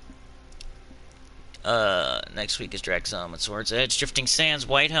know? Next week is Drakzum with Sword's Edge, Drifting Sands,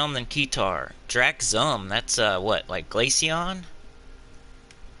 Whitehelm, then Kitar. Drakzum, that's, what, like Glaceon?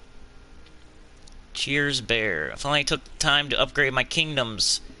 Cheers, Bear. I finally took time to upgrade my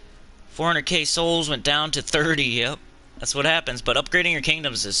kingdoms. 400k souls went down to 30, yep. That's what happens, but upgrading your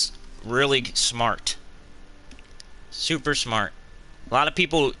kingdoms is really smart. Super smart. A lot of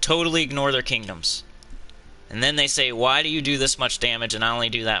people totally ignore their kingdoms. And then they say, why do you do this much damage and I only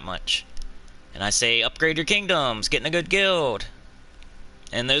do that much? And I say, upgrade your kingdoms, get in a good guild.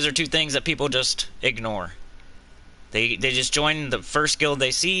 And those are two things that people just ignore. They just join the first guild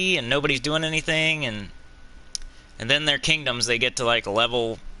they see and nobody's doing anything, and then their kingdoms, they get to like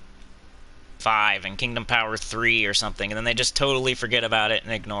level 5 and kingdom power 3 or something, and then they just totally forget about it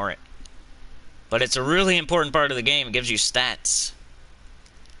and ignore it. But it's a really important part of the game. It gives you stats.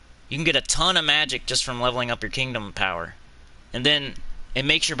 You can get a ton of magic just from leveling up your kingdom power. And then it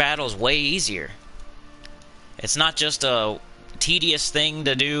makes your battles way easier. It's not just a tedious thing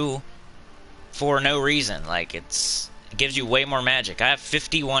to do for no reason. Like, it gives you way more magic. I have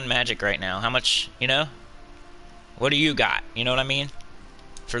 51 magic right now. How much, you know? What do you got? You know what I mean?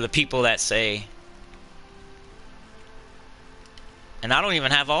 For the people that say... And I don't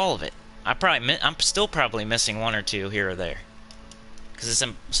even have all of it. I'm still probably missing one or two here or there. Because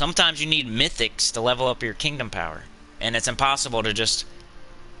sometimes you need mythics to level up your kingdom power. And it's impossible to just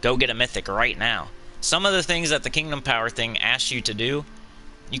go get a mythic right now. Some of the things that the kingdom power thing asks you to do,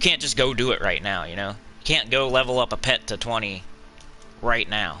 you can't just go do it right now, you know? You can't go level up a pet to 20 right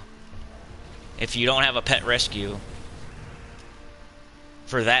now. If you don't have a pet rescue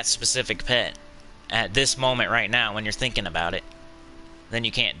for that specific pet at this moment right now when you're thinking about it, then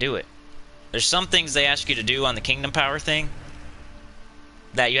you can't do it. There's some things they ask you to do on the kingdom power thing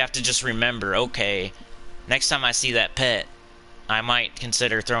that you have to just remember, okay, next time I see that pet, I might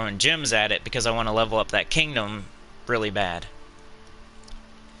consider throwing gems at it because I want to level up that kingdom really bad.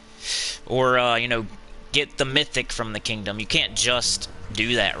 Or, you know, get the mythic from the kingdom. You can't just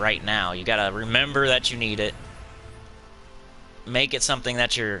do that right now. You gotta remember that you need it. Make it something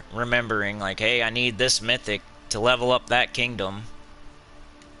that you're remembering, like, hey, I need this mythic to level up that kingdom,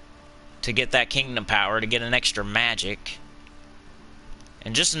 to get that kingdom power, to get an extra magic.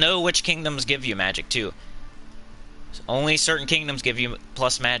 And just know which kingdoms give you magic, too. Only certain kingdoms give you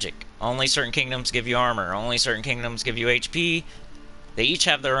plus magic. Only certain kingdoms give you armor. Only certain kingdoms give you HP. They each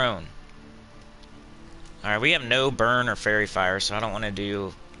have their own. Alright, we have no burn or fairy fire, so I don't want to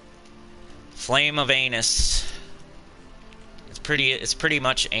do Flame of Anus. It's pretty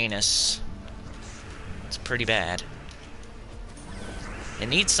much anus. It's pretty bad. It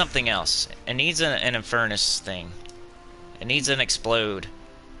needs something else. It needs an Infernus thing. It needs an Explode.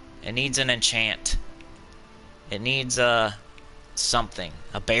 It needs an Enchant. It needs something.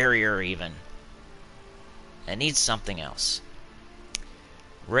 A barrier, even. It needs something else.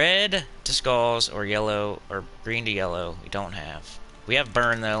 Red to skulls, or yellow, or green to yellow. We don't have. We have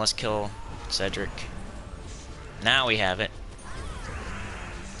burn, though. Let's kill Cedric. Now we have it.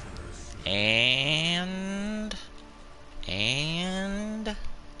 And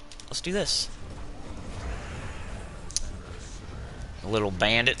let's do this. A little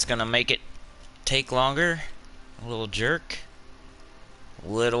bandit's gonna make it take longer. A little jerk.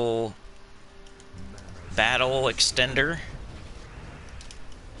 Little battle extender.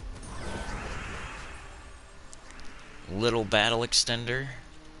 Little battle extender.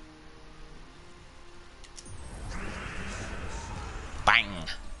 Bang.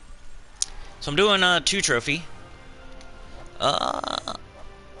 So I'm doing a 2 trophy.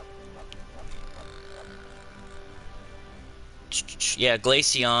 Yeah,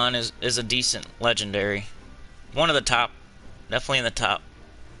 Glaceon is a decent legendary. One of the top. Definitely in the top.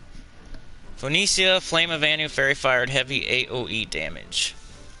 Phoenicia, Flame of Anu, Fairy Fired, heavy AoE damage.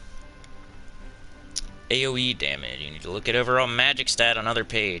 AoE damage. You need to look at overall magic stat on other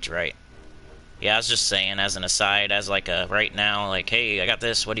page, right? Yeah, I was just saying as an aside, as like a right now, like, hey, I got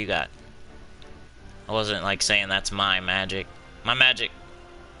this, what do you got? I wasn't like saying that's my magic. My magic.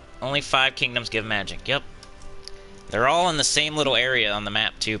 Only 5 kingdoms give magic. Yep. They're all in the same little area on the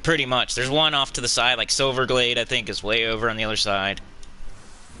map, too, pretty much. There's one off to the side, like Silverglade, I think, is way over on the other side.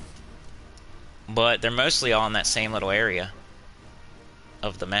 But they're mostly all in that same little area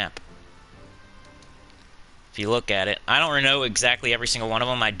of the map. If you look at it, I don't know exactly every single one of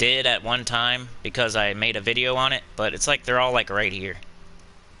them. I did at one time because I made a video on it, but it's like they're all like right here.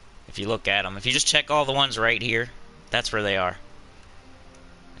 If you look at them, if you just check all the ones right here, that's where they are.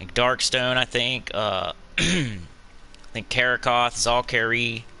 Like Darkstone, I think. I think Karakoth,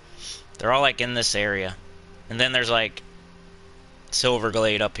 Zalkari. They're all like in this area, and then there's like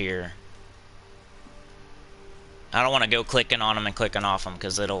Silverglade up here. I don't want to go clicking on them and clicking off them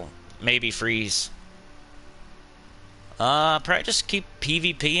because it'll maybe freeze. Probably just keep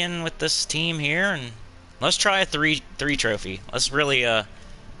PvPing with this team here, and let's try a 3 trophy. Let's really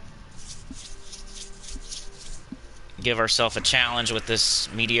give ourselves a challenge with this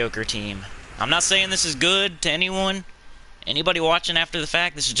mediocre team. I'm not saying this is good to anyone. Anybody watching after the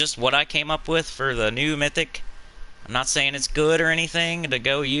fact, this is just what I came up with for the new Mythic. I'm not saying it's good or anything to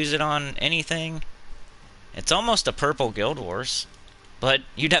go use it on anything. It's almost a purple Guild Wars, but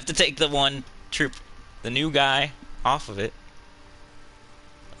you'd have to take the one troop, the new guy, off of it.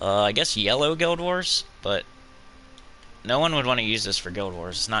 I guess yellow Guild Wars, but no one would want to use this for Guild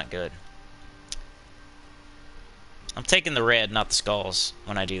Wars. It's not good. I'm taking the red, not the skulls,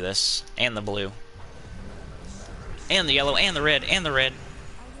 when I do this, and the blue, and the yellow, and the red, and the red.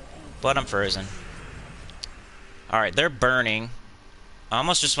 But I'm frozen. Alright, they're burning. I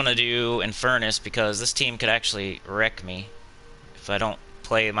almost just want to do Infernus because this team could actually wreck me if I don't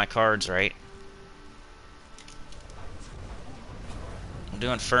play my cards right. I'm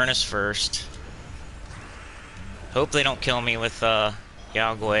doing Infernus first. Hope they don't kill me with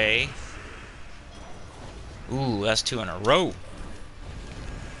Yagway. Ooh, that's 2 in a row.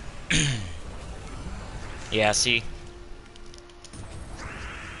 Yeah, see?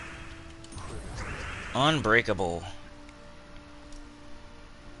 Unbreakable.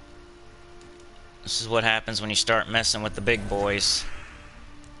 This is what happens when you start messing with the big boys.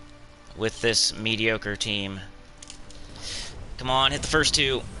 With this mediocre team. Come on, hit the first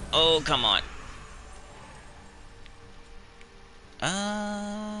 2. Oh, come on.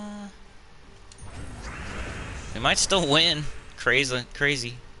 We might still win. Crazy.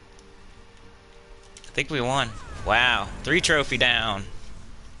 I think we won. Wow. 3 trophy down.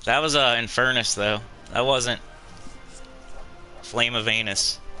 That was Infernus, though. That wasn't Flame of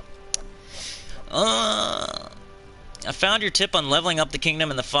Anus. I found your tip on leveling up the kingdom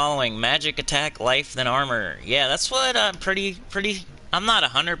in the following: magic, attack, life, then armor. Yeah, that's what I'm pretty. I'm not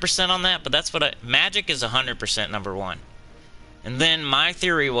 100% on that, but that's what magic is 100% number 1. And then my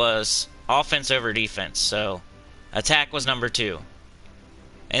theory was offense over defense, so attack was number 2.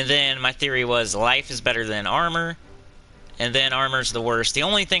 And then my theory was life is better than armor, and then armor's the worst. The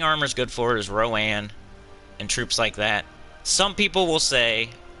only thing armor's good for is Rowan and troops like that. Some people will say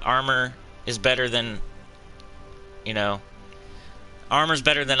armor is better than, you know, armor's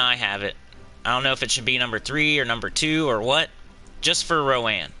better than I have it. I don't know if it should be number 3 or number 2 or what. Just for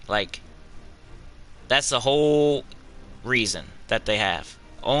Rowan. Like, that's the whole reason that they have.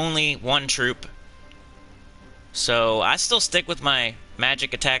 Only 1 troop. So I still stick with my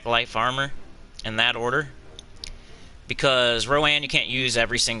magic, attack, life, armor in that order. Because Rowan, you can't use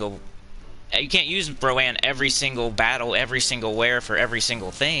every single... You can't use Rowan every single battle, every single wear for every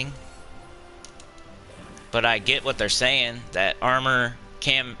single thing. But I get what they're saying, that armor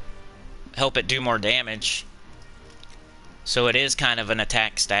can help it do more damage. So it is kind of an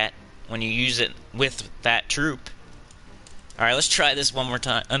attack stat when you use it with that troop. Alright, let's try this one more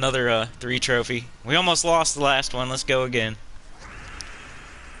time. Another 3 trophy. We almost lost the last one. Let's go again.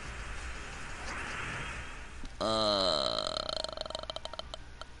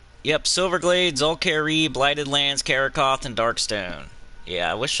 Yep, Silverglade, Zolkari, Blighted Lands, Karakoth, and Darkstone.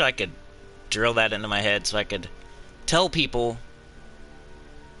 Yeah, I wish I could drill that into my head so I could tell people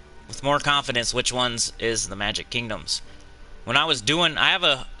with more confidence which ones is the Magic Kingdoms. When I was doing, I have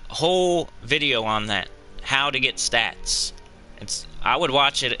a whole video on that, how to get stats. I would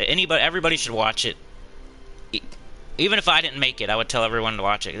watch it. Everybody should watch it. Even if I didn't make it, I would tell everyone to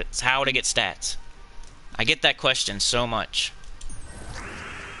watch it. It's how to get stats. I get that question so much.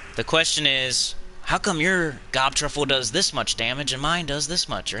 The question is, how come your Gobtruffle does this much damage and mine does this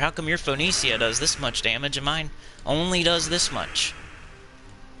much? Or how come your Phoenicia does this much damage and mine only does this much?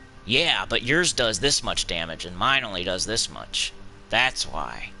 Yeah, but yours does this much damage and mine only does this much. That's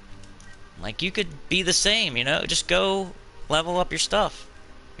why. Like, you could be the same, you know? Just go level up your stuff.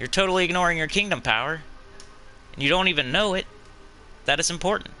 You're totally ignoring your kingdom power. And you don't even know it, that it's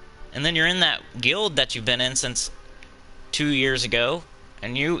important. And then you're in that guild that you've been in since 2 years ago,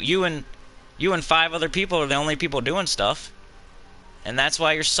 and you and 5 other people are the only people doing stuff, and that's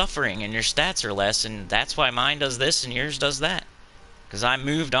why you're suffering and your stats are less, and that's why mine does this and yours does that, because I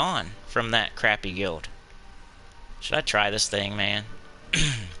moved on from that crappy guild. Should I try this thing, man?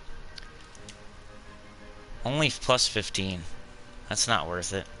 Only plus 15. That's not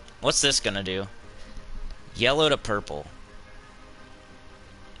worth it. What's this gonna do? Yellow to purple.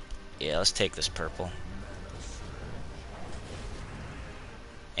 Yeah, let's take this purple.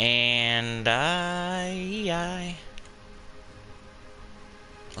 And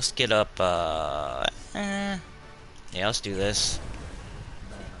let's get up, yeah, let's do this.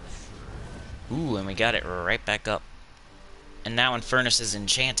 Ooh, and we got it right back up. And now Infernus is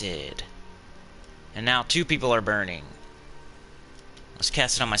enchanted. And now 2 people are burning. Let's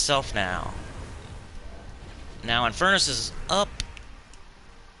cast it on myself now. Now Infernus is up.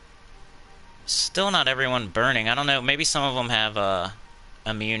 Still not everyone burning. I don't know, maybe some of them have,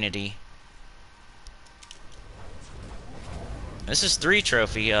 immunity. This is 3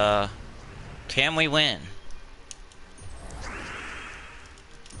 trophy. Can we win?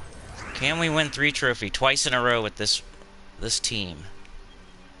 Can we win 3 trophy twice in a row with this team?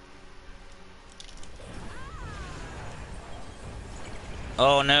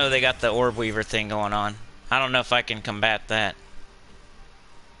 Oh no, they got the Orb Weaver thing going on. I don't know if I can combat that.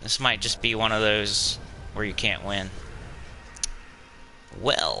 This might just be one of those where you can't win.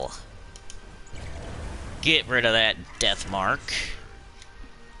 Well, get rid of that death mark.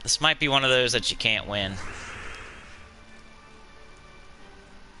 This might be one of those that you can't win.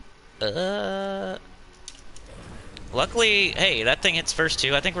 Luckily, hey, that thing hits first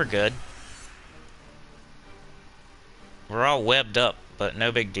too. I think we're good. We're all webbed up, but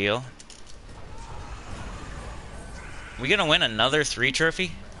no big deal. We gonna win another 3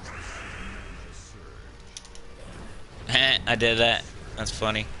 trophy? I did that. That's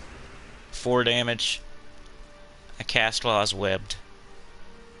funny. 4 damage. I cast while I was webbed.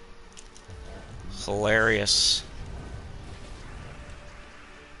 Hilarious.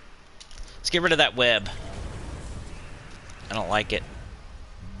 Let's get rid of that web. I don't like it.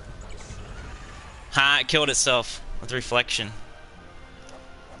 Ha! It killed itself with reflection.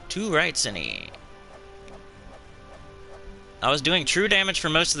 2 rights, Sinny. I was doing true damage for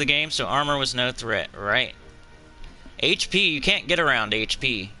most of the game, so armor was no threat, right? HP, you can't get around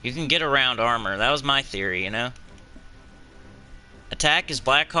HP. You can get around armor. That was my theory, you know? Attack is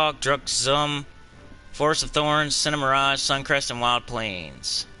Blackhawk, Druxum, Forest of Thorns, Cinemirage, Suncrest, and Wild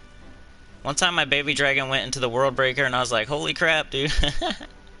Plains. One time my baby dragon went into the World Breaker, and I was like, holy crap, dude.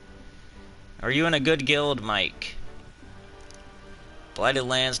 Are you in a good guild, Mike? Blighted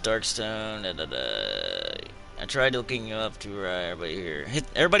Lands, Darkstone, I tried looking you up to everybody here.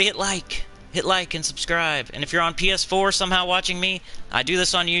 Everybody hit like! Hit like and subscribe. And if you're on PS4 somehow watching me, I do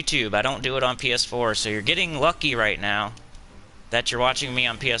this on YouTube. I don't do it on PS4, so you're getting lucky right now that you're watching me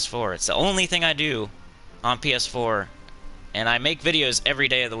on PS4. It's the only thing I do on PS4, and I make videos every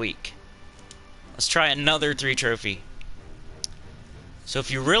day of the week. Let's try another 3 trophy. So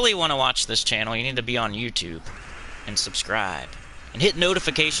if you really want to watch this channel, you need to be on YouTube and subscribe. And hit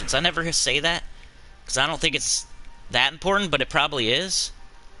notifications. I never say that, because I don't think it's that important, but it probably is.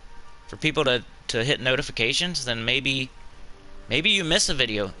 For people to hit notifications, then maybe you miss a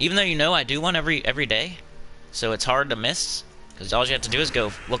video. Even though you know I do one every day, so it's hard to miss. Because all you have to do is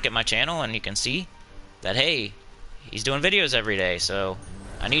go look at my channel, and you can see that, hey, he's doing videos every day, so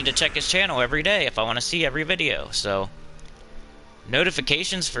I need to check his channel every day if I want to see every video. So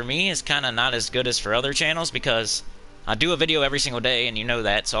notifications for me is kind of not as good as for other channels, because I do a video every single day, and you know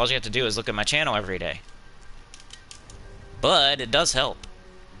that, so all you have to do is look at my channel every day. But it does help.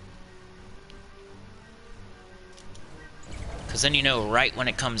 Because then you know right when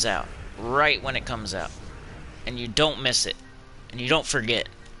it comes out. Right when it comes out. And you don't miss it. And you don't forget.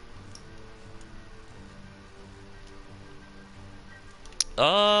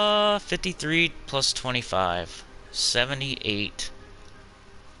 53 plus 25. 78.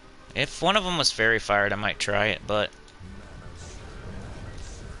 If one of them was Fairy Fired, I might try it, but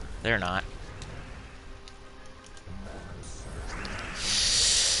they're not.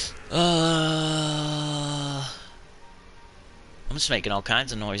 I'm just making all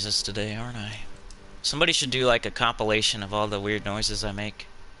kinds of noises today, aren't I? Somebody should do like a compilation of all the weird noises I make.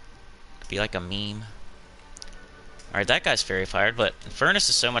 It'd be like a meme. Alright, that guy's Fairy Fired, but Furnace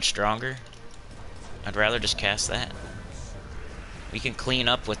is so much stronger. I'd rather just cast that. We can clean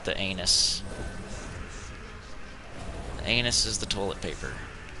up with the anus. The anus is the toilet paper.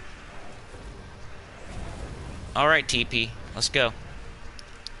 Alright, TP. Let's go.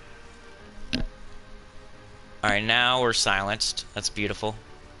 Alright, now we're silenced. That's beautiful.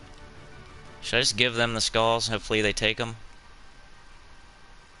 Should I just give them the skulls? Hopefully they take them.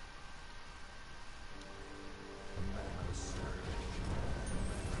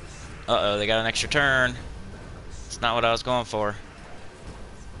 Uh-oh, they got an extra turn. It's not what I was going for.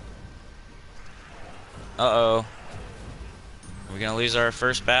 Uh-oh. Are we gonna lose our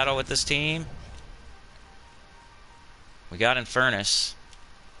first battle with this team? We got Infernus.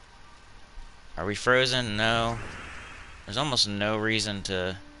 Are we frozen? No. There's almost no reason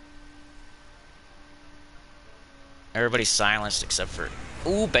to... Everybody's silenced except for...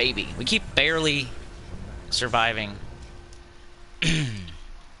 Ooh, baby. We keep barely surviving.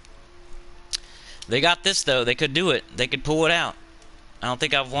 They got this, though. They could do it. They could pull it out. I don't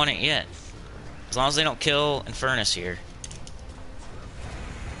think I've won it yet. As long as they don't kill Infernus here.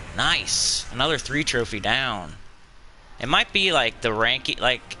 Nice. Another 3 trophy down. It might be like the ranking,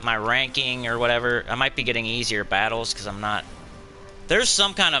 like my ranking or whatever. I might be getting easier battles because I'm not... There's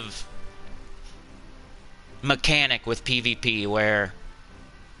some kind of mechanic with PvP where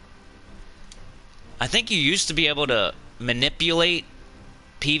I think you used to be able to manipulate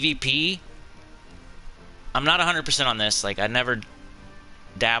PvP. I'm not 100% on this. Like, I never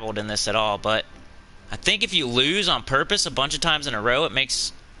dabbled in this at all, but I think if you lose on purpose a bunch of times in a row, it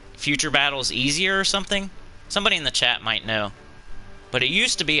makes future battles easier or something. Somebody in the chat might know. But it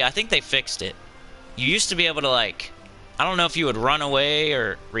used to be, I think they fixed it. You used to be able to, like, I don't know if you would run away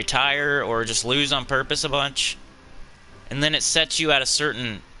or retire or just lose on purpose a bunch. And then it sets you at a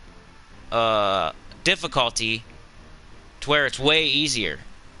certain difficulty to where it's way easier.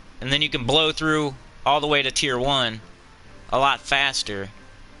 And then you can blow through all the way to tier 1 a lot faster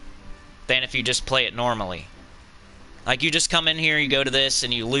than if you just play it normally. Like, you just come in here, you go to this,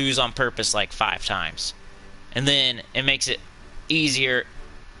 and you lose on purpose like 5 times. And then it makes it easier,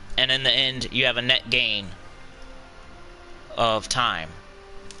 and in the end, you have a net gain of time.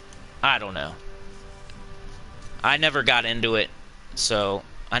 I don't know. I never got into it, so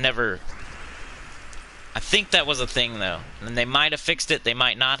I think that was a thing, though. And they might have fixed it, they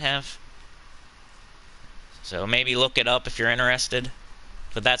might not have. So maybe look it up if you're interested.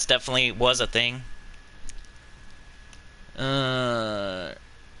 But that's definitely was a thing.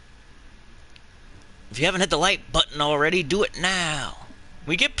 If you haven't hit the like button already, do it now.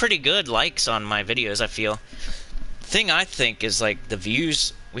 We get pretty good likes on my videos, I feel. The thing I think is, like, the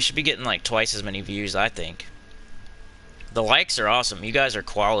views. We should be getting, like, twice as many views, I think. The likes are awesome. You guys are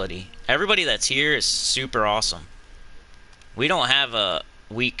quality. Everybody that's here is super awesome. We don't have a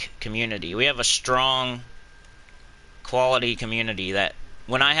weak community. We have a strong, quality community that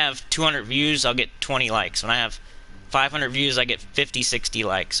when I have 200 views, I'll get 20 likes. When I have 500 views, I get 50, 60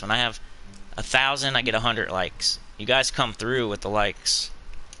 likes. When I have 1,000, I get 100 likes. You guys come through with the likes.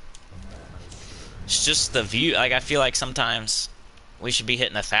 It's just the view. Like, I feel like sometimes we should be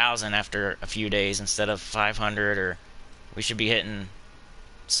hitting 1,000 after a few days instead of 500, or we should be hitting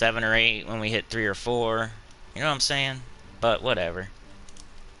 7 or 8 when we hit 3 or 4. You know what I'm saying? But whatever.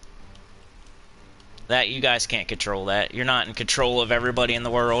 That, you guys can't control that. You're not in control of everybody in the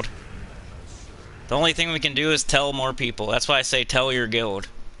world. The only thing we can do is tell more people. That's why I say tell your guild.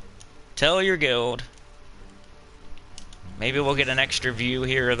 Tell your guild. Maybe we'll get an extra view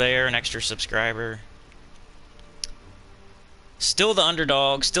here or there, an extra subscriber. Still the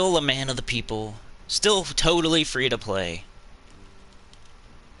underdog, still the man of the people, still totally free to play.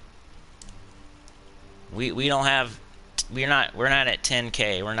 We don't have, we're not at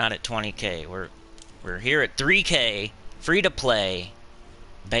 10K, we're not at 20K. We're here at 3K, free to play,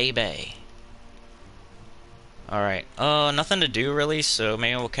 baby. Alright, nothing to do really, so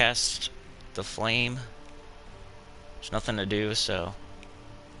maybe we'll cast the flame. There's nothing to do, so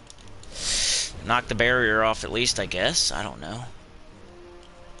knock the barrier off at least, I guess. I don't know.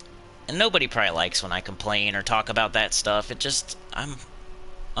 And nobody probably likes when I complain or talk about that stuff. It just, I'm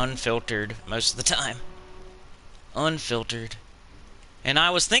unfiltered most of the time. Unfiltered. And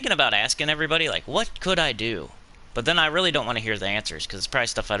I was thinking about asking everybody, like, what could I do? But then I really don't want to hear the answers, because it's probably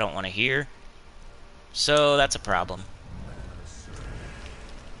stuff I don't want to hear. So that's a problem.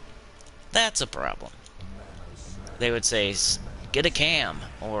 That's a problem. They would say, get a cam,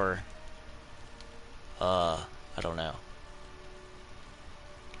 or, I don't know.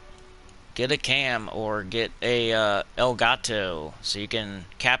 Get a cam, or get a, Elgato, so you can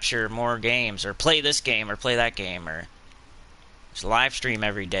capture more games, or play this game, or play that game, or just live stream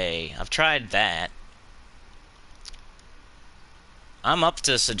every day. I've tried that. I'm up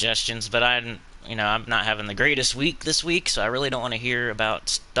to suggestions, but I'm not having the greatest week this week, so I really don't want to hear about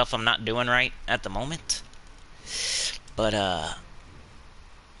stuff I'm not doing right at the moment. But,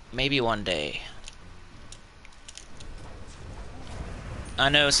 maybe one day. I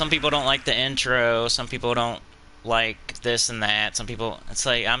know some people don't like the intro, some people don't like this and that, some people... It's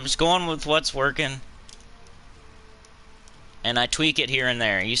like, I'm just going with what's working. And I tweak it here and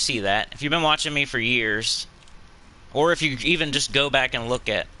there. You see that. If you've been watching me for years, or if you even just go back and look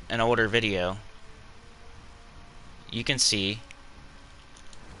at an older video, you can see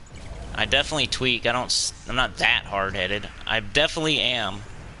I definitely tweak. I'm not that hard-headed. I definitely am,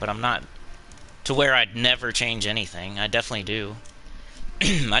 but I'm not to where I'd never change anything. I definitely do.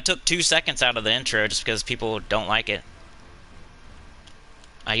 I took 2 seconds out of the intro just because people don't like it.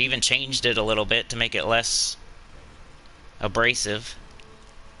 I even changed it a little bit to make it less abrasive.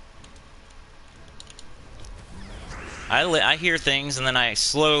 I hear things and then I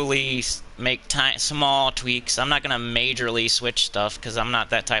slowly make small tweaks. I'm not going to majorly switch stuff because I'm not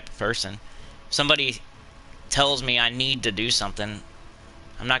that type of person. If somebody tells me I need to do something,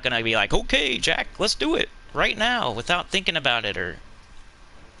 I'm not going to be like, okay, Jack, let's do it right now without thinking about it or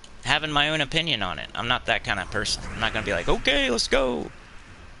having my own opinion on it. I'm not that kind of person. I'm not going to be like, okay, let's go.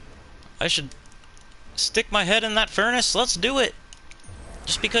 I should stick my head in that furnace. Let's do it.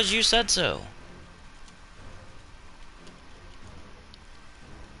 Just because you said so.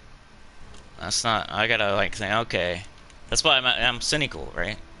 That's not... I gotta, like, think, okay. That's why I'm Sinnycool,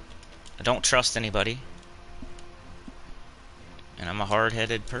 right? I don't trust anybody. And I'm a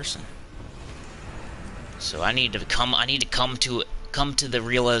hard-headed person. So I need to come to the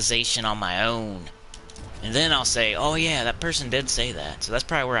realization on my own. And then I'll say, oh yeah, that person did say that. So that's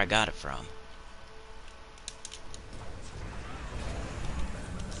probably where I got it from.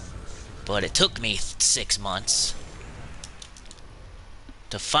 But it took me 6 months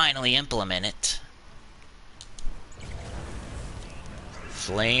to finally implement it.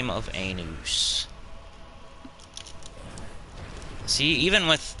 Flame of Anus. See, even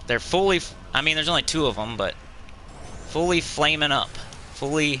with... They're fully... I mean, there's only 2 of them, but... Fully flaming up.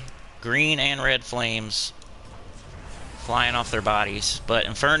 Fully green and red flames flying off their bodies. But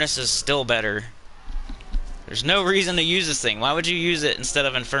Infernus is still better. There's no reason to use this thing. Why would you use it instead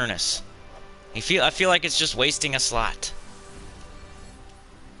of Infernus? I feel like it's just wasting a slot.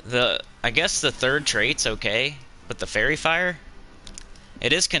 I guess the 3rd trait's okay, but the Fairy Fire,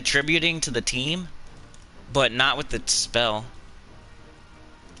 it is contributing to the team, but not with the spell.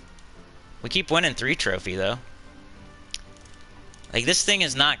 We keep winning 3 trophy though. Like, this thing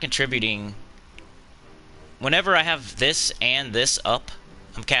is not contributing. Whenever I have this and this up,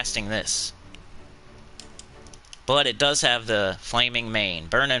 I'm casting this. But it does have the Flaming Mane,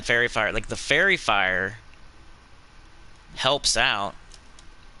 Burn and Fairy Fire. Like, the Fairy Fire helps out,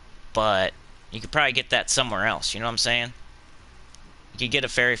 but you could probably get that somewhere else. You know what I'm saying? You could get a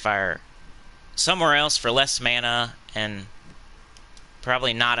Fairy Fire somewhere else for less mana and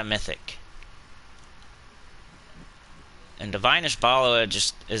probably not a Mythic. And Divinish Bala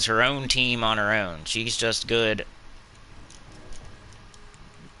just is her own team on her own. She's just good.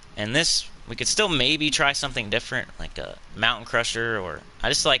 And this, we could still maybe try something different, like a Mountain Crusher, or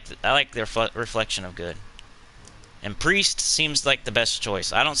I like the reflection of good. And Priest seems like the best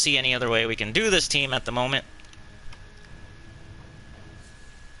choice. I don't see any other way we can do this team at the moment.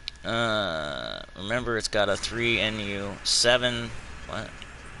 Remember, it's got a 3 NU 7. What?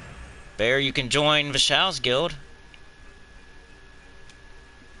 Bear, you can join Vishal's guild.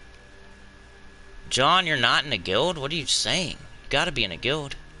 John, you're not in a guild? What are you saying? You gotta be in a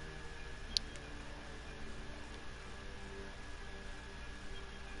guild.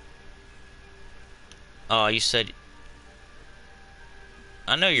 Oh, you said...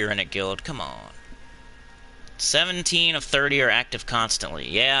 I know you're in a guild. Come on. 17 of 30 are active constantly.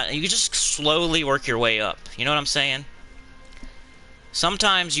 Yeah, you just slowly work your way up. You know what I'm saying?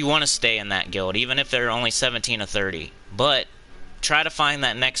 Sometimes you want to stay in that guild, even if they're only 17 of 30. But try to find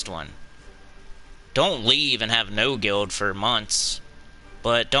that next one. Don't leave and have no guild for months.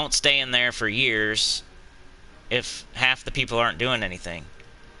 But don't stay in there for years if half the people aren't doing anything.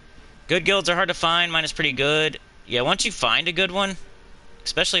 Good guilds are hard to find. Mine is pretty good. Yeah, once you find a good one,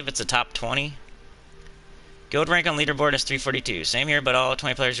 especially if it's a top 20. Guild rank on leaderboard is 342. Same here, but all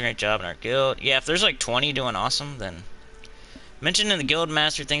 20 players do a great job in our guild. Yeah, if there's like 20 doing awesome, then... Mentioned in the guild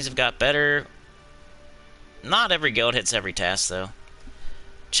master, things have got better. Not every guild hits every task, though.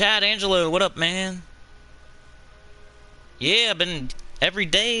 Chad Angelo, what up, man? Yeah, I've been every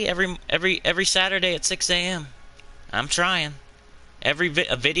day, every Saturday at 6 a.m. I'm trying. A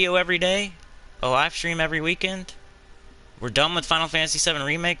video every day. A live stream every weekend. We're done with Final Fantasy VII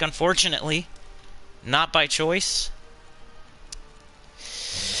Remake, unfortunately. Not by choice.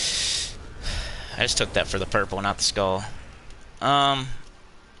 I just took that for the purple, not the skull.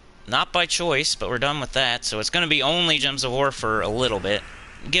 Not by choice, but we're done with that. So it's going to be only Gems of War for a little bit.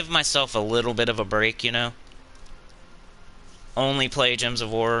 Give myself a little bit of a break, you know. Only play Gems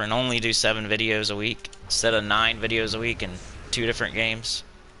of War and only do 7 videos a week instead of 9 videos a week in 2 different games.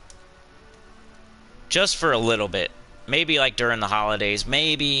 Just for a little bit. Maybe like during the holidays.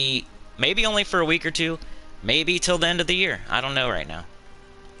 Maybe only for a week or 2. Maybe till the end of the year. I don't know right now.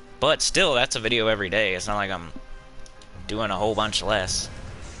 But still, that's a video every day. It's not like I'm doing a whole bunch less.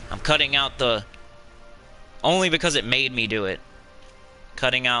 I'm cutting out the... Only because it made me do it.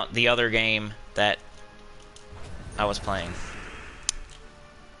 Cutting out the other game that I was playing.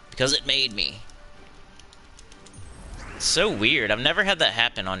 Because it made me. It's so weird. I've never had that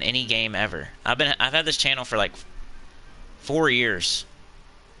happen on any game ever. I've had this channel for like 4 years.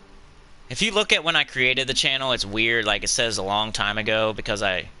 If you look at when I created the channel, it's weird. Like it says a long time ago because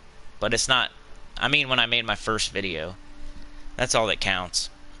but it's not. I mean when I made my first video. That's all that counts.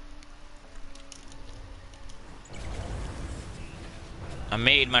 I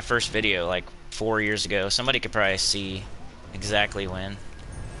made my first video like 4 years ago. Somebody could probably see exactly when.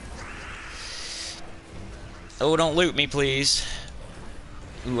 Oh, don't loot me, please.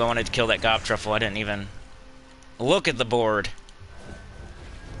 Ooh, I wanted to kill that gob truffle. I didn't even look at the board.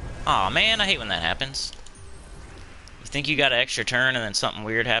 Aw, man, I hate when that happens. You think you got an extra turn and then something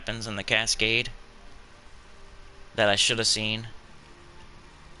weird happens in the cascade that I should have seen.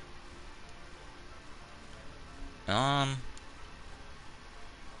 I'm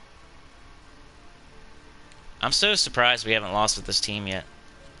so surprised we haven't lost with this team yet.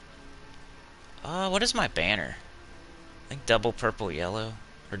 What is my banner? I think double purple yellow.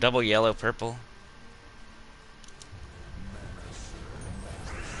 Or double yellow purple.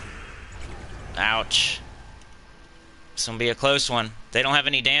 Ouch. This will be a close one. They don't have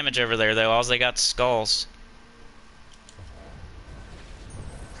any damage over there though. All they got is skulls.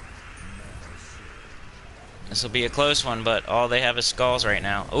 This will be a close one, but all they have is skulls right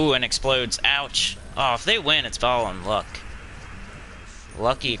now. Ooh, and explodes. Ouch. Oh, if they win, it's all in luck.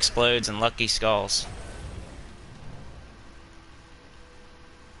 Lucky explodes and lucky skulls.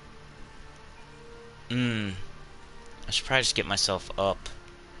 I should probably just get myself up.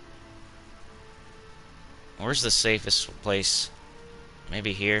 Where's the safest place?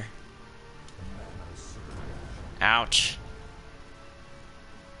 Maybe here. Ouch.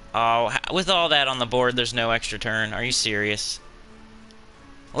 Oh, with all that on the board, there's no extra turn. Are you serious?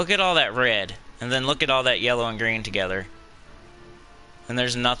 Look at all that red. And then look at all that yellow and green together. And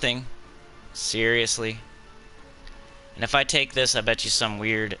there's nothing. Seriously. And if I take this, I bet you some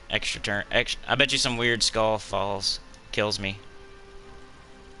weird extra turn. I bet you some weird skull falls. Kills me.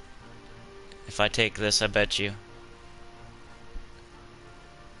 If I take this, I bet you.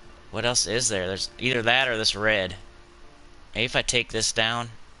 What else is there? There's either that or this red. Maybe if I take this down.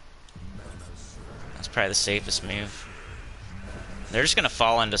 That's probably the safest move. They're just gonna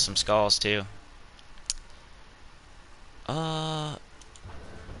fall into some skulls too.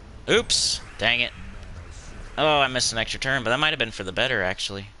 Oops. Dang it. Oh, I missed an extra turn, but that might have been for the better,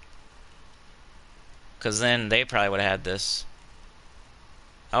 actually. Because then they probably would have had this.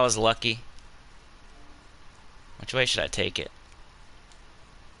 I was lucky. Which way should I take it?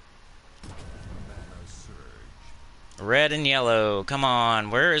 Red and yellow. Come on.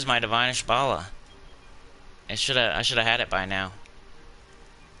 Where is my Divine Ishbala? I should have had it by now.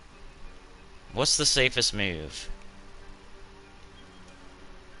 What's the safest move?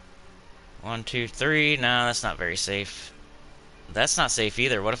 1, 2, 3. No, that's not very safe. That's not safe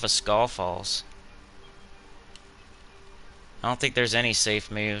either. What if a skull falls? I don't think there's any safe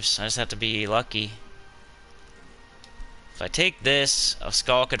moves. I just have to be lucky. If I take this, a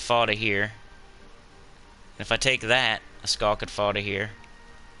skull could fall to here. If I take that, a skull could fall to here.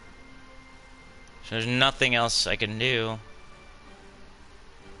 So there's nothing else I can do.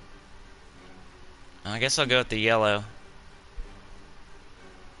 I guess I'll go with the yellow.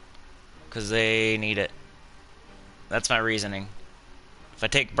 Because they need it. That's my reasoning. If I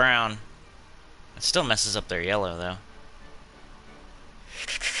take brown, it still messes up their yellow, though.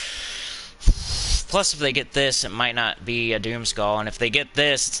 Plus, if they get this, it might not be a Doom Skull. And if they get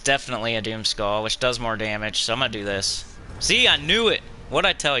this, it's definitely a Doom Skull, which does more damage. So I'm going to do this. See, I knew it. What'd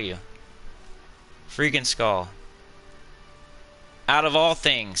I tell you? Freaking skull. Out of all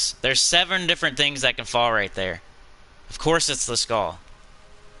things, there's 7 different things that can fall right there. Of course it's the skull.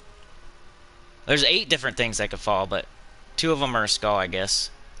 There's 8 different things that could fall, but 2 of them are a skull, I guess.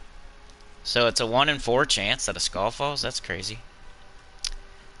 So it's a 1 in 4 chance that a skull falls? That's crazy.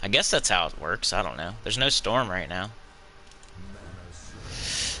 I guess that's how it works. I don't know. There's no storm right now.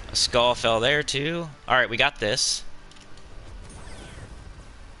 A skull fell there, too. Alright, we got this.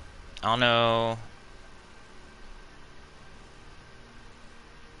 I don't know.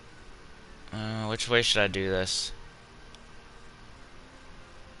 Which way should I do this?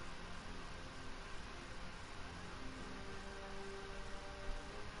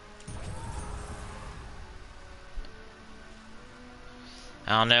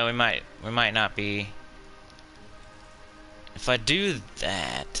 I don't know, we might not be. If I do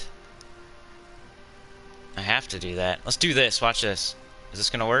that, I have to do that. Let's do this. Watch this. Is this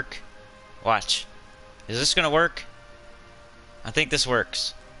gonna work? Watch. Is this gonna work? I think this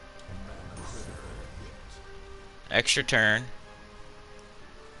works. Extra turn.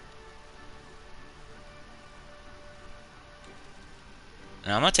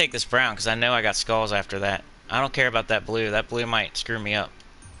 Now I'm gonna take this brown because I know I got skulls after that. I don't care about that blue. That blue might screw me up.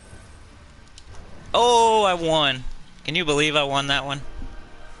 Oh, I won. Can you believe I won that one?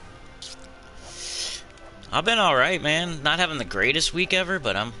 I've been alright, man. Not having the greatest week ever,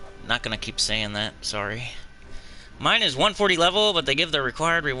 but I'm not gonna keep saying that. Sorry. Mine is 140 level, but they give the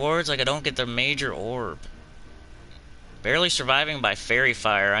required rewards like I don't get the major orb. Barely surviving by fairy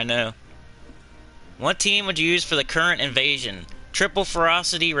fire, I know. What team would you use for the current invasion? Triple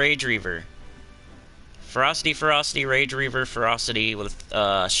Ferocity Rage Reaver. Ferocity, Rage Reaver, Ferocity with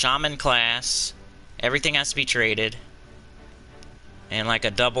Shaman class. Everything has to be traded. And like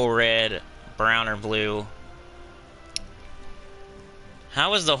a double red, brown or blue.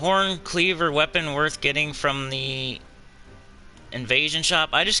 How is the Horn Cleaver weapon worth getting from the invasion shop?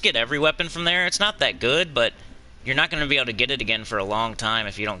 I just get every weapon from there. It's not that good, but you're not going to be able to get it again for a long time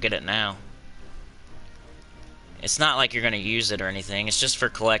if you don't get it now. It's not like you're going to use it or anything. It's just for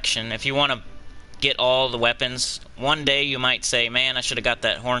collection. If you want to get all the weapons, one day you might say, man, I should have got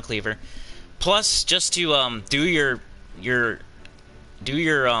that Horn Cleaver. Plus, just to do your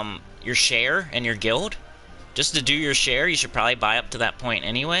share in your guild, just to do your share, you should probably buy up to that point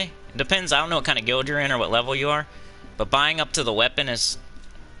anyway. It depends. I don't know what kind of guild you're in or what level you are, but buying up to the weapon is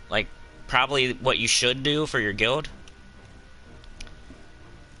like probably what you should do for your guild.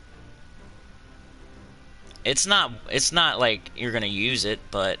 It's not like you're gonna use it,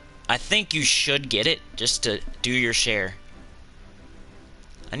 but I think you should get it just to do your share.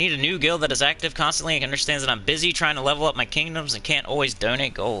 I need a new guild that is active constantly and understands that I'm busy trying to level up my kingdoms and can't always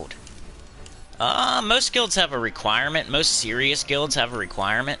donate gold. Most guilds have a requirement. Most serious guilds have a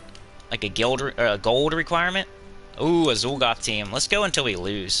requirement, like a gold requirement. Ooh, a Zulgoth team. Let's go until we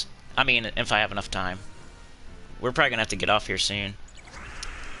lose. I mean, if I have enough time. We're probably gonna have to get off here soon.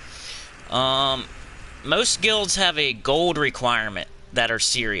 Most guilds have a gold requirement that are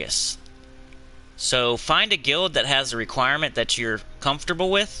serious. So find a guild that has a requirement that you're comfortable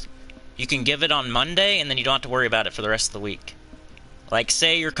with. You can give it on Monday, and then you don't have to worry about it for the rest of the week. Like,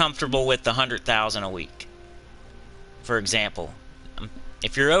 say you're comfortable with the 100,000 a week, for example.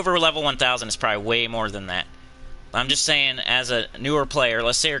 If you're over level 1,000, it's probably way more than that. But I'm just saying, as a newer player,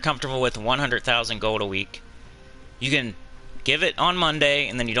 let's say you're comfortable with 100,000 gold a week. You can give it on Monday,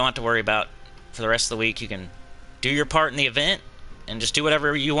 and then you don't have to worry about for the rest of the week. You can do your part in the event, and just do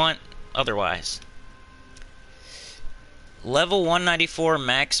whatever you want otherwise. Level 194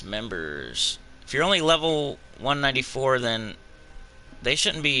 max members. If you're only level 194, then they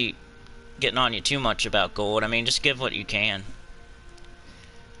shouldn't be getting on you too much about gold. I mean, just give what you can.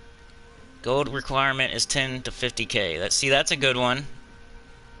 Gold requirement is 10 to 50k. That's a good one.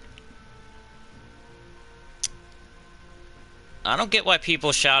 I don't get why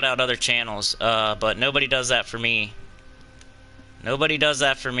people shout out other channels, but nobody does that for me. Nobody does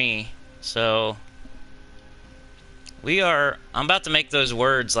that for me. So I'm about to make those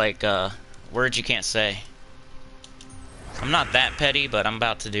words like words you can't say. I'm not that petty, but I'm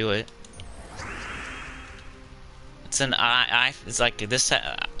about to do it. It's an it's like this.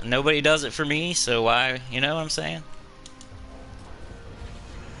 Nobody does it for me, so why? You know what I'm saying?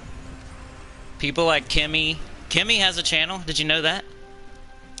 People like Kimmy. Kimmy has a channel. Did you know that?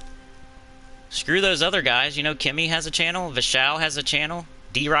 Screw those other guys. You know Kimmy has a channel. Vishal has a channel.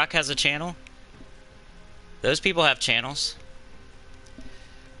 D-Rock has a channel. Those people have channels.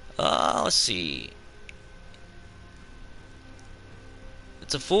 Let's see.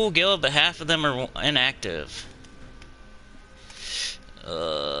 It's a full guild, but half of them are inactive.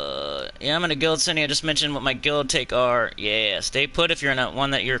 Yeah, I'm in a guild, Cindy. I just mentioned what my guild take are. Yeah, stay put if you're in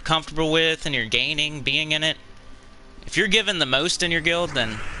one that you're comfortable with and you're gaining, being in it. If you're given the most in your guild,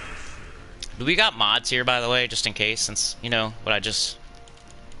 then... Do we got mods here, by the way, just in case, since, you know, what I just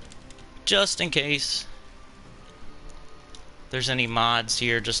in case. If there's any mods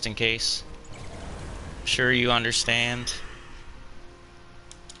here, just in case. I'm sure you understand.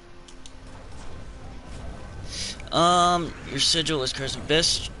 Your sigil is cursed.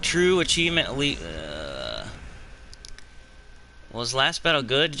 Best true achievement elite. Was last battle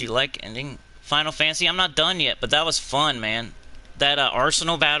good? Did you like ending Final Fantasy? I'm not done yet, but that was fun, man. That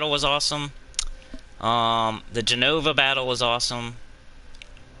Arsenal battle was awesome. The Genova battle was awesome.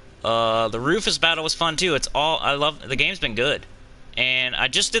 The Rufus battle was fun too. I love the game's been good. And I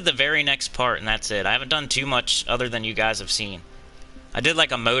just did the very next part, and that's it. I haven't done too much other than you guys have seen. I did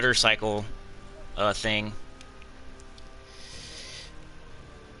like a motorcycle thing.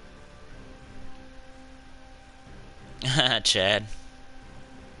 Chad.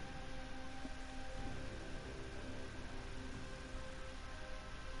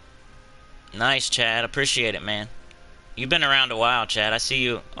 Nice, Chad. Appreciate it, man. You've been around a while, Chad. I see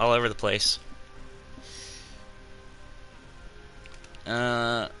you all over the place.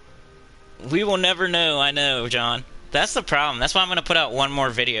 We will never know, I know, John. That's the problem. That's why I'm going to put out one more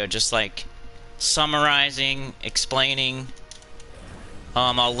video, just like summarizing, explaining.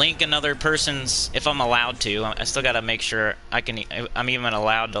 I'll link another person's, if I'm allowed to. I still got to make sure I'm even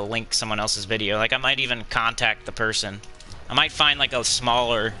allowed to link someone else's video. Like, I might even contact the person. I might find like a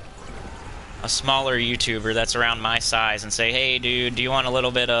smaller YouTuber that's around my size and say, hey, dude, do you want a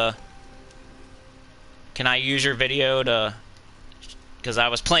little bit of... Can I use your video to... Because I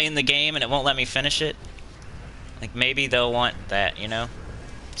was playing the game and it won't let me finish it. Like, maybe they'll want that, you know?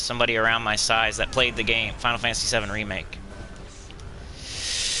 Somebody around my size that played the game, Final Fantasy VII Remake.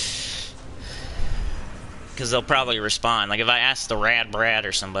 Because they'll probably respond. Like, if I ask the Rad Brad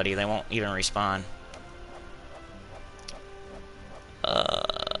or somebody, they won't even respond.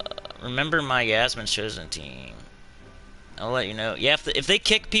 Remember my Yasmin's chosen team. I'll let you know. Yeah, if they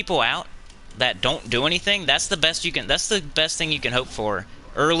kick people out that don't do anything, that's the best you can. That's the best thing you can hope for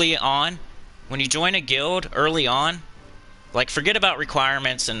early on. When you join a guild early on, like, forget about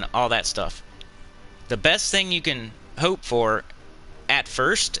requirements and all that stuff. The best thing you can hope for at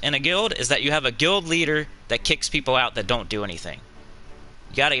first in a guild is that you have a guild leader that kicks people out that don't do anything.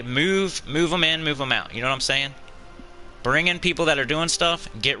 You gotta move them in, move them out. You know what I'm saying? Bring in people that are doing stuff,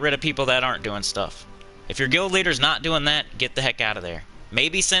 get rid of people that aren't doing stuff. If your guild leader's not doing that, get the heck out of there.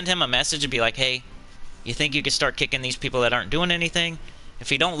 Maybe send him a message and be like, hey, you think you could start kicking these people that aren't doing anything? If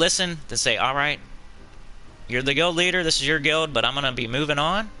he don't listen, then say, alright, you're the guild leader, this is your guild, but I'm going to be moving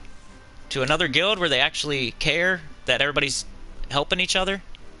on to another guild where they actually care that everybody's helping each other.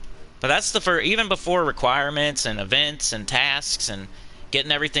 But that's even before requirements and events and tasks and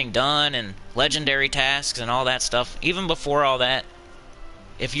getting everything done and legendary tasks and all that stuff, even before all that,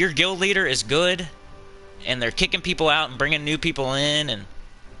 if your guild leader is good and they're kicking people out and bringing new people in and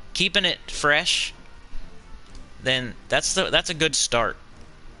keeping it fresh, then that's a good start.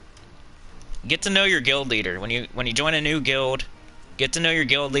 Get to know your guild leader. When you join a new guild, get to know your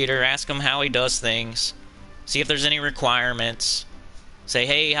guild leader, ask him how he does things, see if there's any requirements. Say,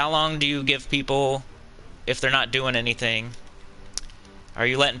 hey, how long do you give people if they're not doing anything? Are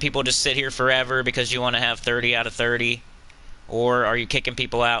you letting people just sit here forever because you want to have 30 out of 30? Or are you kicking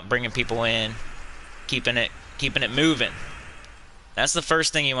people out, bringing people in, keeping it moving? That's the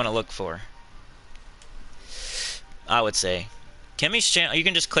first thing you want to look for, I would say. Kimmy's channel, you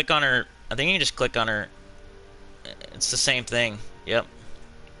can just click on her. I think you can just click on her. It's the same thing. Yep.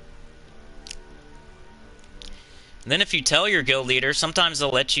 And then if you tell your guild leader, sometimes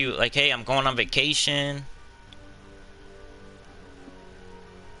they'll let you, like, hey, I'm going on vacation.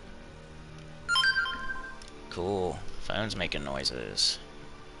 Cool. Phone's making noises.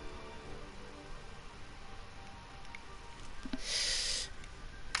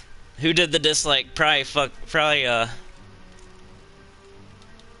 Who did the dislike? Probably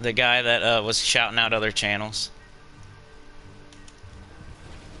the guy that was shouting out other channels.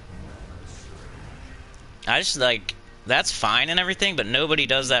 I just, like, that's fine and everything, but nobody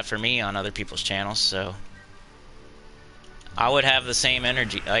does that for me on other people's channels, so I would have the same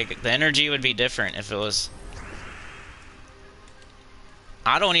energy. Like, the energy would be different if it was...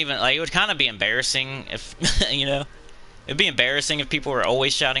 I don't even, like, it would kind of be embarrassing if, you know, it'd be embarrassing if people were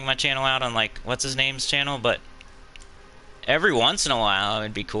always shouting my channel out on, like, what's his name's channel, but every once in a while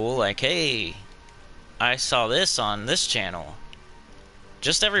it'd be cool, like, hey, I saw this on this channel.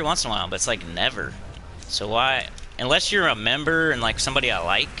 Just every once in a while, but it's like never. So why, unless you're a member and, like, somebody I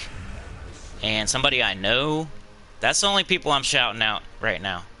like and somebody I know, that's the only people I'm shouting out right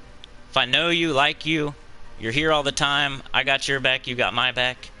now. If I know you, like you, you're here all the time, I got your back, you got my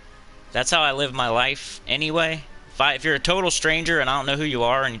back. That's how I live my life anyway. If you're a total stranger and I don't know who you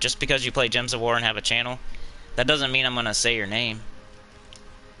are, and just because you play Gems of War and have a channel, that doesn't mean I'm going to say your name.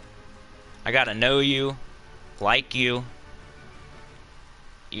 I got to know you, like you,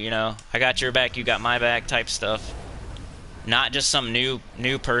 you know, I got your back, you got my back type stuff. Not just some new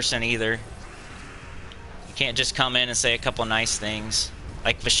person either. You can't just come in and say a couple nice things.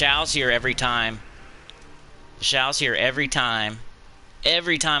 Like, Vishal's here every time. Vishal's here every time.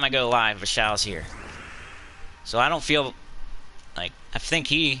 Every time I go live, Vishal's here. So I don't feel like... I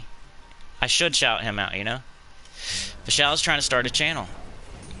think I should shout him out, you know? Vishal's trying to start a channel.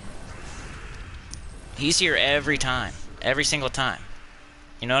 He's here every time. Every single time.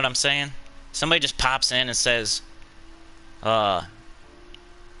 You know what I'm saying? Somebody just pops in and says,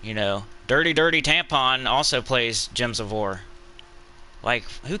 you know, Dirty Tampon also plays Gems of War. Like,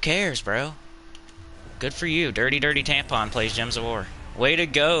 who cares, bro? Good for you. Dirty Tampon plays Gems of War. Way to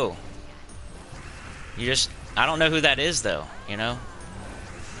go. I don't know who that is, though, you know?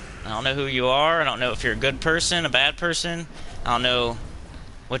 I don't know who you are. I don't know if you're a good person, a bad person. I don't know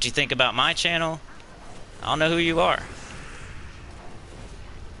what you think about my channel. I don't know who you are.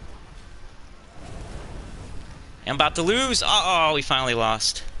 I'm about to lose. Oh, we finally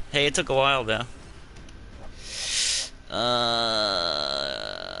lost. Hey, it took a while, though.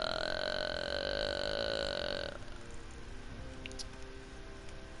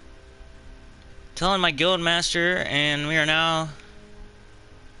 Telling my guild master, and we are now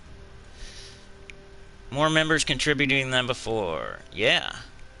more members contributing than before. Yeah,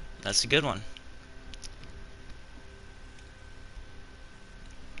 that's a good one.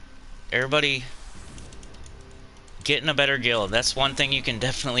 Everybody getting a better guild. That's one thing you can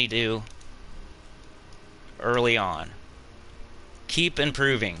definitely do early on. Keep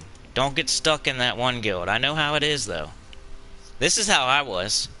improving. Don't get stuck in that one guild. I know how it is, though. This is how I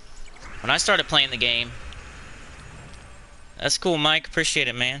was when I started playing the game. That's cool, Mike. Appreciate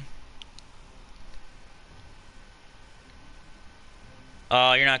it, man.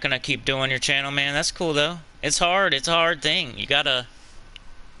 Oh, you're not gonna keep doing your channel, man? That's cool, though. It's hard. It's a hard thing. You gotta...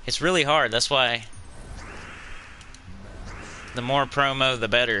 It's really hard. That's why... The more promo, the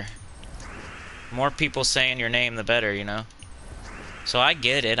better. The more people saying your name, the better, you know? So I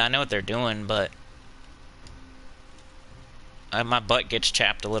get it. I know what they're doing, but... my butt gets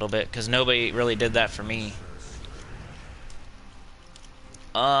chapped a little bit, because nobody really did that for me.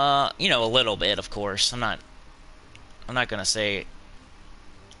 You know, a little bit, of course. I'm not gonna say...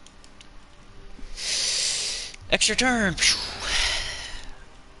 Extra turn!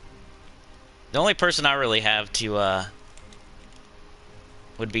 The only person I really have to,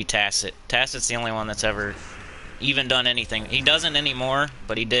 would be Tacit. Tacit's the only one that's ever even done anything. He doesn't anymore,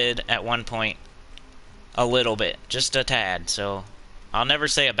 but he did at one point a little bit. Just a tad, so I'll never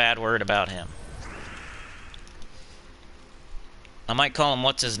say a bad word about him. I might call him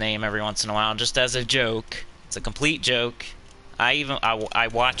what's-his-name every once in a while, just as a joke. It's a complete joke. I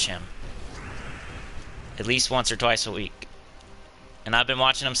watch him at least once or twice a week. And I've been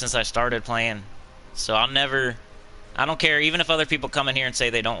watching him since I started playing. So I don't care, even if other people come in here and say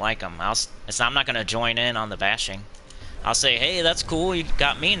they don't like him. I'm not going to join in on the bashing. I'll say, hey, that's cool, you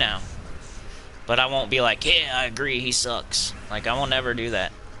got me now. But I won't be like, yeah, I agree, he sucks. Like, I won't ever do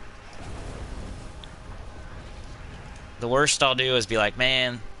that. The worst I'll do is be like,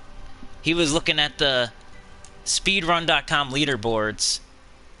 man, he was looking at the speedrun.com leaderboards,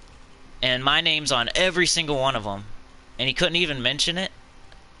 and my name's on every single one of them, and he couldn't even mention it.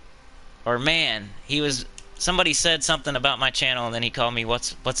 Or, man, somebody said something about my channel, and then he called me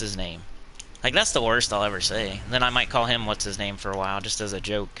what's his name. Like, that's the worst I'll ever say. Then I might call him what's his name for a while, just as a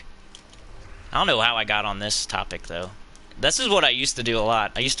joke. I don't know how I got on this topic, though. This is what I used to do a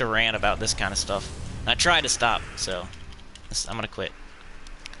lot. I used to rant about this kind of stuff. And I tried to stop, so I'm gonna quit.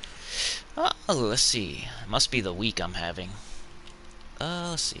 Oh, let's see. It must be the week I'm having.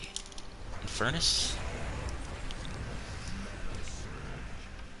 Let's see. Furnace.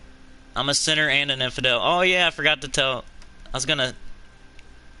 I'm a sinner and an infidel. Oh yeah, I forgot to tell. I was gonna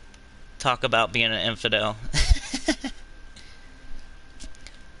talk about being an infidel.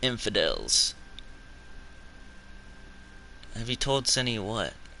 Infidels. Have you told Cinny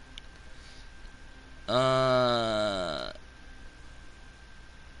what?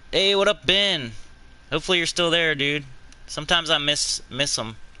 Hey, what up, Ben? Hopefully you're still there, dude. Sometimes I miss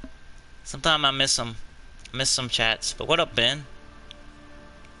them. Sometimes I miss them. Miss some chats. But what up, Ben?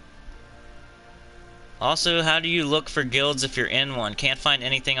 Also, how do you look for guilds if you're in one? Can't find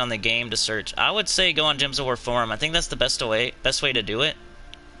anything on the game to search. I would say go on Gems of War forum. I think that's the best way to do it.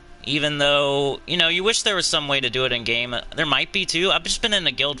 Even though, you know, you wish there was some way to do it in game. There might be too. I've just been in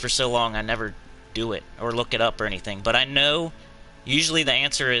a guild for so long, I never do it or look it up or anything. But I know usually the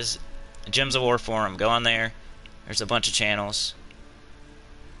answer is Gems of War forum. Go on there. There's a bunch of channels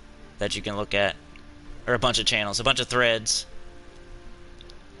that you can look at. Or a bunch of channels, a bunch of threads.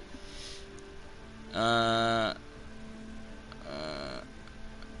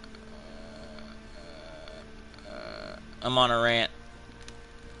 I'm on a rant.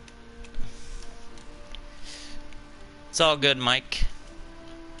 It's all good, Mike.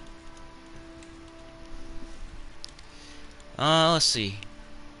 Let's see.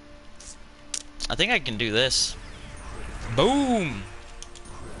 I think I can do this. Boom!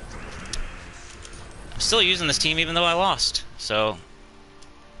 I'm still using this team even though I lost. So,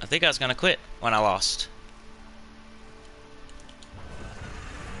 I think I was gonna quit when I lost.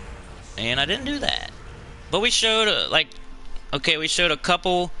 And I didn't do that. But we showed, we showed a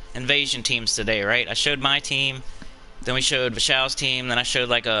couple invasion teams today, right? I showed my team, then we showed Vishal's team, then I showed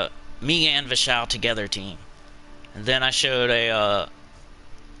like a me and Vishal together team. And then I showed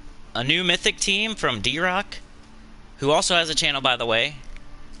a new Mythic team from D-Rock, who also has a channel, by the way.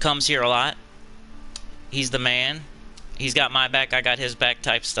 Comes here a lot. He's the man. He's got my back, I got his back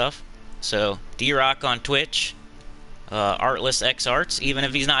type stuff. So, D-Rock on Twitch. Artless X Arts. Even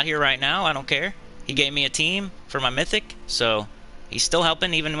if he's not here right now, I don't care. He gave me a team for my Mythic, so he's still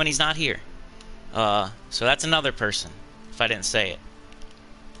helping even when he's not here. So that's another person, if I didn't say it.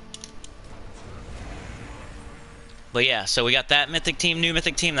 But yeah, so we got that Mythic team, new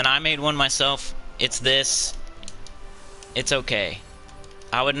Mythic team, then I made one myself. It's this. It's okay.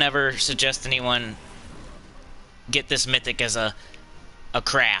 I would never suggest anyone get this Mythic as a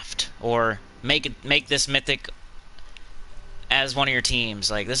craft, or make this Mythic as one of your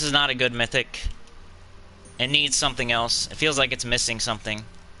teams. Like, this is not a good Mythic. It needs something else. It feels like it's missing something.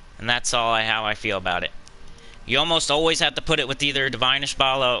 And that's how I feel about it. You almost always have to put it with either Divine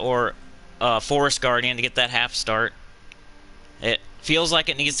Ishbala or Forest Guardian to get that half start. It feels like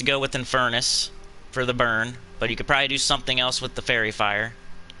it needs to go with Infernus for the burn, but you could probably do something else with the Fairy Fire.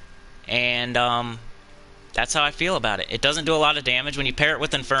 And that's how I feel about it. It doesn't do a lot of damage. When you pair it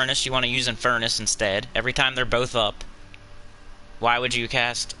with Infernus, you want to use Infernus instead. Every time they're both up. Why would you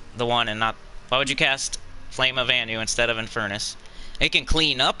cast the one and not... Why would you cast Flame of Anu instead of Infernus? It can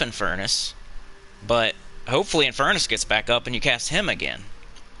clean up Infernus, but hopefully Infernus gets back up and you cast him again.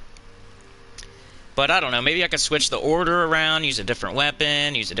 But I don't know, maybe I could switch the order around, use a different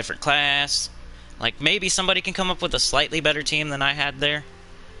weapon, use a different class. Like, maybe somebody can come up with a slightly better team than I had there.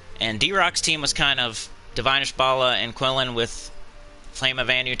 And D-Rock's team was kind of Divine Ishbala and Quillen with Flame of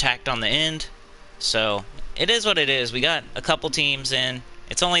Anu tacked on the end. So, it is what it is. We got a couple teams in.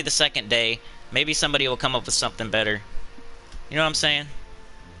 It's only the second day. Maybe somebody will come up with something better. You know what I'm saying?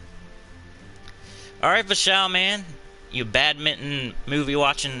 Alright, Vishal, man. You badminton movie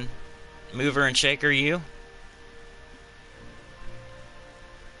watching mover and shaker, you.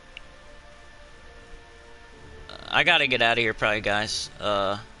 I gotta get out of here, probably, guys.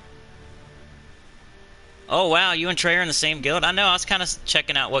 Oh, wow, you and Trey are in the same guild? I know, I was kind of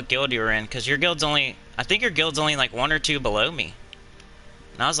checking out what guild you were in, because your guild's only... I think your guild's only like 1 or 2 below me.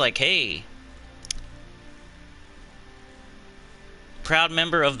 And I was like, hey... Proud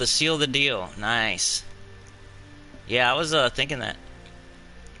member of the Seal the Deal. Nice. Yeah, I was thinking that.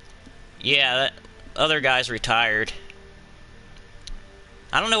 Yeah, that other guy's retired.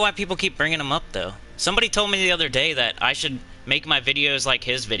 I don't know why people keep bringing him up, though. Somebody told me the other day that I should make my videos like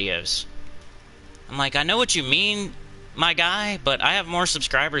his videos. I'm like, I know what you mean, my guy, but I have more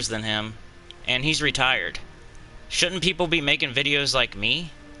subscribers than him, and he's retired. Shouldn't people be making videos like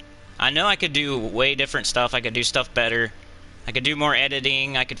me? I know I could do way different stuff. I could do stuff better. I could do more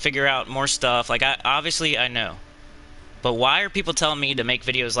editing. I could figure out more stuff. Like, obviously, I know. But why are people telling me to make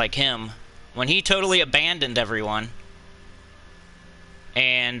videos like him when he totally abandoned everyone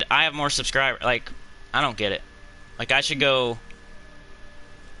and I have more subscribers? Like, I don't get it. Like, I should go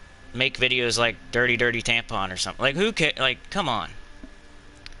make videos like Dirty Dirty Tampon or something. Like, who cares? Like, come on.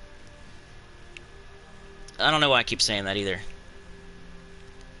 I don't know why I keep saying that either.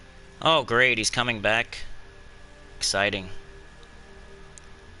 Oh, great. He's coming back. Exciting.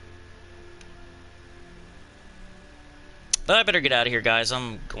 But I better get out of here, guys.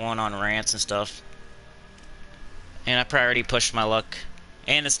 I'm going on rants and stuff. And I probably already pushed my luck.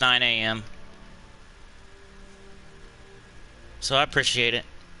 And it's 9 a.m. So I appreciate it.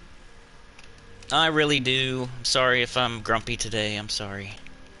 I really do. I'm sorry if I'm grumpy today. I'm sorry.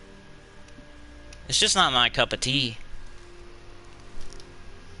 It's just not my cup of tea.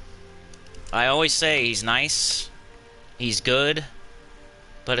 I always say he's nice. He's good.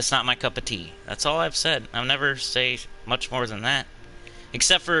 But it's not my cup of tea. That's all I've said. I'll never say much more than that.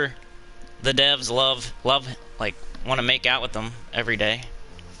 Except for the devs love, like, want to make out with them every day.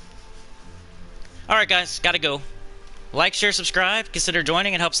 Alright, guys. Gotta go. Like, share, subscribe. Consider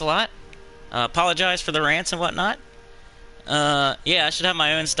joining. It helps a lot. Apologize for the rants and whatnot. Yeah, I should have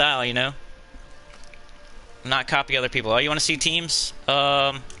my own style, you know? Not copy other people. Oh, you want to see teams?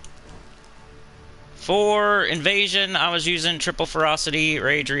 For Invasion, I was using Triple Ferocity,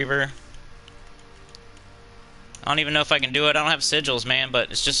 Rage Reaver. I don't even know if I can do it. I don't have sigils, man, but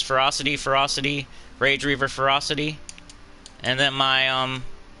it's just Ferocity, Ferocity, Rage Reaver, Ferocity. And then my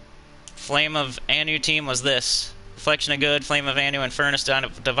Flame of Anu team was this. Reflection of Good, Flame of Anu, and Furnace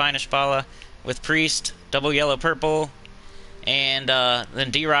Divine Ishbala with Priest, double yellow purple. And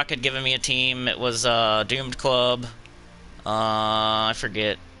then D-Rock had given me a team. It was Doomed Club. I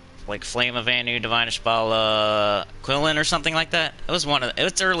forget. Like Flame of Anu, Divine Ishbala, Quillen or something like that. It was one of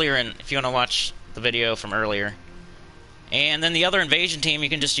it's earlier in, if you want to watch the video from earlier. And then the other Invasion team, you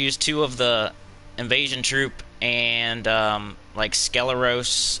can just use 2 of the Invasion troop and like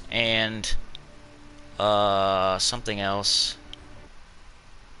Skeleros and something else.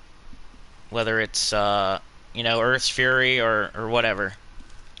 Whether it's you know, Earth's Fury or whatever.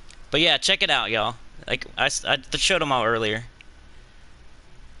 But yeah, check it out, y'all. Like I showed them all earlier.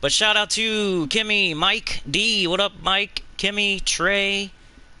 But shout out to Kimmy, Mike D. What up, Mike? Kimmy, Trey,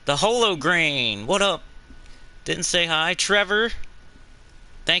 the Holograin. What up? Didn't say hi. Trevor.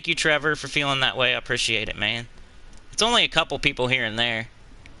 Thank you, Trevor, for feeling that way. I appreciate it, man. It's only a couple people here and there.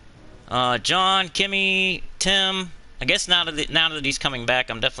 John, Kimmy, Tim. I guess now that he's coming back,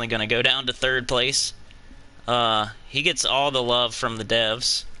 I'm definitely going to go down to 3rd place. He gets all the love from the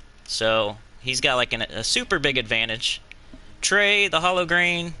devs. So he's got like a super big advantage. Trey, the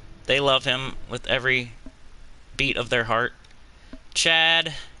Holograin. They love him with every beat of their heart.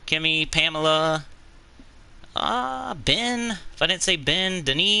 Chad, Kimmy, Pamela. Ben. If I didn't say Ben,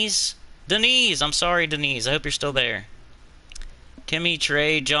 Denise. Denise, I'm sorry, Denise. I hope you're still there. Kimmy,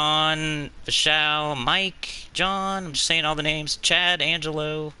 Trey, John, Vishal, Mike, John. I'm just saying all the names. Chad,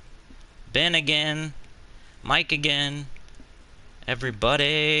 Angelo, Ben again, Mike again,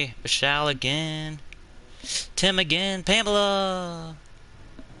 everybody. Vishal again, Tim again, Pamela.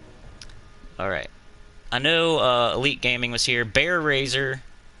 Alright. I know Elite Gaming was here. Bear Razor.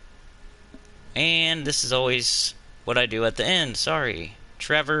 And this is always what I do at the end. Sorry.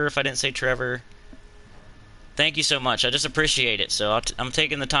 Trevor, if I didn't say Trevor. Thank you so much. I just appreciate it. So I'm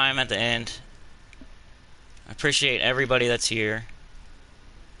taking the time at the end. I appreciate everybody that's here.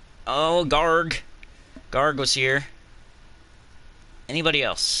 Oh, Garg. Garg was here. Anybody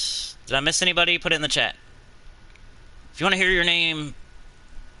else? Did I miss anybody? Put it in the chat. If you want to hear your name,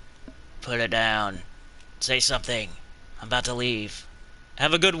 put it down. Say something. I'm about to leave.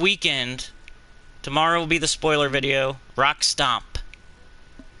 Have a good weekend. Tomorrow will be the spoiler video. Rock Stomp.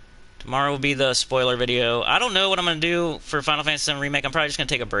 Tomorrow will be the spoiler video. I don't know what I'm going to do for Final Fantasy VII Remake. I'm probably just going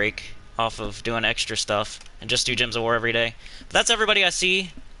to take a break off of doing extra stuff and just do Gems of War every day. But that's everybody I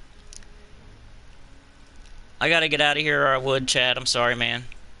see. I got to get out of here or I would, Chad. I'm sorry, man.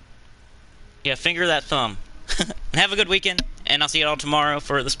 Yeah, finger that thumb. Have a good weekend, and I'll see you all tomorrow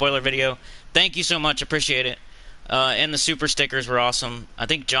for the spoiler video. Thank you so much. Appreciate it. And the super stickers were awesome. I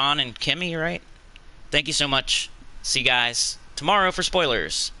think John and Kimmy, right? Thank you so much. See you guys tomorrow for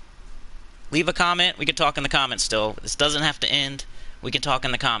spoilers. Leave a comment. We can talk in the comments still. This doesn't have to end. We can talk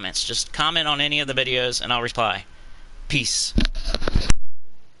in the comments. Just comment on any of the videos, and I'll reply. Peace.